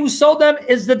enemy who sowed them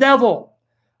is the devil.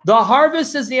 The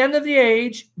harvest is the end of the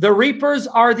age. The reapers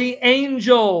are the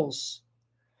angels.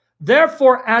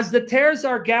 Therefore, as the tares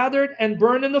are gathered and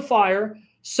burned in the fire,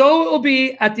 so it will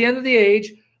be at the end of the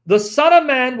age. The Son of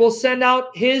Man will send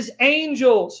out his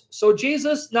angels. So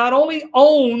Jesus not only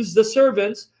owns the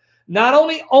servants, not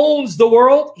only owns the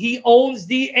world, he owns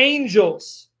the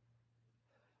angels.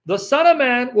 The Son of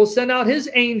Man will send out his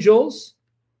angels,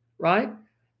 right?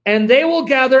 And they will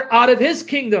gather out of his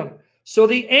kingdom. So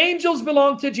the angels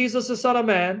belong to Jesus, the Son of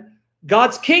Man.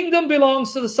 God's kingdom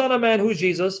belongs to the Son of Man, who's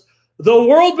Jesus. The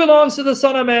world belongs to the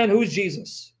Son of Man, who's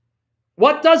Jesus.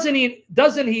 What doesn't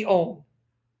he own?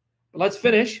 Let's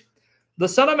finish. The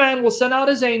Son of Man will send out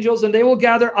his angels, and they will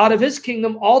gather out of his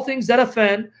kingdom all things that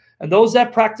offend and those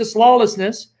that practice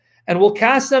lawlessness, and will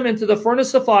cast them into the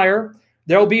furnace of fire.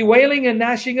 There will be wailing and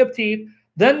gnashing of teeth.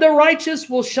 Then the righteous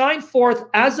will shine forth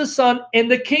as the sun in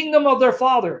the kingdom of their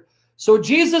Father. So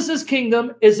Jesus'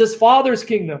 kingdom is his Father's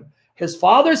kingdom. His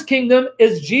Father's kingdom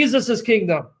is Jesus'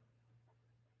 kingdom.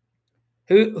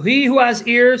 He who has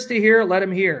ears to hear, let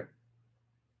him hear.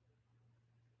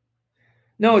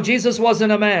 No, Jesus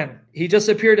wasn't a man. He just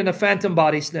appeared in a phantom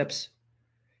body, Snips.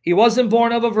 He wasn't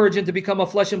born of a virgin to become a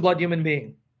flesh and blood human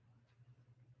being.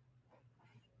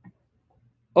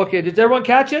 Okay, did everyone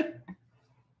catch it?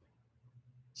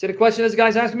 See, the question this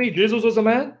guy's asking me, Jesus was a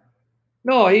man?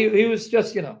 No, he was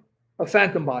just, a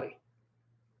phantom body.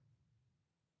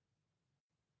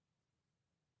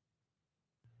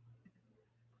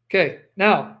 Okay,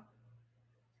 now,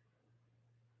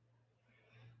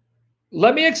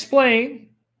 let me explain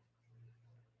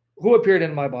who appeared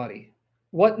in my body.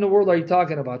 What in the world are you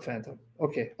talking about, phantom?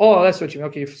 Okay, oh, that's what you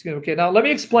mean. Okay, now let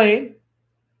me explain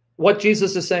what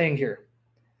Jesus is saying here.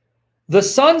 The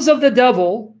sons of the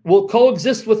devil will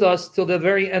coexist with us till the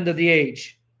very end of the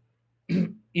age.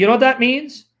 You know what that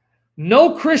means?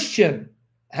 No Christian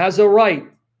has a right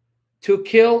to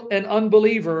kill an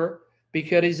unbeliever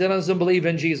because he doesn't believe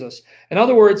in Jesus. In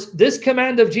other words, this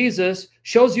command of Jesus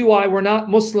shows you why we're not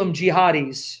Muslim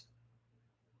jihadis.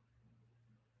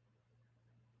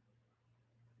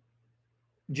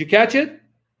 Did you catch it?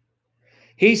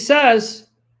 He says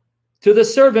to the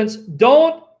servants,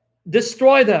 don't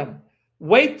destroy them.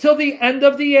 Wait till the end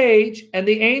of the age, and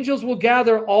the angels will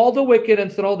gather all the wicked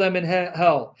and throw them in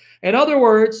hell. In other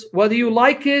words, whether you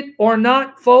like it or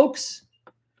not, folks,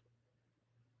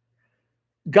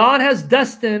 God has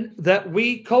destined that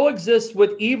we coexist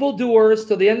with evildoers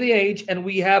to the end of the age, and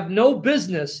we have no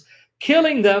business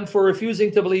killing them for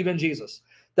refusing to believe in Jesus.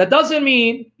 That doesn't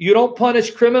mean you don't punish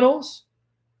criminals.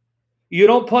 You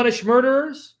don't punish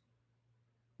murderers.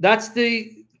 That's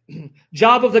the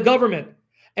job of the government.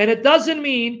 And it doesn't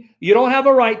mean you don't have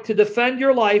a right to defend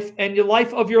your life and the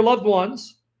life of your loved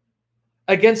ones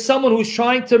against someone who's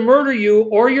trying to murder you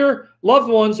or your loved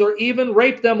ones or even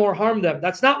rape them or harm them.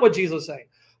 That's not what Jesus is saying.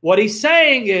 What he's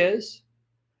saying is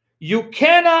you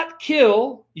cannot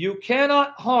kill, you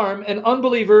cannot harm an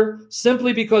unbeliever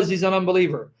simply because he's an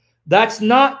unbeliever. That's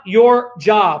not your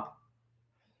job.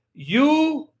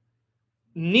 You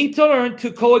need to learn to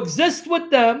coexist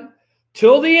with them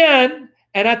till the end.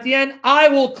 And at the end, I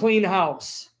will clean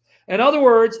house. In other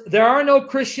words, there are no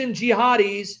Christian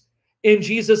jihadis in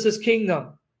Jesus'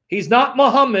 kingdom. He's not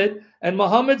Muhammad, and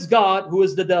Muhammad's God, who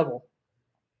is the devil.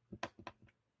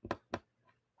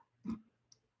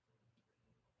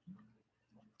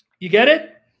 You get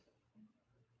it?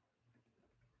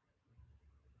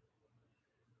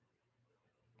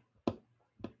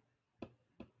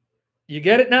 You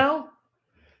get it now?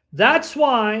 That's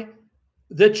why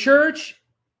the church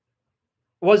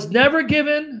was never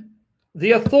given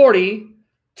the authority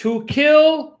to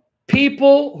kill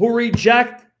people who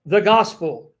reject the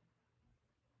gospel.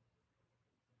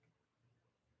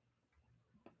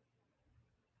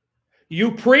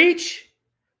 You preach,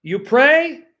 you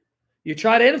pray, you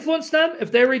try to influence them.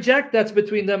 If they reject, that's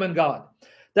between them and God.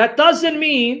 That doesn't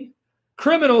mean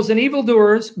criminals and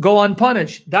evildoers go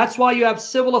unpunished. That's why you have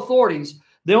civil authorities.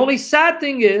 The only sad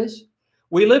thing is,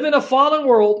 we live in a fallen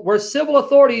world where civil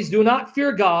authorities do not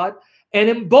fear God and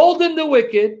embolden the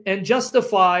wicked and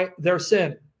justify their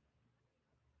sin.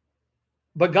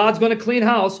 But God's going to clean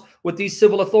house with these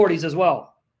civil authorities as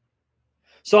well.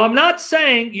 So I'm not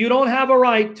saying you don't have a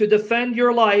right to defend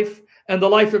your life and the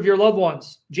life of your loved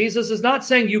ones. Jesus is not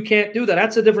saying you can't do that.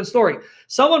 That's a different story.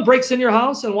 Someone breaks in your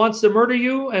house and wants to murder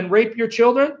you and rape your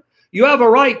children, you have a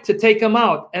right to take them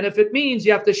out. And if it means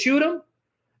you have to shoot them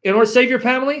in order to save your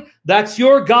family, that's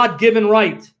your God-given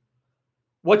right.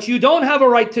 What you don't have a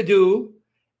right to do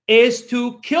is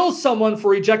to kill someone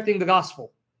for rejecting the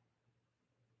gospel.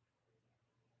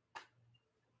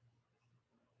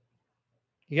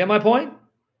 You get my point?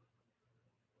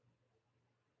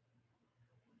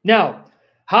 Now,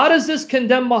 how does this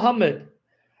condemn Muhammad?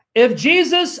 If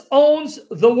Jesus owns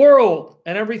the world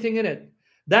and everything in it,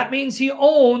 that means he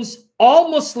owns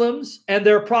all Muslims and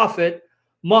their prophet.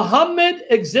 Muhammad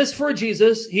exists for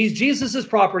Jesus. He's Jesus's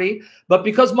property. But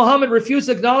because Muhammad refused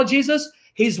to acknowledge Jesus,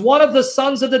 he's one of the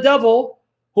sons of the devil,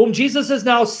 whom Jesus is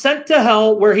now sent to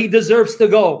hell, where he deserves to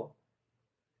go.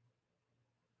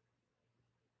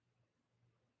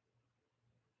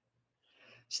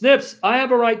 Snips, I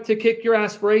have a right to kick your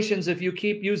aspirations if you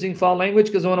keep using foul language,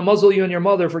 because I want to muzzle you and your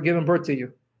mother for giving birth to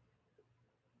you.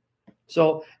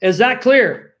 So, is that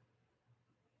clear?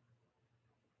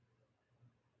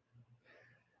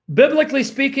 Biblically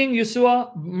speaking,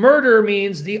 Yeshua, murder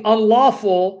means the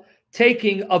unlawful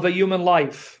taking of a human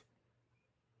life,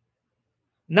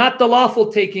 not the lawful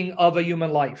taking of a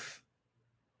human life.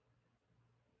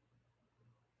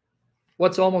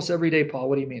 What's almost every day, Paul?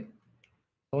 What do you mean?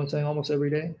 Someone saying almost every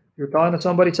day? You're talking to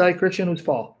somebody, say Christian, who's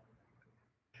Paul.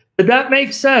 Did that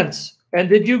make sense? And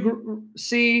did you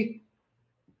see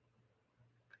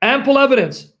ample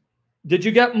evidence? Did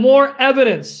you get more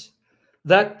evidence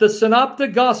that the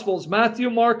synoptic gospels, Matthew,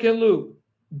 Mark, and Luke,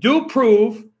 do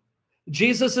prove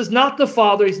Jesus is not the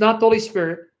Father, he's not the Holy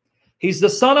Spirit. He's the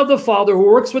Son of the Father who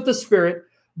works with the Spirit,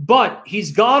 but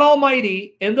he's God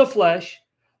Almighty in the flesh,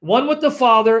 one with the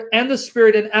Father and the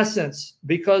Spirit in essence,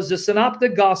 because the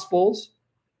synoptic gospels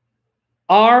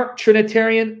are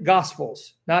Trinitarian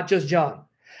gospels, not just John.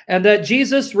 And that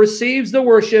Jesus receives the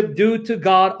worship due to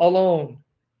God alone.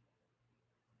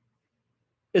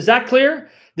 Is that clear?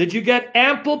 Did you get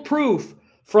ample proof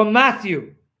from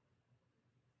Matthew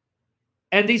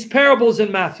and these parables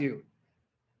in Matthew?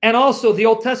 And also the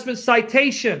Old Testament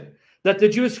citation that the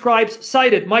Jewish scribes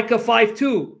cited, Micah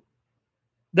 5:2,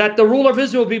 that the ruler of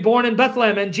Israel will be born in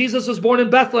Bethlehem, and Jesus was born in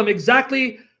Bethlehem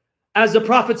exactly as the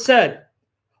prophet said.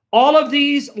 All of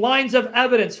these lines of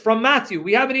evidence from Matthew.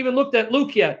 We haven't even looked at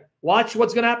Luke yet. Watch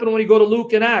what's going to happen when you go to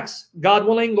Luke and Acts. God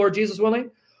willing, Lord Jesus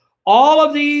willing. All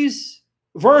of these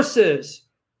verses,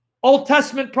 Old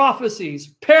Testament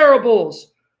prophecies,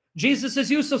 parables, Jesus'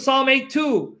 use of Psalm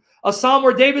 8:2, a psalm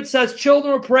where David says,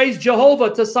 children will praise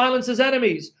Jehovah to silence his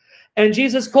enemies. And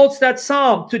Jesus quotes that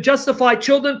psalm to justify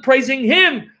children praising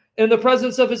him in the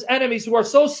presence of his enemies, who are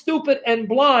so stupid and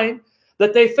blind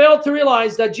that they fail to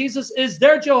realize that Jesus is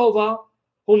their Jehovah,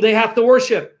 whom they have to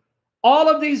worship. All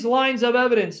of these lines of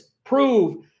evidence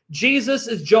prove Jesus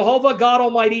is Jehovah God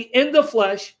Almighty in the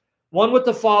flesh, one with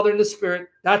the Father and the Spirit.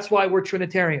 That's why we're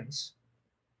Trinitarians.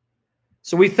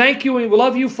 So we thank you and we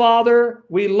love you, Father.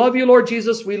 We love you, Lord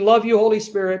Jesus. We love you, Holy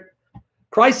Spirit.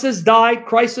 Christ has died.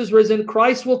 Christ is risen.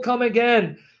 Christ will come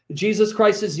again. Jesus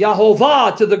Christ is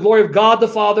Yahovah, to the glory of God the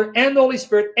Father and the Holy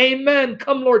Spirit. Amen.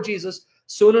 Come, Lord Jesus,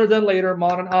 sooner than later.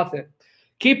 Maranatha.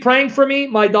 Keep praying for me,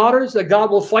 my daughters, that God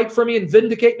will fight for me and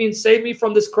vindicate me and save me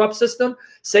from this corrupt system.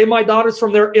 Save my daughters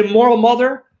from their immoral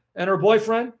mother and her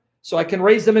boyfriend, so I can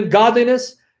raise them in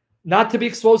godliness, not to be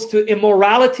exposed to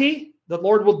immorality. The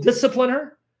Lord will discipline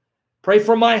her. Pray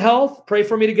for my health. Pray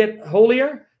for me to get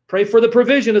holier. Pray for the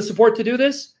provision, the support to do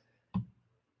this.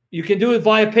 You can do it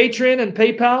via Patreon and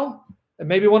PayPal. And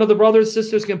maybe one of the brothers,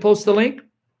 sisters can post the link.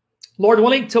 Lord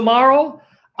willing, tomorrow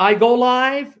I go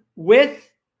live with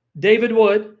David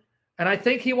Wood. And I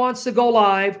think he wants to go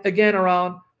live again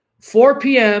around 4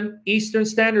 p.m. Eastern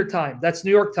Standard Time. That's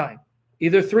New York time.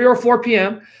 Either 3 or 4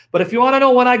 p.m. But if you want to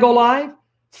know when I go live,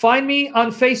 find me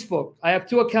on Facebook. I have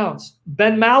 2 accounts,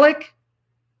 Ben Malik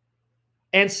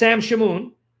and Sam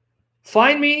Shamoun.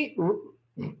 Find me,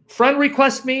 friend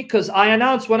request me, because I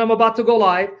announce when I'm about to go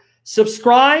live.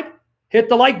 Subscribe, hit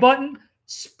the like button,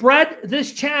 spread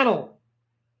this channel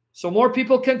so more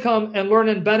people can come and learn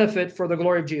and benefit for the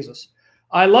glory of Jesus.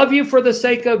 I love you for the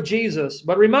sake of Jesus.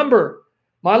 But remember,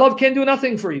 my love can do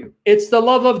nothing for you. It's the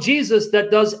love of Jesus that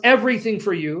does everything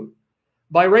for you,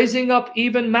 by raising up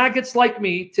even maggots like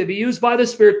me to be used by the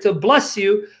Spirit to bless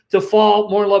you to fall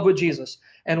more in love with Jesus.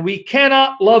 And we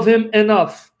cannot love him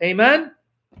enough. Amen?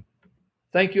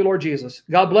 Thank you, Lord Jesus.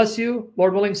 God bless you.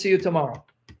 Lord willing, see you tomorrow.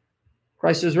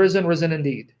 Christ is risen, risen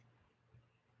indeed.